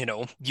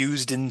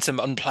 used in some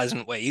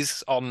unpleasant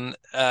ways on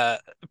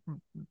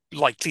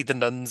likely the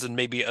nuns and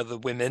maybe other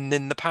women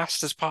in the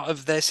past as part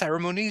of their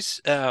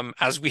ceremonies.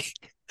 As we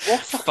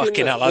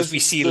fucking hell, as we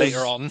see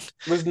later on.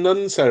 There's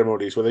nun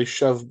ceremonies where they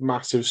shove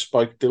massive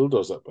spiked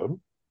dildos up them.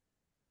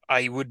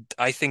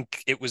 I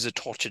think it was a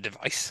torture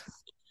device.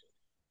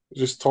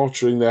 Just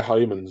torturing their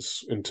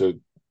hymens into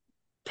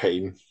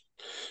pain.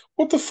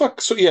 What the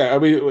fuck? So yeah, I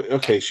mean,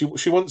 okay, she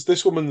wants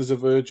this woman as a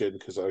virgin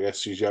because I guess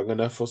she's young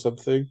enough or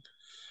something,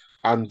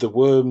 and the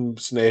worm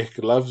snake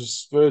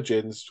loves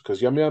virgins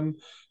because yum yum,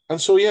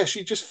 and so yeah,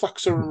 she just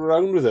fucks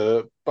around with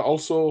her, but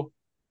also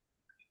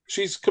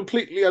she's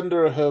completely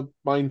under her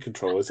mind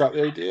control. Is that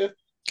the idea?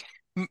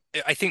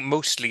 I think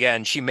mostly, yeah,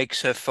 and she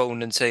makes her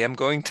phone and say, "I'm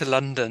going to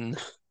London."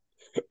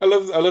 I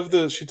love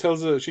the she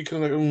tells her she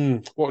kind of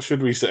like, what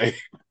should we say?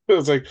 I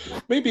was like,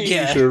 maybe you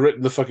Yeah. should have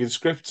written the fucking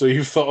script so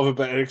you've thought of a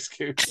better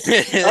excuse.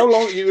 How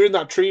long you were in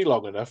that tree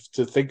long enough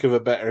to think of a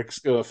better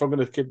excuse? If I'm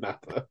going to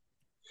kidnap her,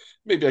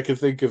 maybe I can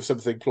think of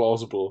something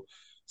plausible.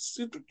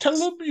 Tell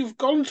them you've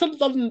gone to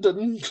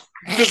London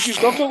because you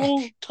got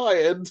all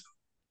tired.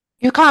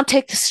 You can't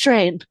take the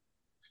strain.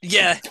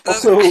 Yeah.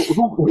 Also,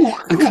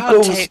 I who can't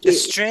goes take the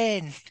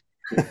strain.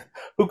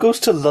 who goes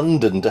to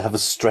London to have a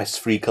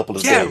stress-free couple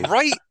of Yeah, days?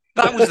 right.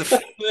 That was the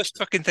first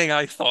fucking thing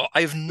I thought.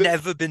 I've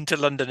never been to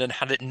London and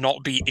had it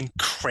not be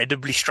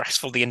incredibly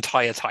stressful the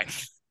entire time.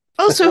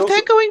 Also, And if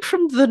they're also, going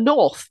from the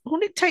north,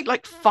 won't it take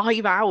like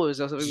 5 hours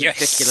or something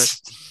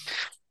ridiculous? Yes.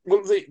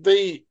 well, the,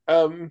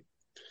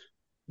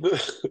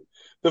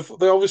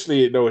 they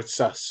obviously know it's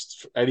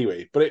sus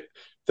anyway, but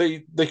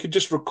they could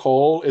just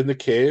recall in the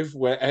cave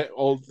where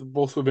all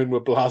both women were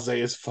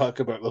blasé as fuck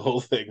about the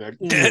whole thing. Like,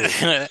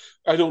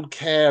 I don't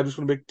care. I'm just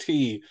going to make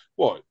tea.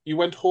 What? You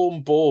went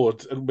home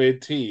bored and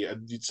made tea,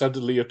 and you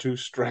suddenly are too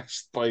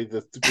stressed by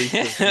the grief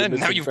of your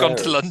Now missing you've gone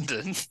to parents.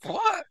 London.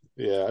 What?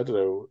 Yeah, I don't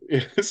know.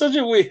 It's such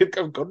a weird.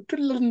 I've gone to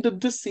London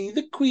to see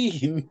the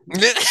Queen.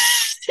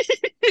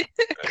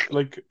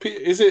 Like,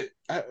 is it?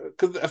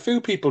 Because a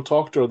few people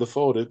talked to her on the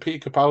phone. Is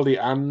Peter Capaldi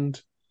and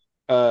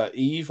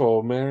Eve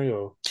or Mary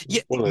or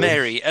Yeah, one of them?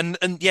 Mary, and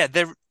yeah,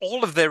 they're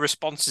all of their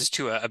responses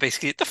to her are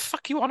basically, "The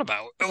fuck you on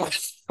about?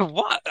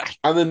 What?"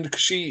 And then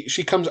she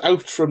comes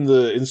out from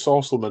the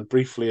ensorcelment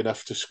briefly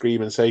enough to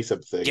scream and say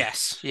something,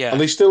 Yes, and yeah.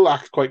 they still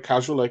act quite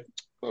casual. Like,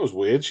 that was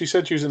weird. She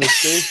said she was in a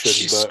She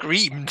station, but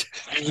screamed.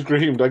 she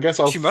screamed. I guess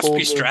She must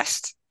be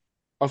stressed.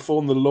 I'll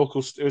phone the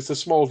local. It's a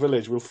small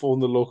village. We'll phone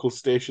the local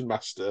station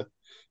master,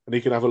 and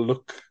he can have a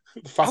look.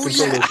 The fat Oh yeah.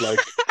 controller's like,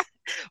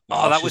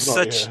 Oh, no, she's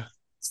not here.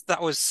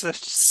 that was such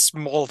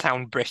small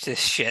town British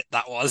shit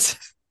that was.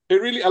 It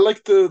really. I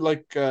like the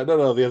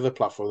no, the other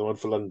platform, the one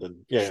for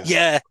London. Yeah,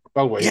 Yeah.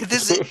 I'll Yeah, wait.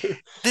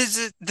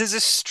 there's a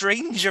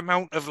strange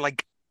amount of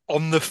like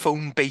on the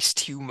phone based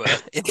humor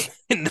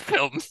in the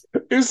film.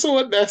 It's so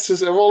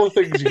unnecessary. Of all the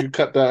things you can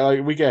cut down,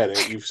 like, we get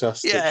it. You've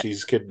sussed that Yeah.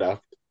 she's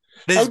kidnapped.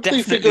 How There's do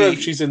they figure out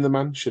definitely she's in the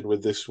mansion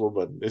with this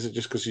woman? Is it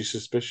just because she's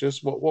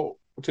suspicious? What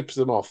tips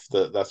them off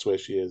that that's where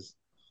she is?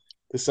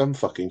 There's some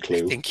fucking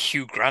I clue. think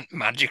Hugh Grant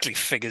magically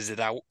figures it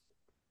out.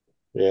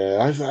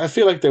 Yeah, I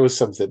feel like there was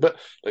something, but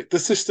like the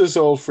sister's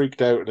all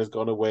freaked out and has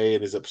gone away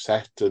and is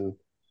upset. And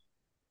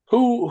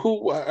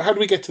how do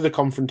we get to the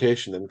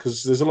confrontation then?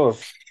 Because there's a lot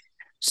of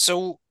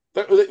So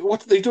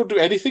what they don't do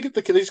anything at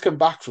the they just come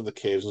back from the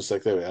caves and it's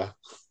like there we are.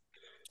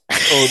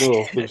 Oh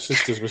no, the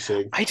sister's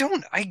missing. I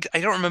don't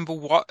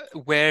remember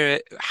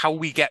how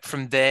we get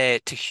from there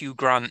to Hugh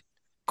Grant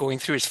going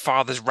through his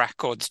father's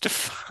records to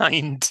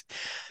find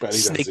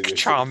Belly dancing Snake music.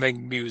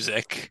 Charming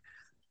music.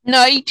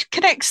 No, he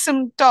connects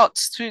some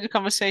dots through the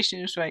conversation.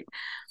 It's like,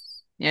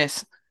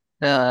 yes,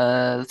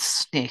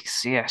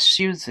 snakes. Yes,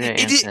 she was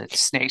It,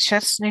 snakes. She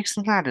had snakes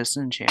and ladders,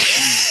 didn't she?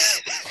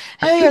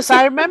 Oh it yes,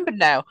 I remember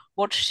now.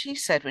 What she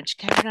said when she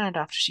came around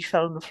after she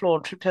fell on the floor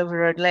and tripped over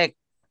her own leg.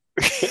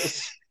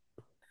 Yes.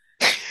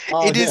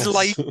 Ah, it is yes.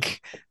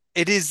 like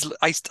it is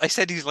I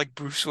said he's like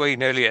Bruce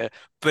Wayne earlier,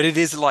 but it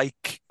is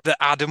like the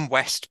Adam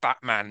West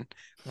Batman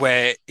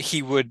where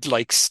he would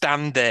like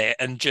stand there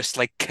and just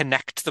like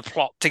connect the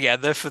plot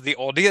together for the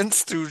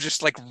audience through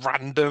just like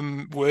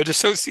random word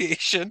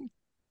association.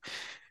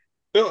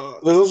 No,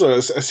 there's also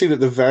a scene at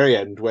the very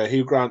end where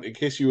Hugh Grant, in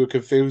case you were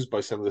confused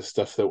by some of the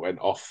stuff that went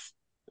off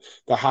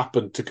that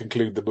happened to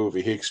conclude the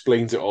movie, he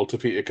explains it all to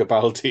Peter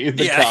Capaldi in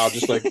the Yeah. car,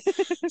 just like,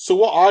 so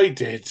what I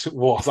did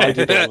was I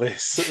did all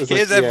this. It was like,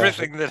 Here's yeah,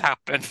 everything that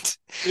happened.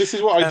 this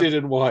is what I Um, did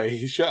and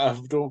why. Shut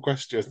up, don't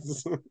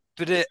questions.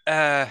 but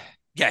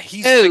yeah,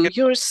 he's Oh, figured.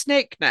 you're a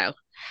snake now.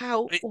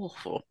 How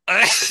awful.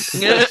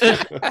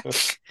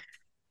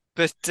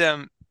 But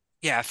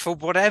yeah, for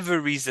whatever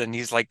reason,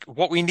 he's like,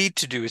 what we need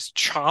to do is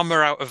charm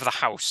her out of the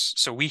house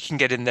so we can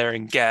get in there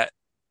and get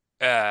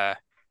uh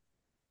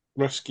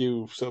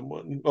Rescue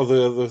someone, or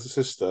the other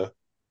sister.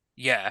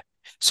 yeah.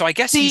 So I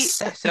guess he's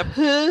See, set up.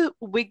 her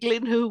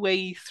wiggling her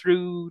way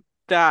through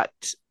that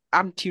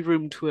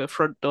anteroom to her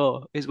front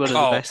door is one of the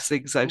Oh, best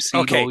things I've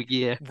seen okay. all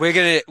year.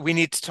 We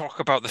need to talk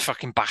about the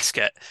fucking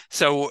basket.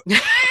 So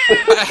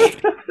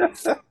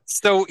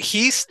so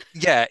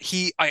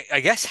I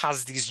guess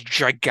has these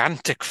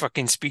gigantic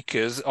fucking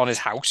speakers on his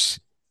house.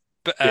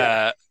 But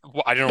Yeah.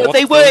 I don't know No, what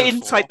they were those are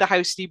inside for. the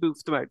house. He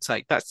moved them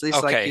outside. That's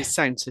his like Okay. his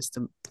sound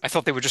system. I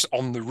thought they were just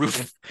on the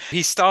roof.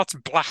 He starts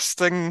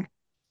blasting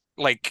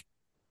like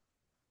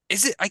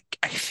is it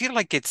I feel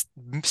like it's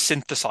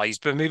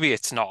synthesized, but maybe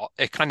it's not.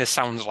 It kind of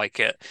sounds like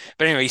it.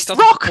 But anyway, he starts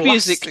Rock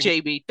music, blasting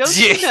Jamie. Don't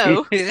you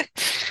know?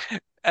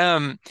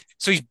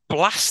 So he's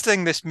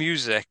blasting this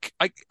music.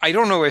 I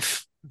don't know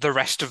if the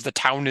rest of the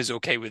town is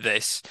okay with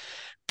this,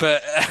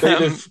 but They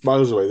live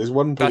miles away. There's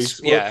one that's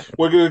police. Well, yeah.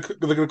 they're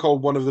gonna call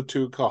one of the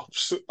two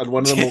cops, and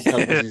one of them will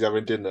come because he's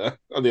having dinner,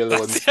 and the other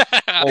one's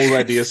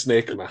already a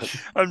snake man.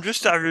 I'm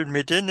just having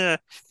my dinner.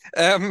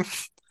 Um,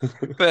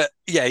 but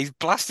yeah, he's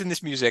blasting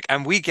this music,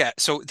 and we get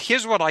so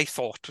here's what I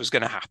thought was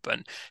going to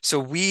happen. So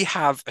we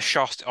have a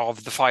shot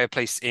of the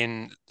fireplace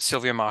in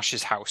Sylvia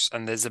Marsh's house,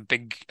 and there's a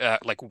big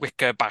like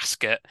wicker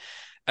basket.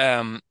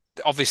 Um,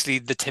 Obviously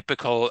the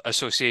typical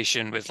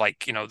association with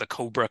like, the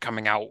cobra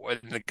coming out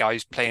and the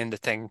guys playing the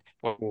thing,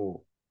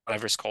 Oh,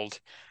 whatever it's called.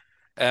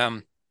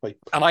 Um, like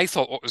and I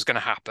thought what was going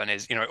to happen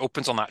is, it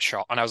opens on that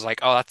shot, and I was like,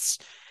 oh,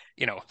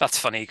 that's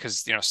funny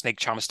because, snake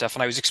charmer stuff.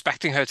 And I was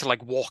expecting her to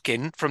like walk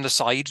in from the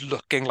side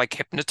looking like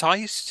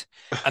hypnotized,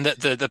 and that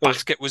the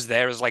basket was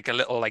there as like a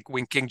little like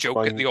winking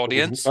joke at the fine,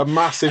 audience. a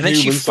massive And then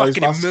she human-sized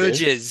fucking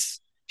basket. emerges.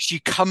 She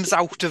comes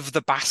out of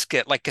the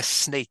basket like a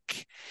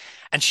snake.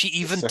 And she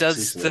A even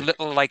sexy does the snake.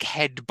 little like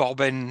head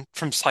bobbing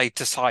from side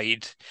to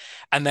side.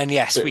 And then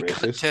yes, Bit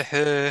racist.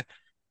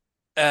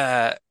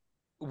 uh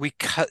we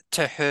cut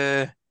to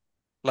her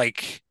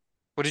like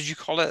what did you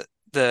call it?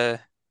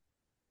 The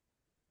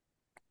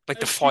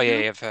Ante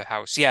room? foyer of her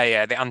house. Yeah,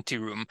 yeah, the ante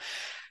room.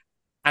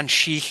 And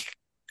she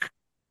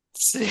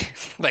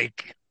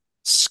like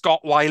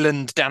Scott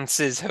Weiland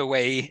dances her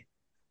way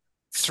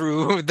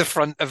through the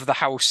front of the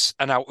house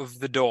and out of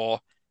the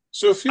door.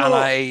 So if And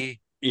you're,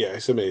 yeah,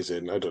 it's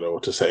amazing. I don't know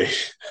what to say.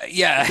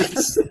 yeah.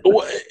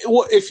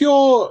 What if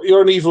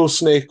you're an evil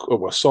snake,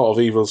 or a sort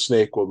of evil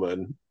snake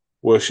woman,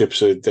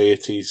 worships a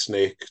deity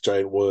snake,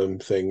 giant worm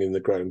thing in the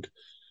ground?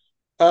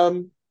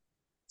 Um,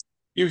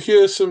 you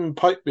hear some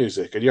pipe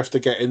music, and you have to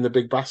get in the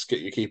big basket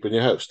you keep in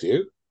your house. Do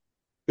you?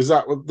 Is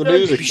that what the No,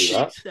 music she do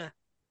that? sleeps there.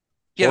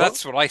 Yeah, What?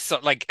 that's what I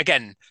thought. Like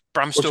again,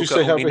 Bram What do you Stoker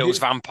say? only Have knows he?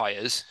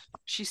 vampires.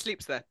 She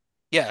sleeps there.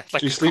 Yeah,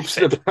 like She a sleeps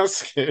in a gossip.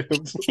 basket.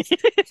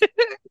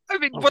 I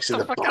mean, what Obviously, the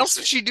the fuck else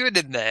is basket. she doing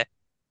in there?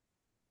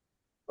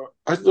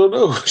 I don't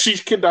know. She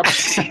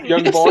kidnaps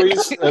young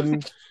boys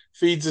and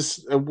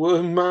feeds a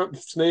worm man,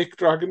 snake,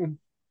 dragon.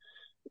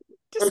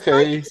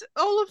 Okay. Despite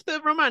all of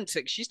the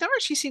romantic, she's never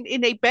actually seen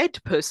in a bed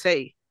per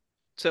se.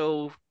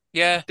 So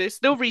Yeah,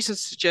 there's no reason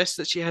to suggest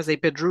that she has a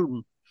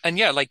bedroom. and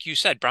yeah, like you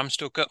said, Bram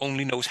Stoker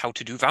only knows how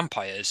to do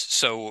vampires.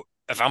 So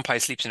a vampire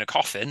sleeps in a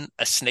coffin.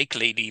 A snake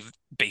lady,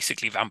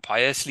 basically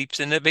vampire, sleeps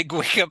in a big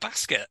wicker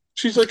basket.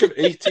 She's like an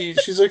 80s,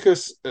 she's like a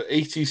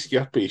 80s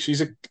yuppie.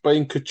 She's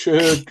buying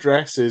couture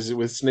dresses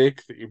with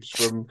snake themes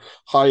from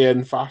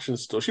high-end fashion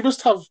stores. She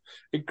must have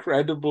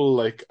incredible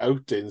like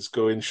outings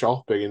going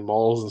shopping in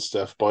malls and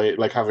stuff by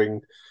like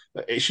having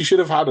she should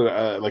have had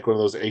like one of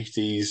those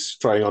 80s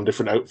trying on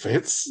different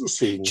outfits Do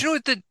scenes, you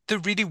know what the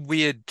really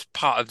weird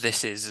part of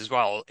this is as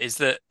well? Is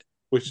that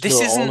which this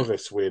no, all isn't. of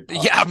it's weird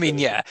Yeah, I parts. mean,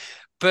 yeah,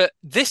 but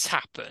this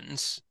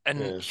happens,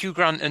 and Yeah. Hugh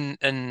Grant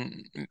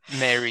and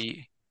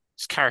Mary's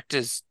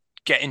characters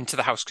get into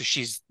the house because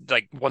she's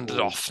like wandered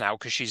Mm. off now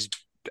because she's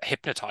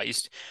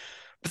hypnotized.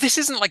 But this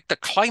isn't like the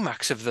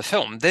climax of the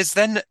film. There's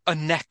then a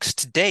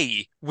next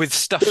day with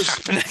stuff Does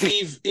happening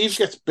Eve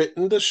gets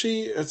bitten, does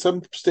she, at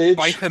some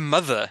by stage? her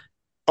mother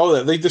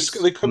Oh, who's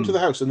they come to the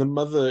house and the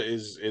mother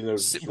is in a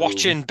room.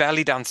 watching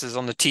belly dancers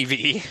on the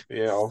TV.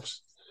 Yeah,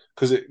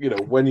 because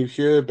when you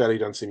hear belly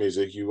dancing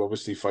music, you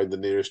obviously find the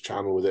nearest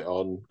channel with it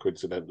on,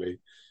 coincidentally.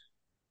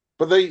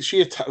 But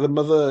the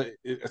mother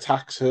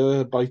attacks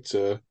her, bites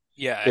her,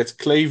 Yeah. gets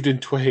claved in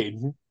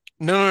twain.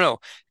 No, no, no.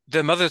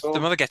 The Oh,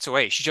 mother gets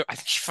away. I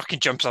think she fucking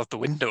jumps out the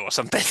window or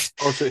something.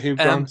 oh, it's at Hugh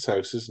Um, Grant's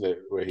house, isn't it,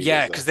 where he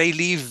yeah, does because that? they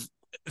leave.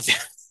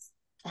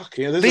 Fuck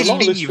yeah, there's They a lot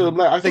of this leave. film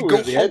left. I They thought we were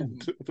go at the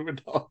end. home. We're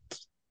not.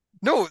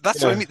 No,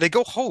 that's what I Yeah. mean. They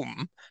go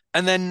home,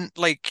 and then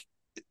like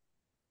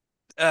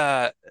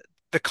uh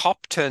the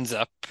cop turns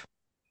up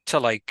to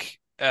like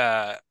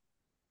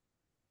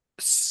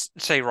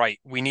say, right,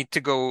 we need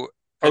to go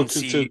Oh, and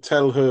to see.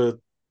 tell her,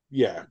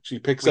 yeah, she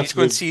picks We need up to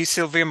go and the. see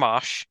Sylvia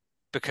Marsh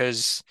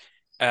because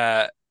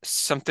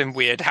something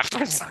weird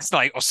happens last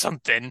night or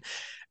something.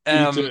 We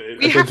need Um, to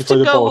We have identify to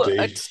the go.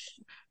 body.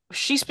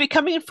 She's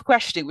becoming in for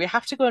questioning. We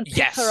have to go and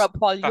pick her yes, up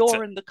while that's you're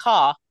it. in the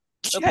car,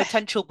 a Yeah,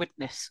 potential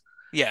witness.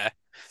 yeah.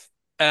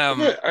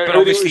 Yeah, But anyway,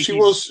 obviously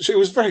he's she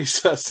was very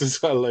sus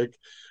as well. Like,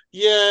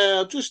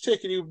 yeah, I'm just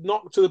taking you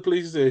not to the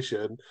police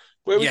station.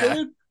 Where are we yeah.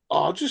 going?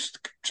 Oh, just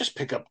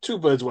pick up two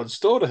birds, one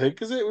stone. I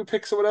think is it. We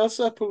pick someone else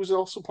up who's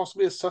also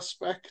possibly a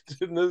suspect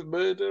in the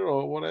murder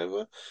or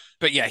whatever.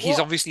 But yeah, he's What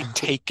obviously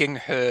taking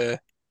her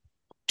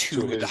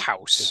to to the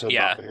house.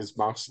 Yeah, his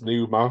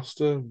new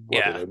master?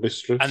 I don't yeah. know,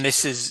 And mistress.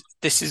 this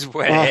is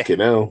where Fucking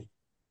hell.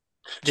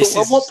 this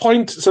So, at what is.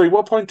 point? Sorry,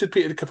 what point did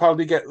Peter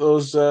Capaldi get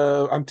those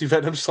anti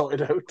venom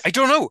sorted out? I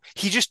don't know.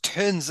 He just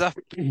turns up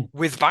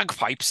with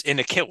bagpipes in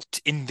a kilt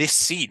in this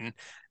scene.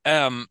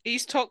 Um,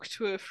 He's talked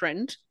to a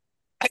friend,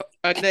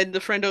 and then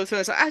the friend also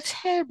says, "I'm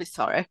terribly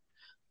sorry.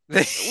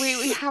 We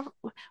we have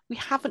we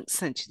haven't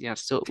sent you the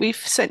antidote. We've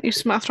sent you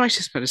some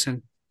arthritis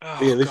medicine."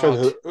 Yeah, oh they found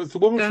God. the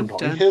woman from Dun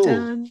Notting dun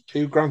Hill, dun.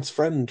 Hugh Grant's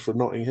friend from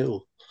Notting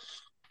Hill.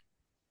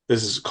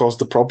 this has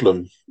caused a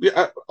problem.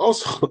 Yeah.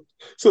 Also,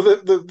 so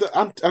the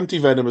anti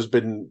venom has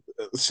been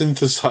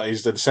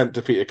synthesized and sent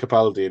to Peter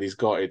Capaldi, and he's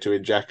got it to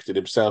inject in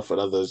himself and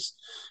others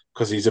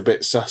because he's a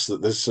bit sus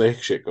that there's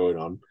snake shit going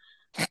on.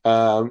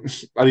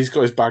 And he's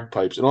got his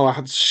bagpipes and all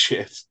that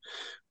shit.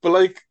 But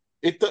like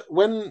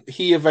when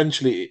he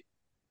eventually,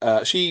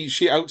 she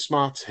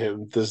outsmarts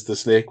him, there's the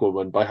snake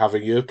woman by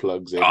having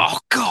earplugs in. Oh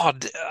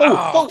God!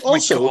 Oh, My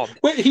also, God!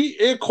 wait, he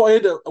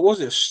acquired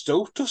was it a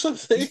stoat or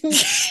something?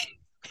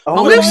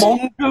 Oh, Why- the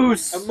why-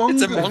 mongoose! A It's a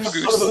mongoose. I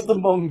mongoose. forgot about the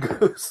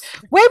mongoose.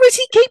 Where was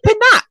he keeping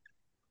that?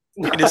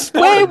 In his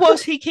Where spawn.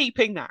 was he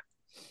keeping that?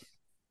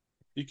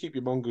 You keep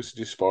your mongoose in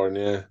your spawn,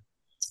 yeah.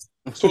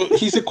 So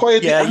he's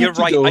acquired Yeah, the you're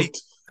right. antidote.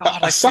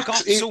 God, I forgot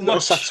so Not a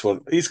much.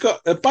 saxophone. He's got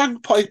a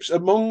bagpipes, a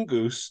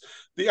mongoose,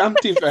 the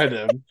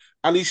anti-venom,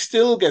 and he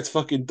still gets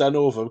fucking done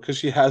over because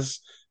she has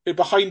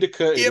behind a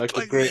curtain like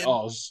the Earplugs Great in.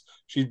 Oz.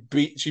 She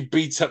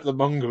beats up the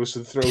mongoose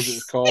and throws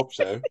its corpse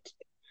out.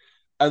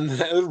 And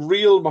a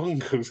real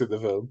mongoose in the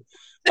film.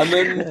 And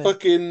then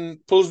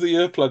fucking pulls the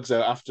earplugs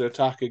out after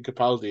attacking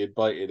Capaldi and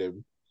biting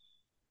him.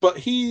 But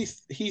he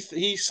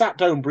sat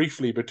down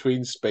briefly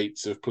between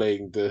spates of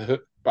playing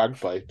the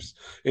bagpipes,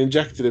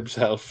 injected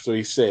himself so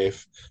he's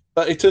safe.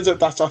 But it turns out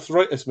that's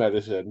arthritis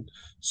medicine.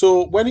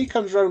 So when he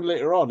comes round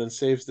later on and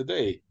saves the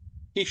day,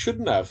 he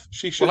shouldn't have.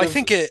 She should Well, I have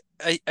think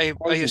I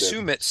poisoned assume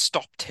him. it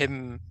stopped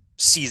him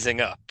seizing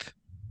up.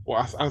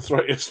 Well,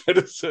 arthritis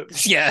medicine.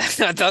 Yeah,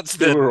 that's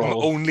They the were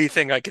all. only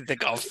thing I can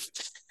think of.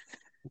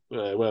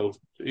 Well,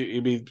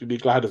 he'd be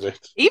glad of it.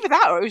 Either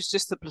that or it was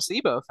just the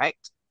placebo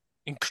effect.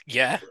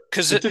 Yeah,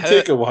 because It did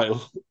take a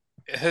while.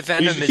 her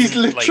venom He's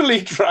isn't literally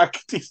like,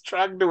 dragged. He's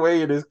dragged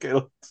away in his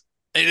guilt.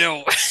 you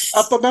know.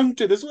 Up a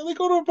mountain as well. They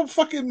go up a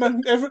fucking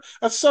mountain.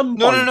 At some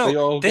No, point, they no.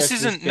 all This get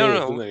to this isn't. No, cave,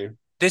 don't no. they?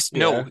 This Yeah.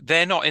 no.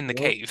 They're not in the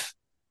No. cave.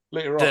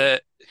 Later on,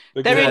 The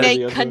they They're get in out of a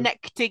the other-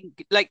 connecting,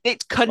 like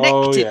it's Oh,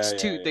 connected yeah,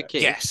 to yeah, the yeah.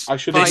 cave yes, I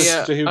should have listened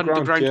via to Hugh Grant.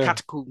 underground Yeah,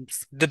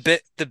 catacombs. the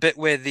bit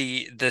where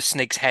the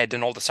snake's head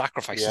and all the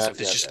sacrifices Yeah, of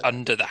is yeah, just yeah.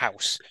 under the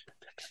house.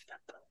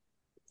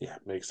 Yeah,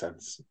 makes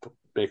sense.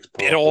 Makes It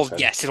proper all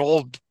sense. yes, it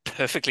all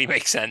perfectly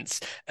makes sense.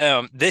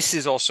 This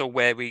is also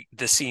where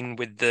the scene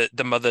with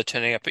the mother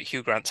turning up at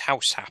Hugh Grant's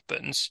house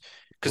happens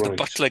because the Right.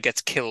 butler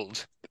gets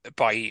killed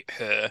by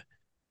her.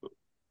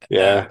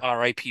 Yeah,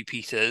 R.I.P.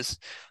 Peters.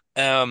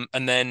 And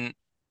then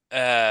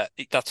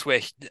that's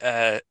where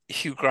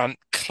Hugh Grant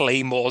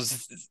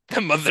claymores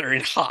the mother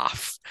in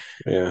half.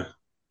 yeah.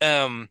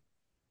 And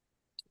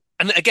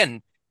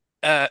again,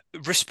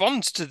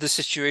 responds to the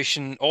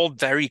situation all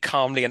very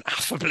calmly and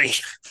affably.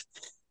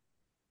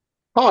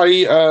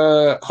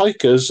 Hi,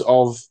 hikers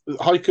of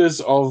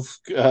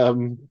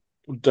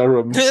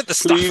Durham. The Please,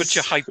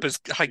 Staffordshire Hikers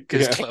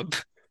yeah. Club.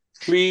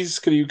 Please,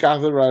 can you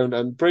gather around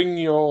and bring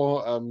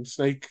your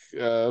snake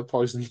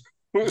poison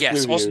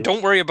Yes. with Also, you?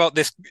 don't worry about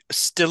this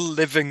still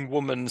living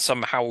woman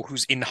somehow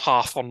who's in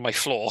half on my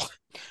floor.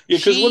 Yeah,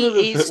 because She one of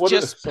the is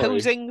just sorry,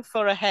 posing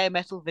for a hair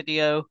metal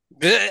video.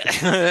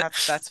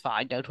 That's That's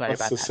fine. Don't worry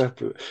that's about a that.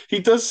 separate. He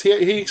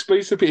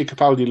explains to Peter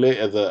Capaldi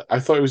later that I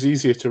thought it was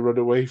easier to run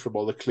away from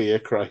all the clear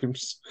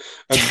crimes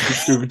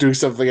and do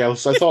something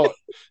else. I thought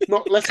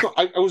let's not.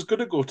 I was going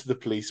to go to the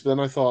police, but then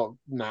I thought,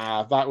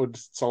 nah, that would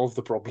solve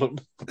the problem.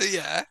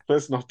 yeah.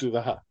 Let's not do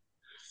that.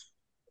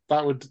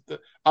 That would.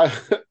 I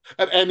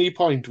at any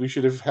point we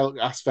should have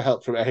asked for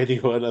help from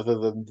anyone other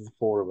than the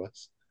four of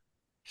us.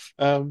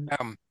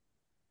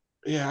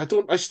 Yeah, I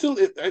don't. I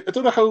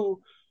don't know how.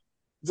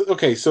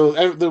 Okay, so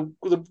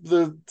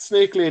the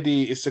snake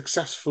lady is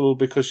successful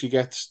because she's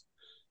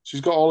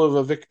got all of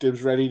her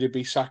victims ready to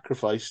be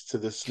sacrificed to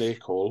the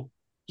snake hole.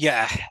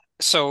 Yeah.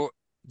 So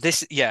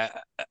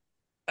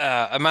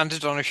Amanda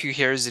Donoghue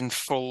here is in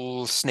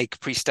full Snake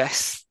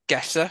Priestess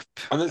getup.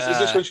 And is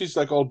this when she's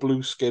like all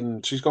blue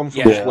skinned? She's gone from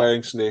Yeah. just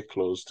wearing snake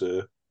clothes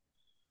to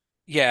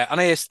Yeah, and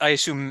I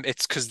assume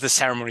it's because the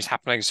ceremony's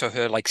happening, so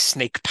her like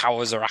snake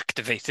powers are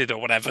activated or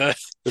whatever.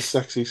 the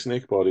sexy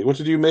snake body. What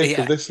did you make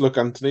Yeah. of this look,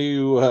 Anthony?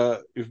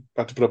 You've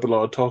had to put up a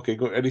lot of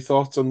talking. Any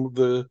thoughts on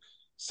the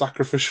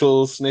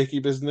sacrificial snaky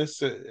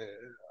business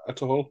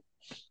at all?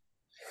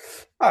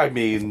 I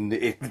mean,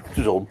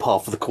 it's all par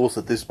for the course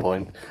at this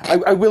point.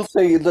 I will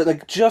say that,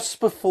 like, just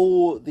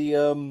before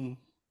the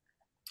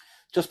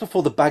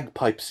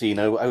bagpipe scene,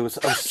 I was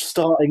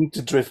starting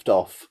to drift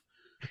off,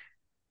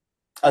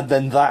 and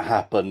then that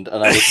happened,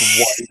 and I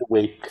was wide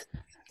awake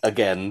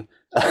again,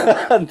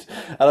 and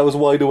I was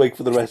wide awake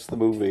for the rest of the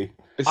movie.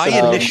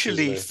 I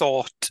initially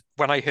thought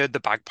when I heard the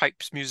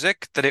bagpipes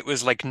music that it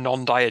was like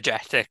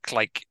non-diegetic,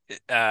 like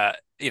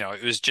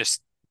it was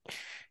just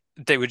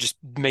they were just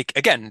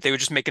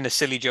making a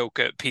silly joke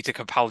at Peter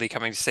Capaldi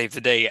coming to save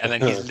the day, and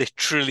then he's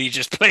literally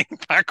just playing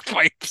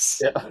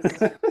bagpipes.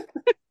 Yeah.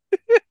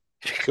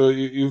 So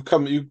you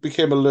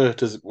became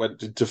alert as it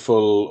went into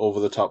full over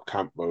the top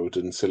camp mode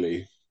and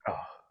silly. Oh,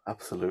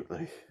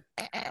 absolutely.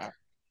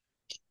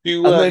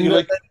 You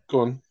then, go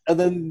on. And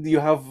then you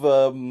have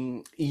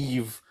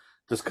Eve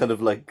just kind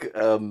of like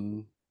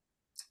hung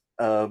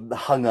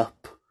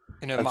up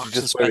You know, And she's Marks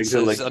and just wearing her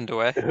Spencer's like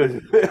underwear.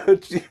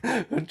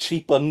 her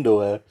cheap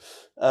underwear.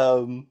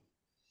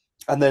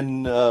 And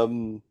then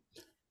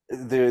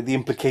the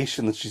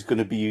implication that she's going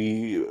to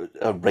be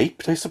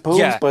raped, I suppose,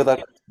 Yeah. by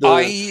that.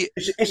 I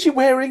Is she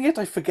wearing it?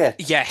 I forget.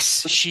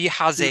 Yes, she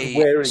has She's a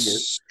wearing it.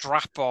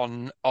 strap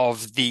on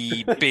of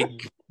the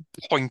big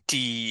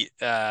pointy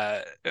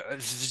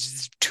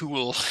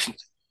tool.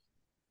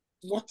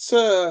 What's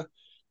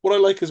what I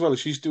like as well is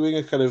she's doing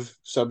a kind of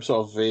some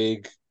sort of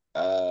vague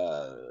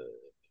uh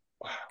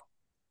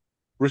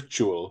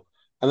ritual,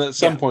 and at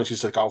some Yeah. point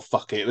she's like, "Oh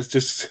fuck it, let's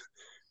just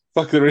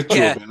fuck the ritual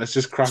Yeah. bit. Let's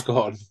just crack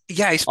on.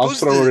 Yeah, I I'll suppose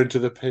throw her into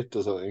the pit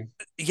or something."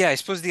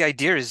 the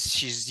idea is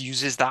she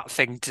uses that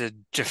thing to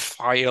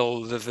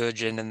defile the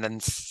virgin and then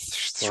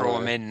throw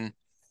him Right. in.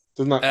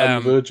 Doesn't that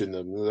Um unvirgin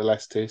them? They're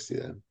less tasty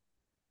then.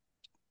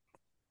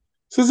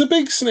 So there's a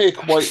big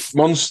snake white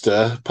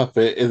monster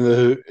puppet in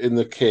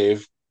the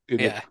cave in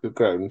yeah. the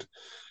ground.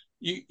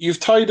 You've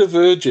tied a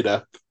virgin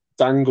up,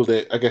 dangled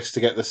it, I guess, to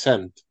get the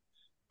scent.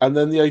 And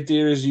then the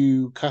idea is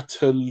you cut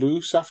her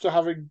loose after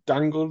having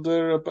dangled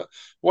her. But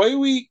why are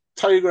we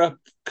tying her up,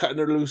 cutting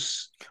her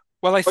loose?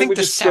 Well, I Why don't think we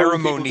the just throw people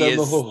ceremony down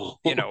the is, hole?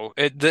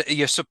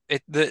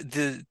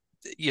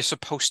 you're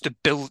supposed to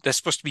build. There's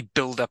supposed to be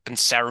build up and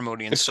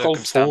ceremony and It's called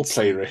circumstance.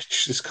 foreplay,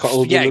 Rich. It's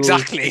called a Yeah,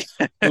 exactly.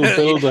 little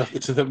build up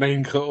to the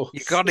main course. You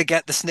got to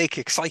get the snake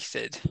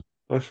excited.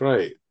 That's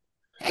right.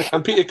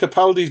 And Peter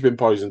Capaldi's been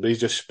poisoned, but he's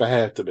just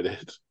spared a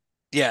minute.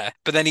 Yeah,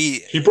 but then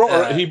He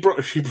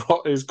brought she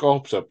brought his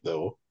corpse up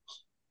though.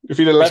 If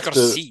he'd have he's left got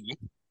to her, see.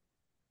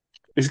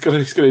 he's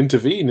gonna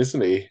intervene,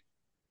 isn't he?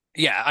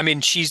 Yeah, I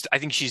mean, I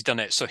think she's done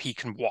it so he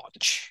can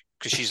watch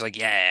because she's like,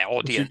 yeah,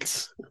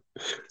 audience.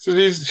 So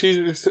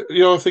she's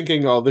you're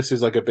thinking, oh, this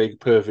is like a big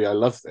pervy. I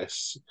love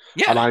this,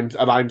 Yeah. and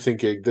I'm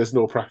thinking, there's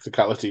no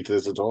practicality to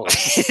this at all.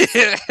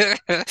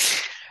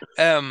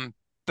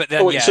 But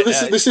then Oh wait, yeah, so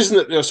this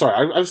isn't. Oh,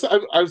 sorry,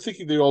 I was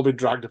thinking they've all been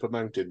dragged up a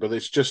mountain, but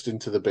it's just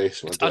into the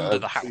basement. it's under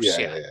the house.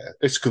 Yeah.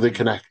 It's because they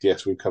connect.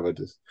 Yes, we've covered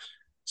this.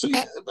 So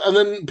yeah, and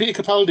then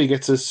Peter Capaldi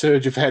gets a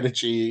surge of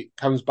energy,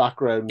 comes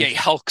back around. Yeah, he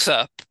hulks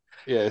up.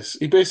 Yes,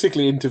 he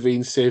basically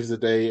intervenes, saves the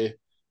day,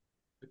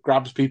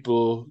 grabs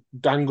people,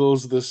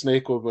 dangles the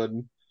snake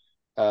woman,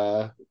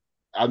 and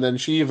then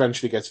she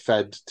eventually gets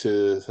fed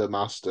to her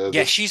master,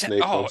 Yeah, the snake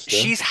monster.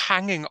 she's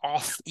hanging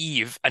off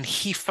Eve, and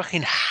he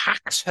fucking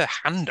hacks her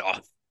hand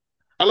off.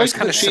 I I like was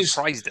kind that of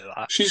surprised at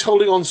that. she's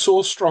holding on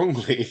so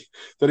strongly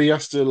that he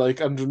has to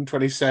like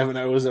 127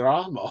 hours her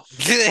arm off.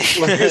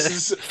 Like,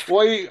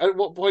 why? At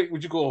what point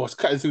would you go? Oh, it's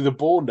cutting through the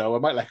bone now. I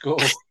might let go.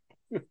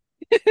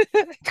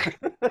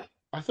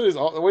 I thought it was.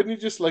 Why didn't you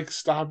just like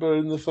stab her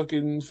in the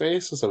fucking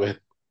face or something?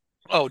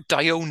 Oh,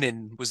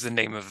 Dionin was the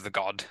name of the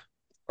god.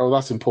 Oh,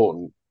 that's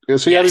important.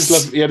 So he had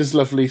his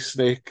lovely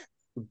snake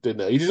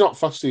dinner. He's not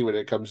fussy when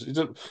it comes. He's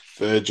not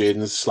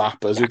virgins,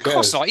 slappers. Yeah, Who of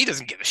course cares? not. He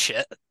doesn't give a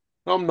shit.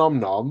 Nom nom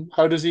nom.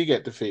 How does he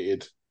get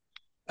defeated?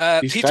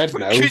 He's Peter fed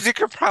now. Peter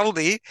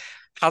Capaldi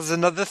has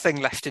another thing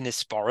left in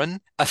his sporran,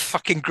 a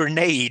fucking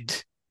grenade,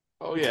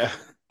 Oh yeah,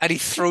 and he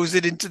throws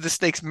it into the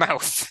snake's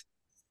mouth.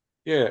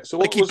 yeah. So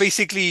Like he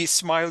basically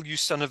smile, you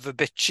son of a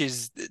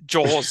bitch's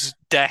jaws,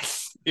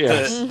 death.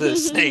 Yeah. The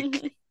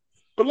snake.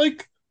 But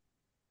like,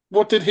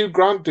 what did Hugh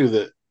Grant do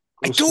that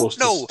I was don't supposed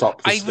know. to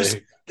stop the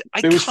snake? I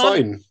It was can't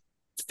fine.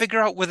 figure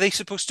out, were they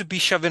supposed to be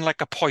shoving like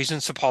a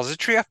poison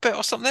suppository up it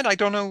or something? I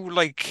don't know.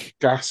 Like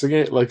Gassing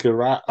it like a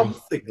rat.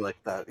 Something like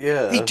that,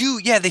 yeah. they do,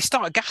 yeah. They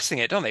start gassing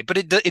it, don't they? But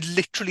it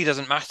literally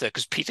doesn't matter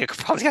because Peter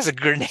Capaldi has a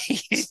grenade.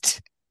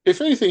 If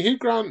anything, Hugh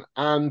Grant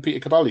and Peter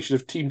Capaldi should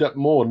have teamed up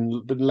more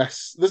and been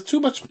less. There's too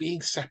much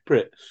being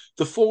separate.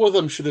 The four of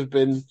them should have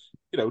been,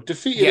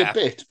 defeated Yeah. a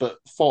bit but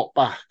fought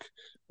back.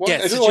 Yeah,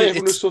 I don't know why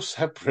everyone was so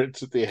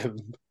separate at the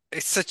end.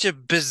 It's such a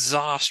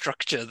bizarre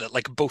structure that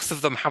like both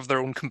of them have their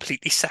own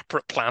completely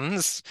separate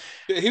plans.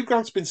 Hugh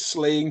Grant's been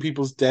slaying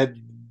people's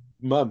dead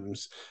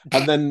mums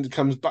and then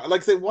comes back.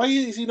 Like, why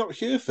is he not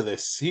here for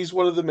this? He's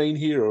one of the main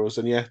heroes,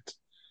 and yet,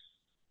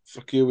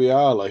 fuck, here we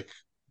are, like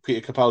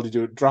Peter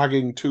Capaldi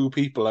dragging two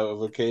people out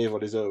of a cave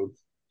on his own.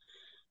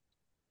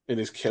 In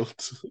his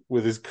kilt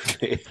with his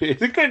grenade.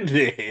 The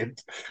grenade.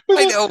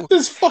 I know.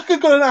 This fucking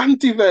got an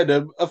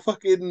anti-venom, a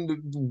fucking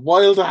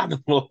wild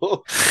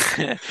animal.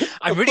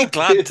 I'm really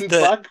glad that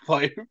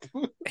bagpipe.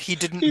 he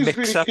didn't He's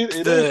mix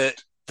really up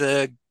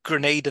the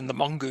grenade and the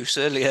mongoose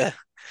earlier.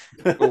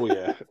 Oh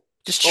yeah.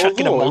 Just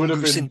chucking Although a it would have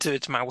mongoose been- into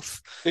its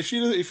mouth. If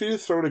you'd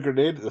have thrown a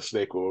grenade at the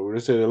snake, we would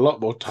have taken a lot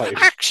more time.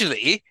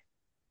 Actually,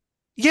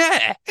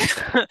 yeah.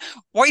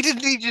 Why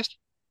didn't he just?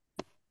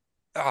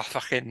 Oh,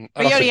 fucking.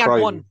 But he That's only a had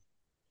crime. one.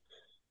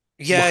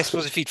 Yeah, I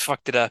suppose if he'd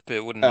fucked it up,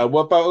 it wouldn't.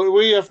 But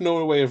we have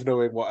no way of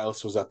knowing what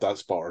else was at that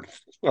sporn.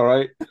 All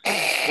right.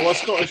 Well, a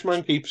Scottish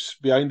man keeps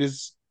behind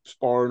his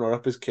sporn or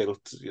up his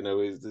kilt,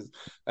 is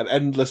an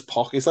endless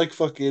pocket. It's like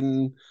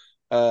fucking.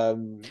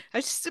 Peter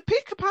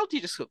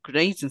Capaldi just got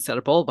grenades instead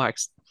of ball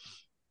bags.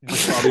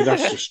 I mean,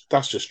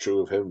 that's just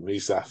true of him.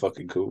 He's that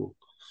fucking cool.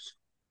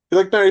 He's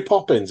like Mary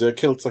Poppins. Her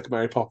kilt's like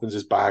Mary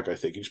Poppins' bag. I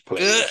think he's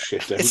playing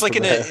shit out It's like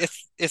from there.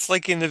 it's it's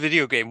like in the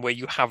video game where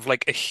you have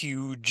like a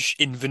huge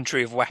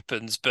inventory of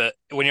weapons, but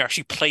when you're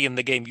actually playing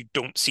the game, you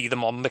don't see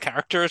them on the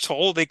character at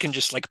all. They can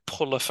just like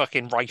pull a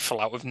fucking rifle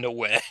out of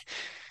nowhere.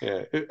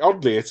 Yeah,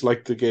 oddly, it's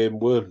like the game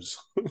Worms.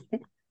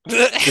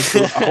 Just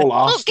a whole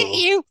Look at arsenal.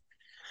 you.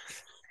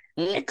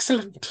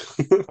 Excellent.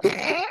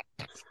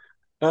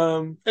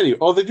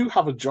 Anyway, they do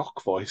have a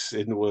jock voice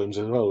in Worms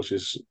as well,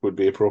 which would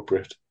be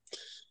appropriate.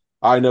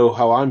 I know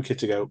how I'm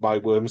kitting out my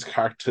Worms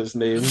characters'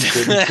 names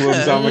in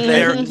Worms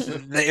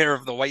Armageddon. They're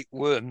of the white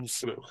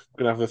worms.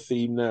 Gonna have a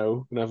theme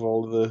now. Gonna have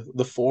all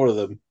the four of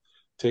them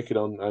take it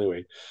on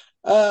anyway.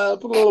 How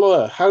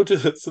do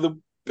so the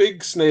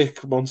big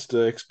snake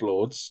monster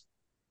explodes,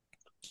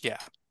 Yeah.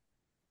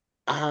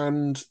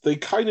 and they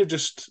kind of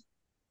just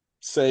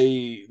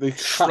say they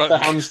clap their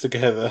Shrug. hands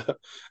together and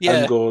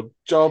Yeah. go,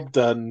 "Job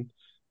done.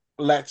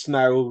 Let's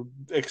now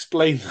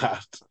explain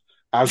that."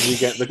 As we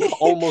get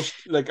almost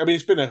like, I mean,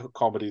 it's been a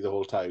comedy the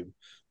whole time,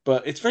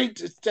 but it's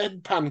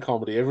deadpan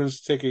comedy. Everyone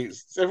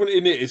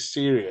in it is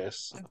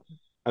serious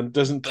and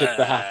doesn't tip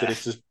the hat that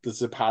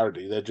it's a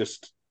parody. They're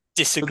just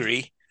Disagree.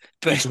 you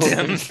But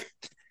don't think,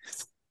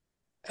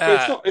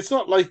 but it's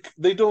not like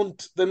they're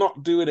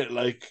not doing it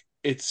like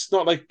it's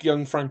not like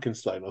Young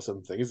Frankenstein or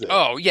something, is it?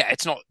 oh yeah,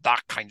 it's not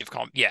that kind of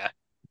yeah.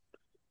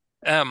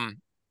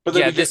 But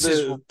then Yeah, we get this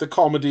is the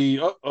comedy.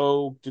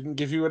 Didn't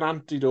give you an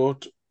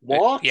antidote.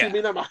 What? You yeah.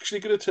 mean I'm actually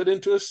going to turn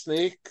into a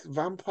snake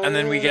vampire? And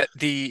then we get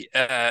the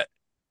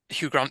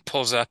Hugh Grant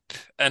pulls up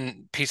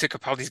and Peter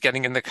Capaldi's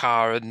getting in the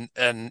car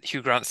and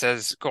Hugh Grant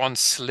says, "Go on,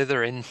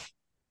 slither in."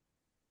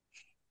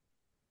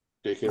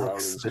 J.K. Like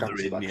Rowling's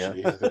cancelled, Slytherin, yeah.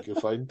 actually. I think you'll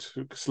find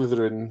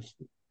Slytherin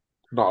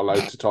not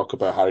allowed to talk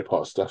about Harry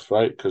Potter stuff,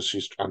 right? Because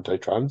she's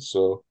anti-trans,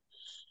 so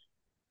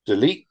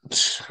delete.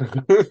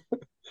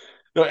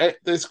 No,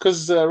 it's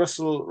because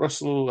Russell.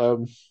 I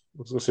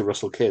was going to say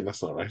Russell Kane.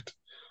 That's not right.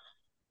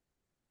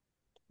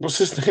 What's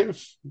his name?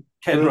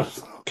 Ken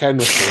Russell. Ken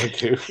Russell.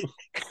 Thank you.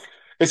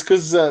 It's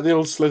because the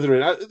old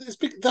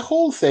Slytherin. The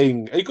whole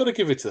thing. You got to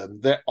give it to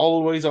them. They're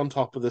always on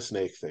top of the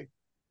snake thing.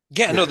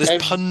 Yeah, no, there's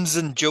Ev- puns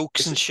and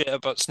jokes and shit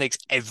about snakes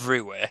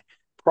everywhere.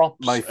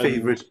 Props. My and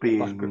favorite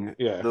background.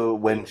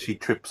 being when she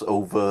trips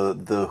over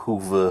the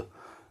Hoover,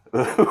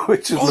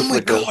 which is Oh my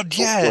like God,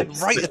 yeah,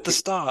 like right at snake. the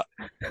start.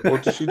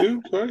 What does she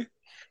do? Sorry.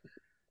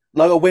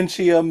 Like when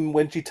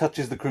she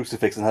touches the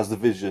crucifix and has the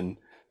vision,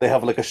 they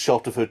have like a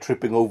shot of her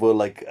tripping over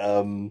like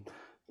a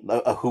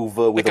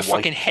Hoover with Like a a white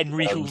fucking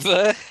Henry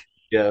Hoover.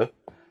 yeah,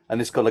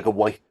 and it's got like a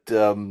white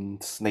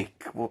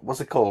snake.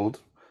 What's it called?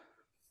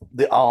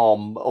 The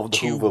arm of the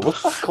Tube. Hoover.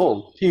 What's that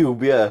called?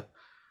 Tube. Yeah.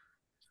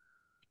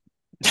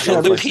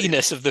 The like-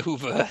 penis of the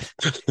Hoover.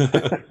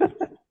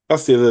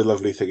 That's the other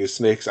lovely thing is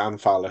snakes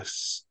and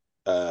phallus.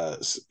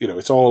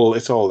 It's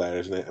all there,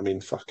 isn't it? I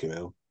mean, fucking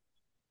hell.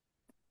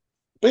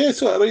 But yeah,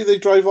 so I mean, they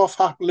drive off,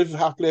 live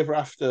happily ever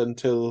after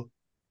until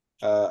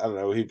I don't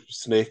know.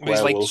 Snake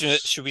He's like,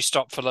 werewolves. should we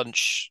stop for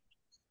lunch?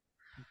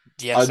 I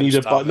Yes, need I'm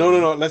a bite. No,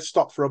 starving. no, no. Let's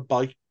stop for a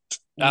bite.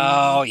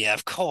 Oh yeah,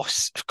 of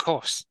course, of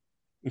course.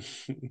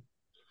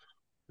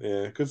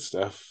 Yeah, good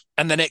stuff.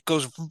 And then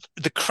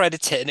the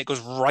credits hit, and it goes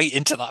right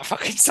into that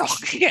fucking song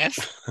again.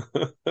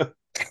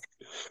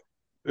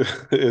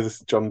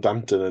 It's John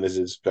Danton and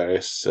his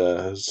various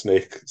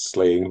snake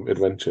slaying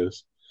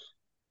adventures.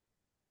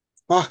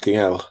 Fucking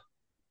hell!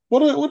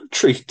 What a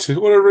treat!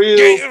 What a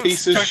real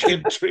piece of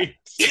shit treat!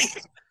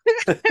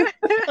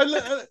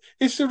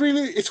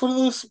 It's one of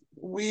those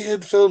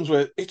weird films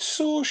where it's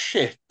so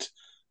shit,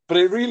 but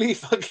it really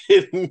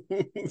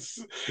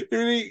it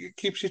really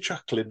keeps you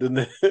chuckling,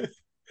 doesn't it?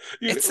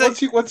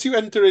 Once you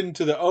enter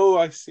into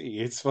I see,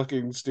 it's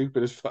fucking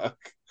stupid as fuck.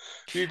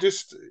 You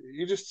just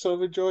sort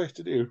of enjoy it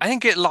to do. I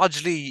think it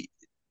largely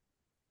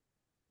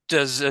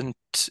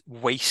doesn't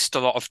waste a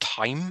lot of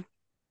time.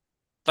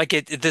 Like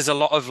there's a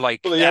lot of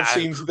like, Well, they have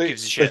who scenes.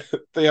 gives a shit?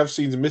 They have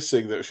scenes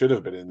missing that should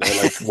have been in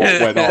there, like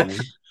what went on.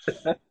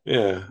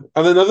 Yeah,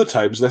 and then other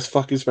times, let's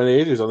fucking spend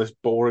ages on this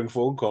boring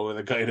phone call with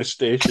a guy in a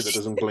station that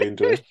doesn't play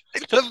into it.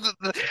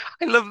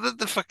 I love that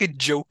the fucking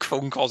joke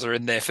phone calls are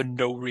in there for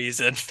no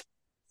reason.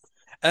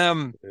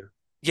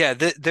 Yeah,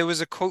 there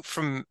was a quote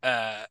from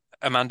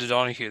Amanda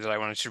Donoghue that I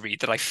wanted to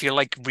read that I feel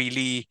like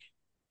really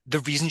the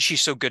reason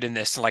she's so good in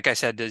this, and like I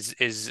said, is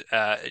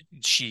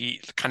she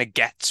kind of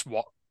gets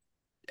what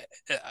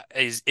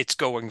is it's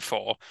going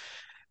for.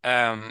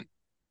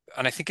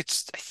 And I think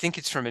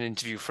it's from an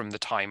interview from the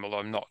time, although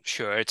I'm not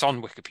sure. It's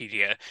on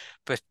Wikipedia,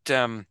 but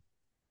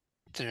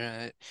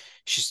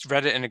she's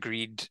read it and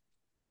agreed.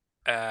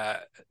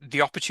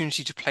 The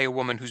opportunity to play a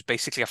woman who's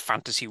basically a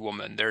fantasy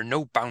woman. There are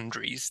no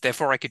boundaries.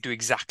 Therefore, I could do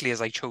exactly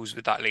as I chose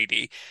with that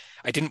lady.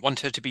 I didn't want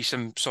her to be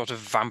some sort of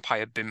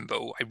vampire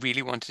bimbo. I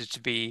really wanted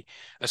to be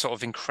a sort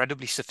of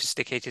incredibly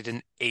sophisticated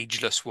and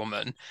ageless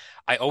woman.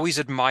 I always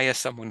admire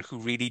someone who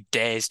really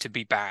dares to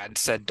be bad,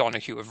 said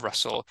Donahue of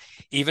Russell.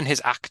 Even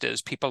his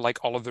actors, people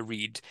like Oliver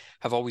Reed,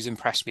 have always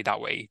impressed me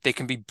that way. They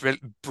can be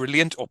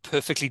brilliant or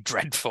perfectly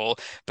dreadful,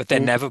 but they're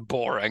never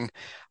boring.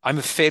 I'm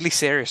fairly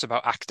serious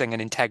about acting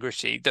and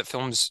integrity, that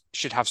films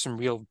should have some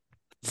real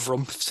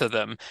vrump to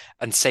them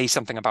and say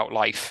something about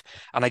life.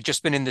 And I'd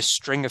just been in this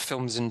string of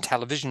films and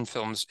television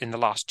films in the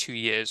last 2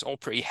 years, all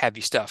pretty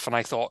heavy stuff. And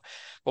I thought,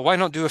 well, why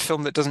not do a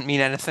film that doesn't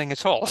mean anything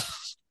at all?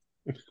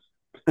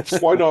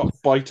 Why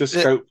not bite a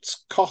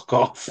scout's cock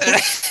off?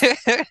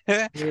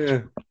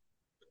 Yeah.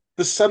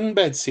 The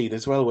sunbed scene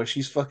as well, where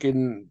she's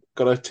fucking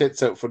got her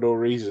tits out for no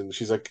reason.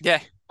 She's like,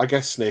 Yeah. I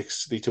guess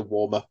snakes need to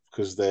warm up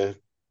because they're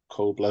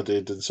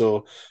cold-blooded, and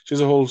so she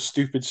has a whole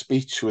stupid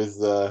speech with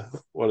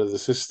one of the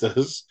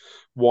sisters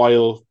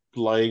while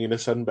lying in a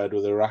sunbed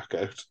with her rack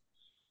out.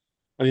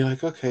 And you're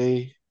like,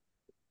 okay,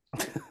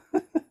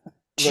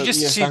 She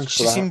just yeah, she, thanks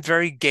for she that. seemed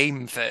very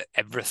game for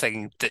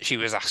everything that she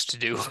was asked to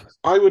do.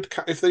 I would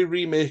if they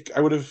remake.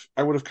 I would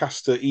have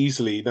cast her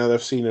easily. Now that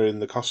I've seen her in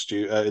the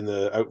costume, in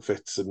the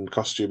outfits and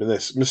costume in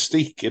this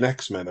Mystique in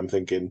X-Men. I'm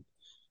thinking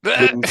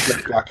blue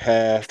slick black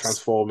hair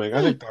transforming.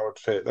 I think that would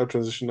fit. That would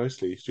transition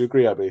nicely. Do you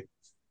agree, Abby?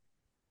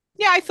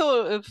 Yeah, I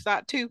thought of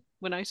that too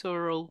when I saw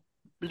her all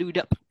blued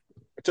up.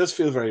 It does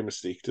feel very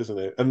Mystique, doesn't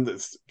it? And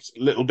it's a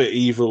little bit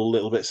evil, a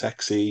little bit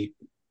sexy.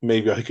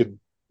 Maybe I could,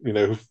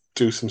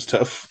 do some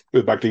stuff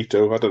with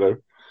Magneto. I don't know.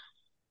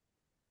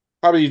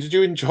 Abby, did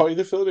you enjoy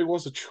the film? It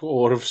was a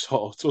chore of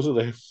sorts, wasn't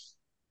it?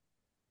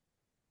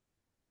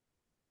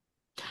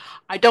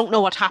 I don't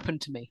know what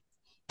happened to me.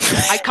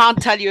 I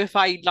can't tell you if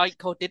I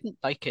like or didn't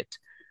like it.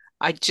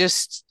 I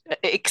just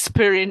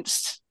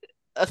experienced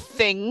a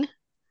thing.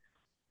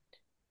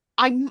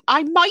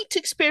 I might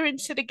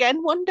experience it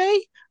again one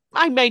day.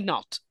 I may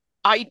not.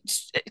 I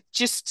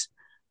just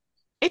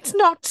it's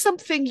not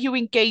something you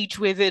engage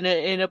with in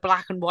a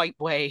black and white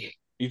way.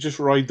 You just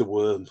ride the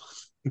worm.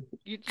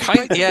 You just Kind,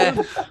 ride the yeah.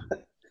 worm.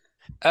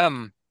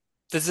 Um,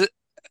 there's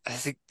I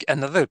think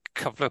another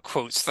couple of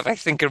quotes that I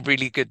think are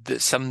really good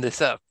that sum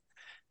this up.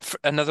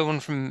 Another one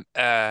from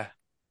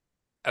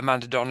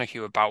Amanda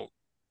Donoghue about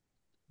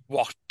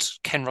what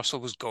Ken Russell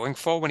was going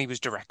for when he was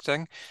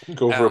directing.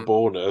 Go for a Um,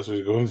 boner, that's what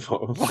you're going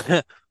for.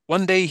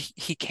 one day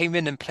he came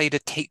in and played a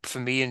tape for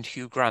me and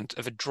Hugh Grant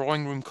of a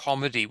drawing room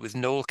comedy with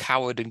Noel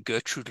Coward and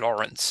Gertrude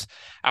Lawrence.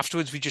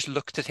 Afterwards, we just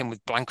looked at him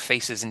with blank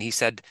faces and he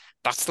said,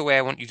 "That's the way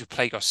I want you to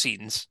play your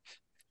scenes."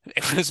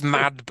 It was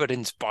mad but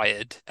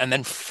inspired. And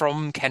then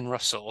from Ken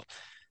Russell,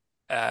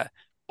 uh,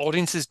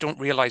 audiences don't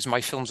realize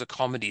my films are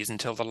comedies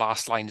until the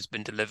last line has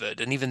been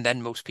delivered, and even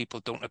then, most people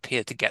don't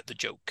appear to get the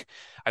joke.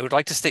 I would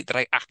like to state that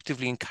I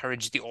actively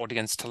encourage the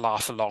audience to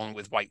laugh along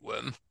with White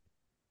Worm.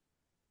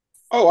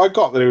 Oh, I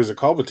got that it was a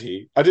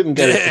comedy. I didn't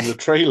get it from the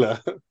trailer,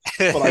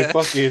 but I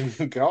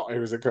fucking got it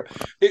was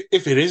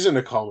If it isn't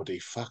a comedy,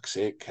 fuck's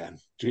sake, Ken.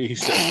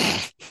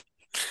 Jesus.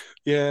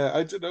 Yeah,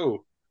 I don't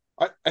know.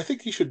 I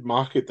think you should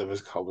market them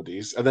as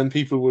comedies, and then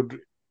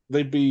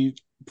they'd be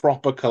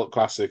proper cult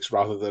classics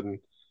rather than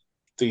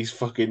these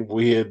fucking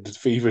weird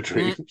fever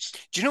Mm. dreams.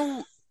 Do you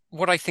know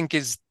what I think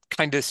is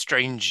kind of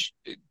strange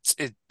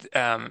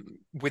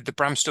with the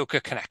Bram Stoker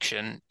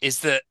connection is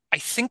that I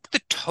think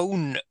the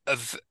tone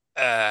of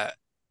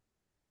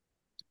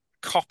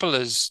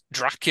Coppola's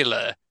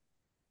Dracula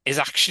is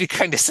actually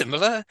kind of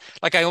similar.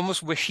 Like I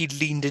almost wish he'd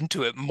leaned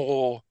into it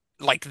more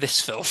like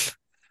this film.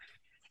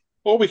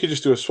 Or we could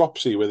just do a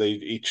swapsy where they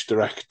each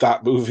direct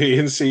that movie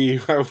and see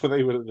how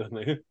they would have done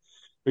it.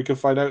 We can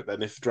find out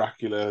then if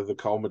Dracula, the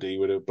comedy,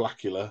 would have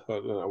Blackula. I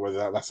don't know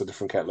whether that's a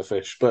different kettle of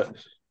fish. But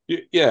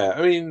yeah,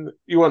 I mean,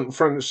 you want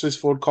Francis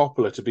Ford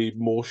Coppola to be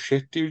more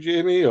shit, do you,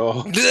 Jamie?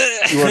 Or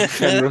you want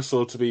Ken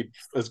Russell to be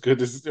as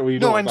good as, you don't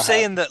No, want I'm the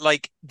saying hat. that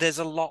like there's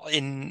a lot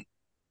in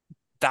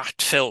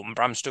that film,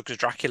 Bram Stoker's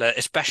Dracula,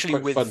 It's especially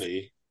quite with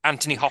funny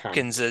Anthony and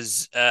camp. Hopkins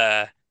as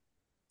uh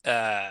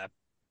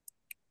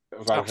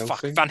Van oh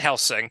fuck, Helsing. Van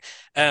Helsing.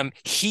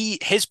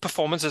 His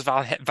performance as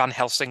Van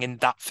Helsing in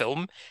that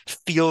film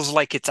feels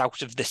like it's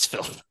out of this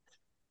film.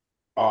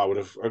 Oh, I would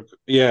have.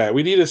 Yeah,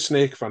 we need a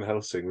Snake Van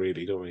Helsing,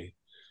 really, don't we?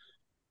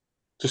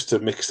 Just to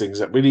mix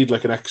things up. We need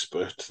like an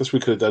expert. That's what we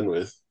could have done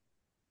with.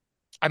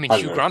 I mean, I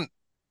don't Hugh know. Grant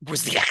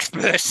was the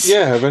expert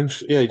Yeah,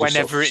 eventually. Yeah, he just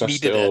sort of whenever it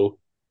sussed it needed it. all.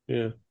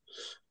 Yeah.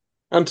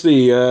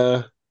 Anthony,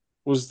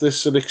 was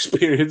this an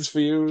experience for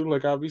you,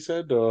 like Abby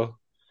said, or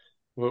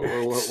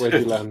where'd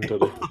you land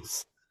on it?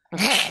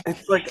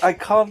 It's like I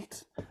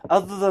can't,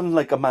 other than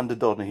like Amanda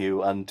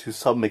Donoghue and to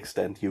some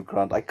extent Hugh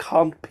Grant, I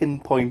can't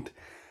pinpoint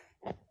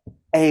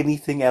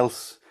anything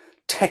else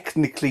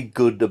technically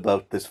good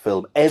about this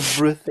film.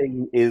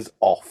 Everything is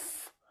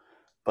off,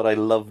 but I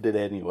loved it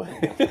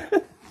anyway.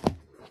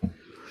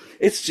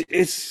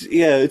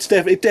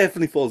 It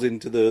definitely falls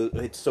into the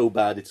it's so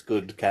bad it's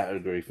good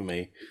category for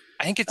me.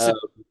 I think Uh,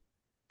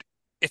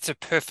 it's a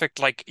perfect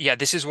like yeah,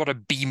 this is what a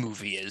B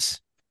movie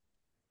is.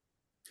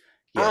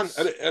 And, yes.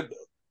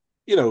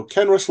 and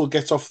Ken Russell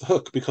gets off the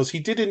hook because he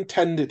did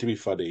intend it to be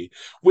funny.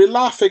 We're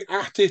laughing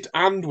at it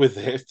and with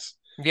it.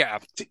 Yeah.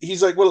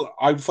 He's like, well,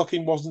 I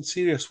fucking wasn't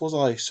serious, was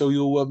I? So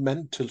you were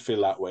meant to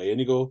feel that way. And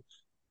you go,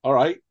 all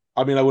right.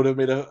 I mean, I would have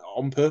made a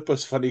on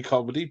purpose funny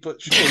comedy,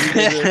 but sure,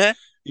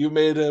 you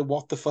made a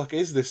what the fuck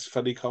is this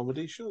funny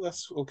comedy? Sure,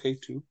 that's okay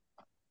too.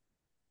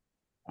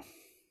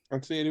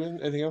 Anthony,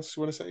 anything else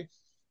you want to say?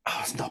 Oh,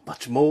 it's not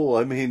much more.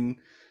 I mean,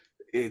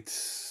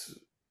 it's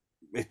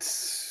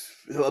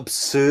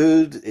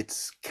absurd.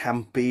 It's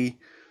campy.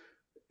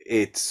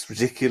 It's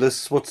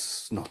ridiculous.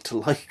 What's not to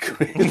like,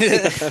 really?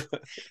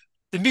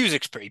 The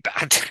music's pretty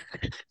bad.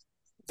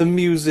 The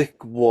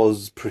music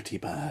was pretty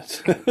bad.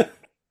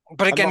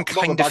 But And again, not the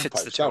kind of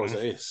fits the bagpipes, that was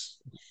tone. it.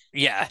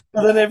 Yeah.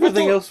 But then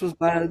everything thought- else was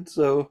bad,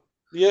 so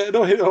Yeah,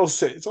 no,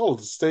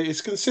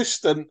 it's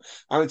consistent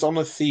and it's on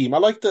a theme. I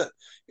like that,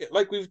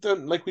 like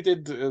we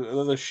did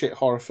another shit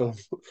horror film.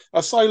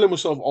 Asylum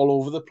was sort of all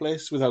over the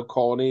place with how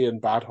corny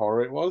and bad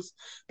horror it was,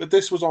 but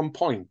this was on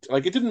point.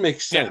 Like it didn't make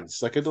Yeah.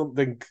 sense. Like I don't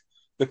think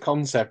the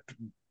concept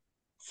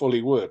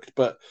fully worked,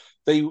 but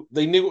they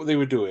knew what they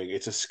were doing.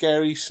 It's a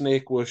scary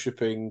snake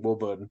worshipping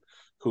woman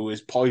who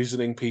is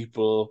poisoning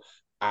people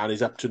and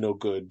is up to no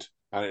good,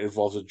 and it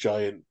involves a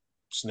giant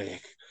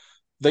snake.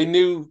 They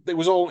knew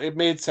it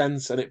made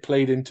sense and it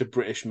played into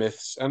British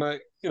myths, and I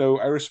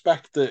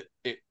respect that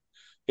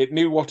it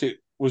knew what it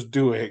was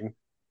doing.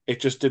 It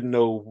just didn't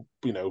know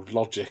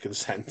logic and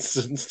sense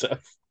and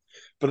stuff.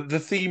 But the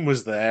theme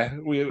was there.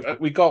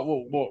 We got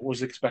what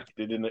was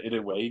expected in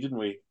a way, didn't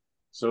we?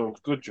 So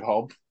good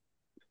job.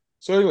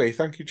 So anyway,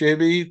 thank you,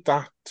 Jamie.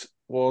 That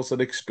was an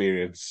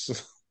experience.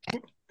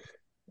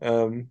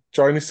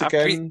 Join us Happy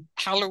again.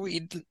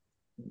 Halloween.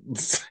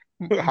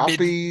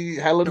 Happy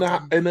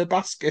Helena in a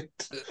basket.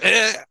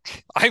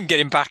 I'm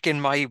getting back in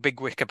my big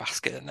wicker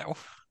basket now.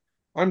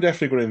 I'm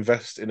definitely going to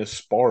invest in a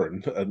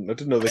sporran, and I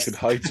didn't know they could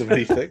hide so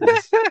many things.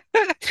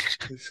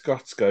 The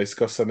Scots guys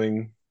got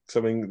something,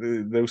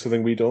 know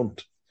something we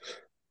don't.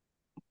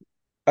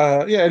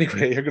 Yeah.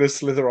 Anyway, I'm going to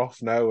slither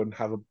off now and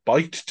have a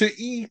bite to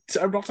eat.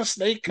 I'm not a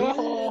snake.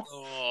 Oh.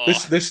 Oh,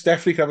 This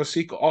definitely could have a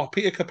sequel. Oh,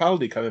 Peter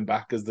Capaldi coming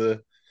back as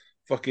the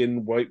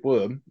fucking white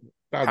worm.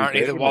 That'd be apparently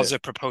great, there wouldn't was a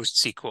proposed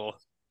sequel,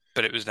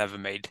 but it was never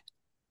made.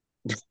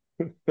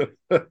 it?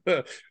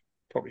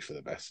 Probably for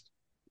the best.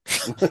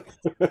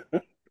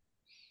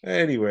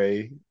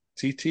 Anyway,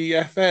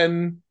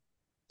 TTFN.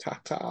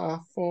 Ta-ta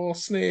for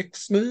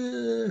snakes.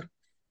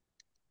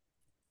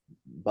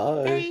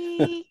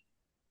 bye.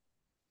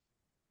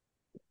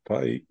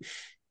 Bye.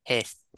 Hiss.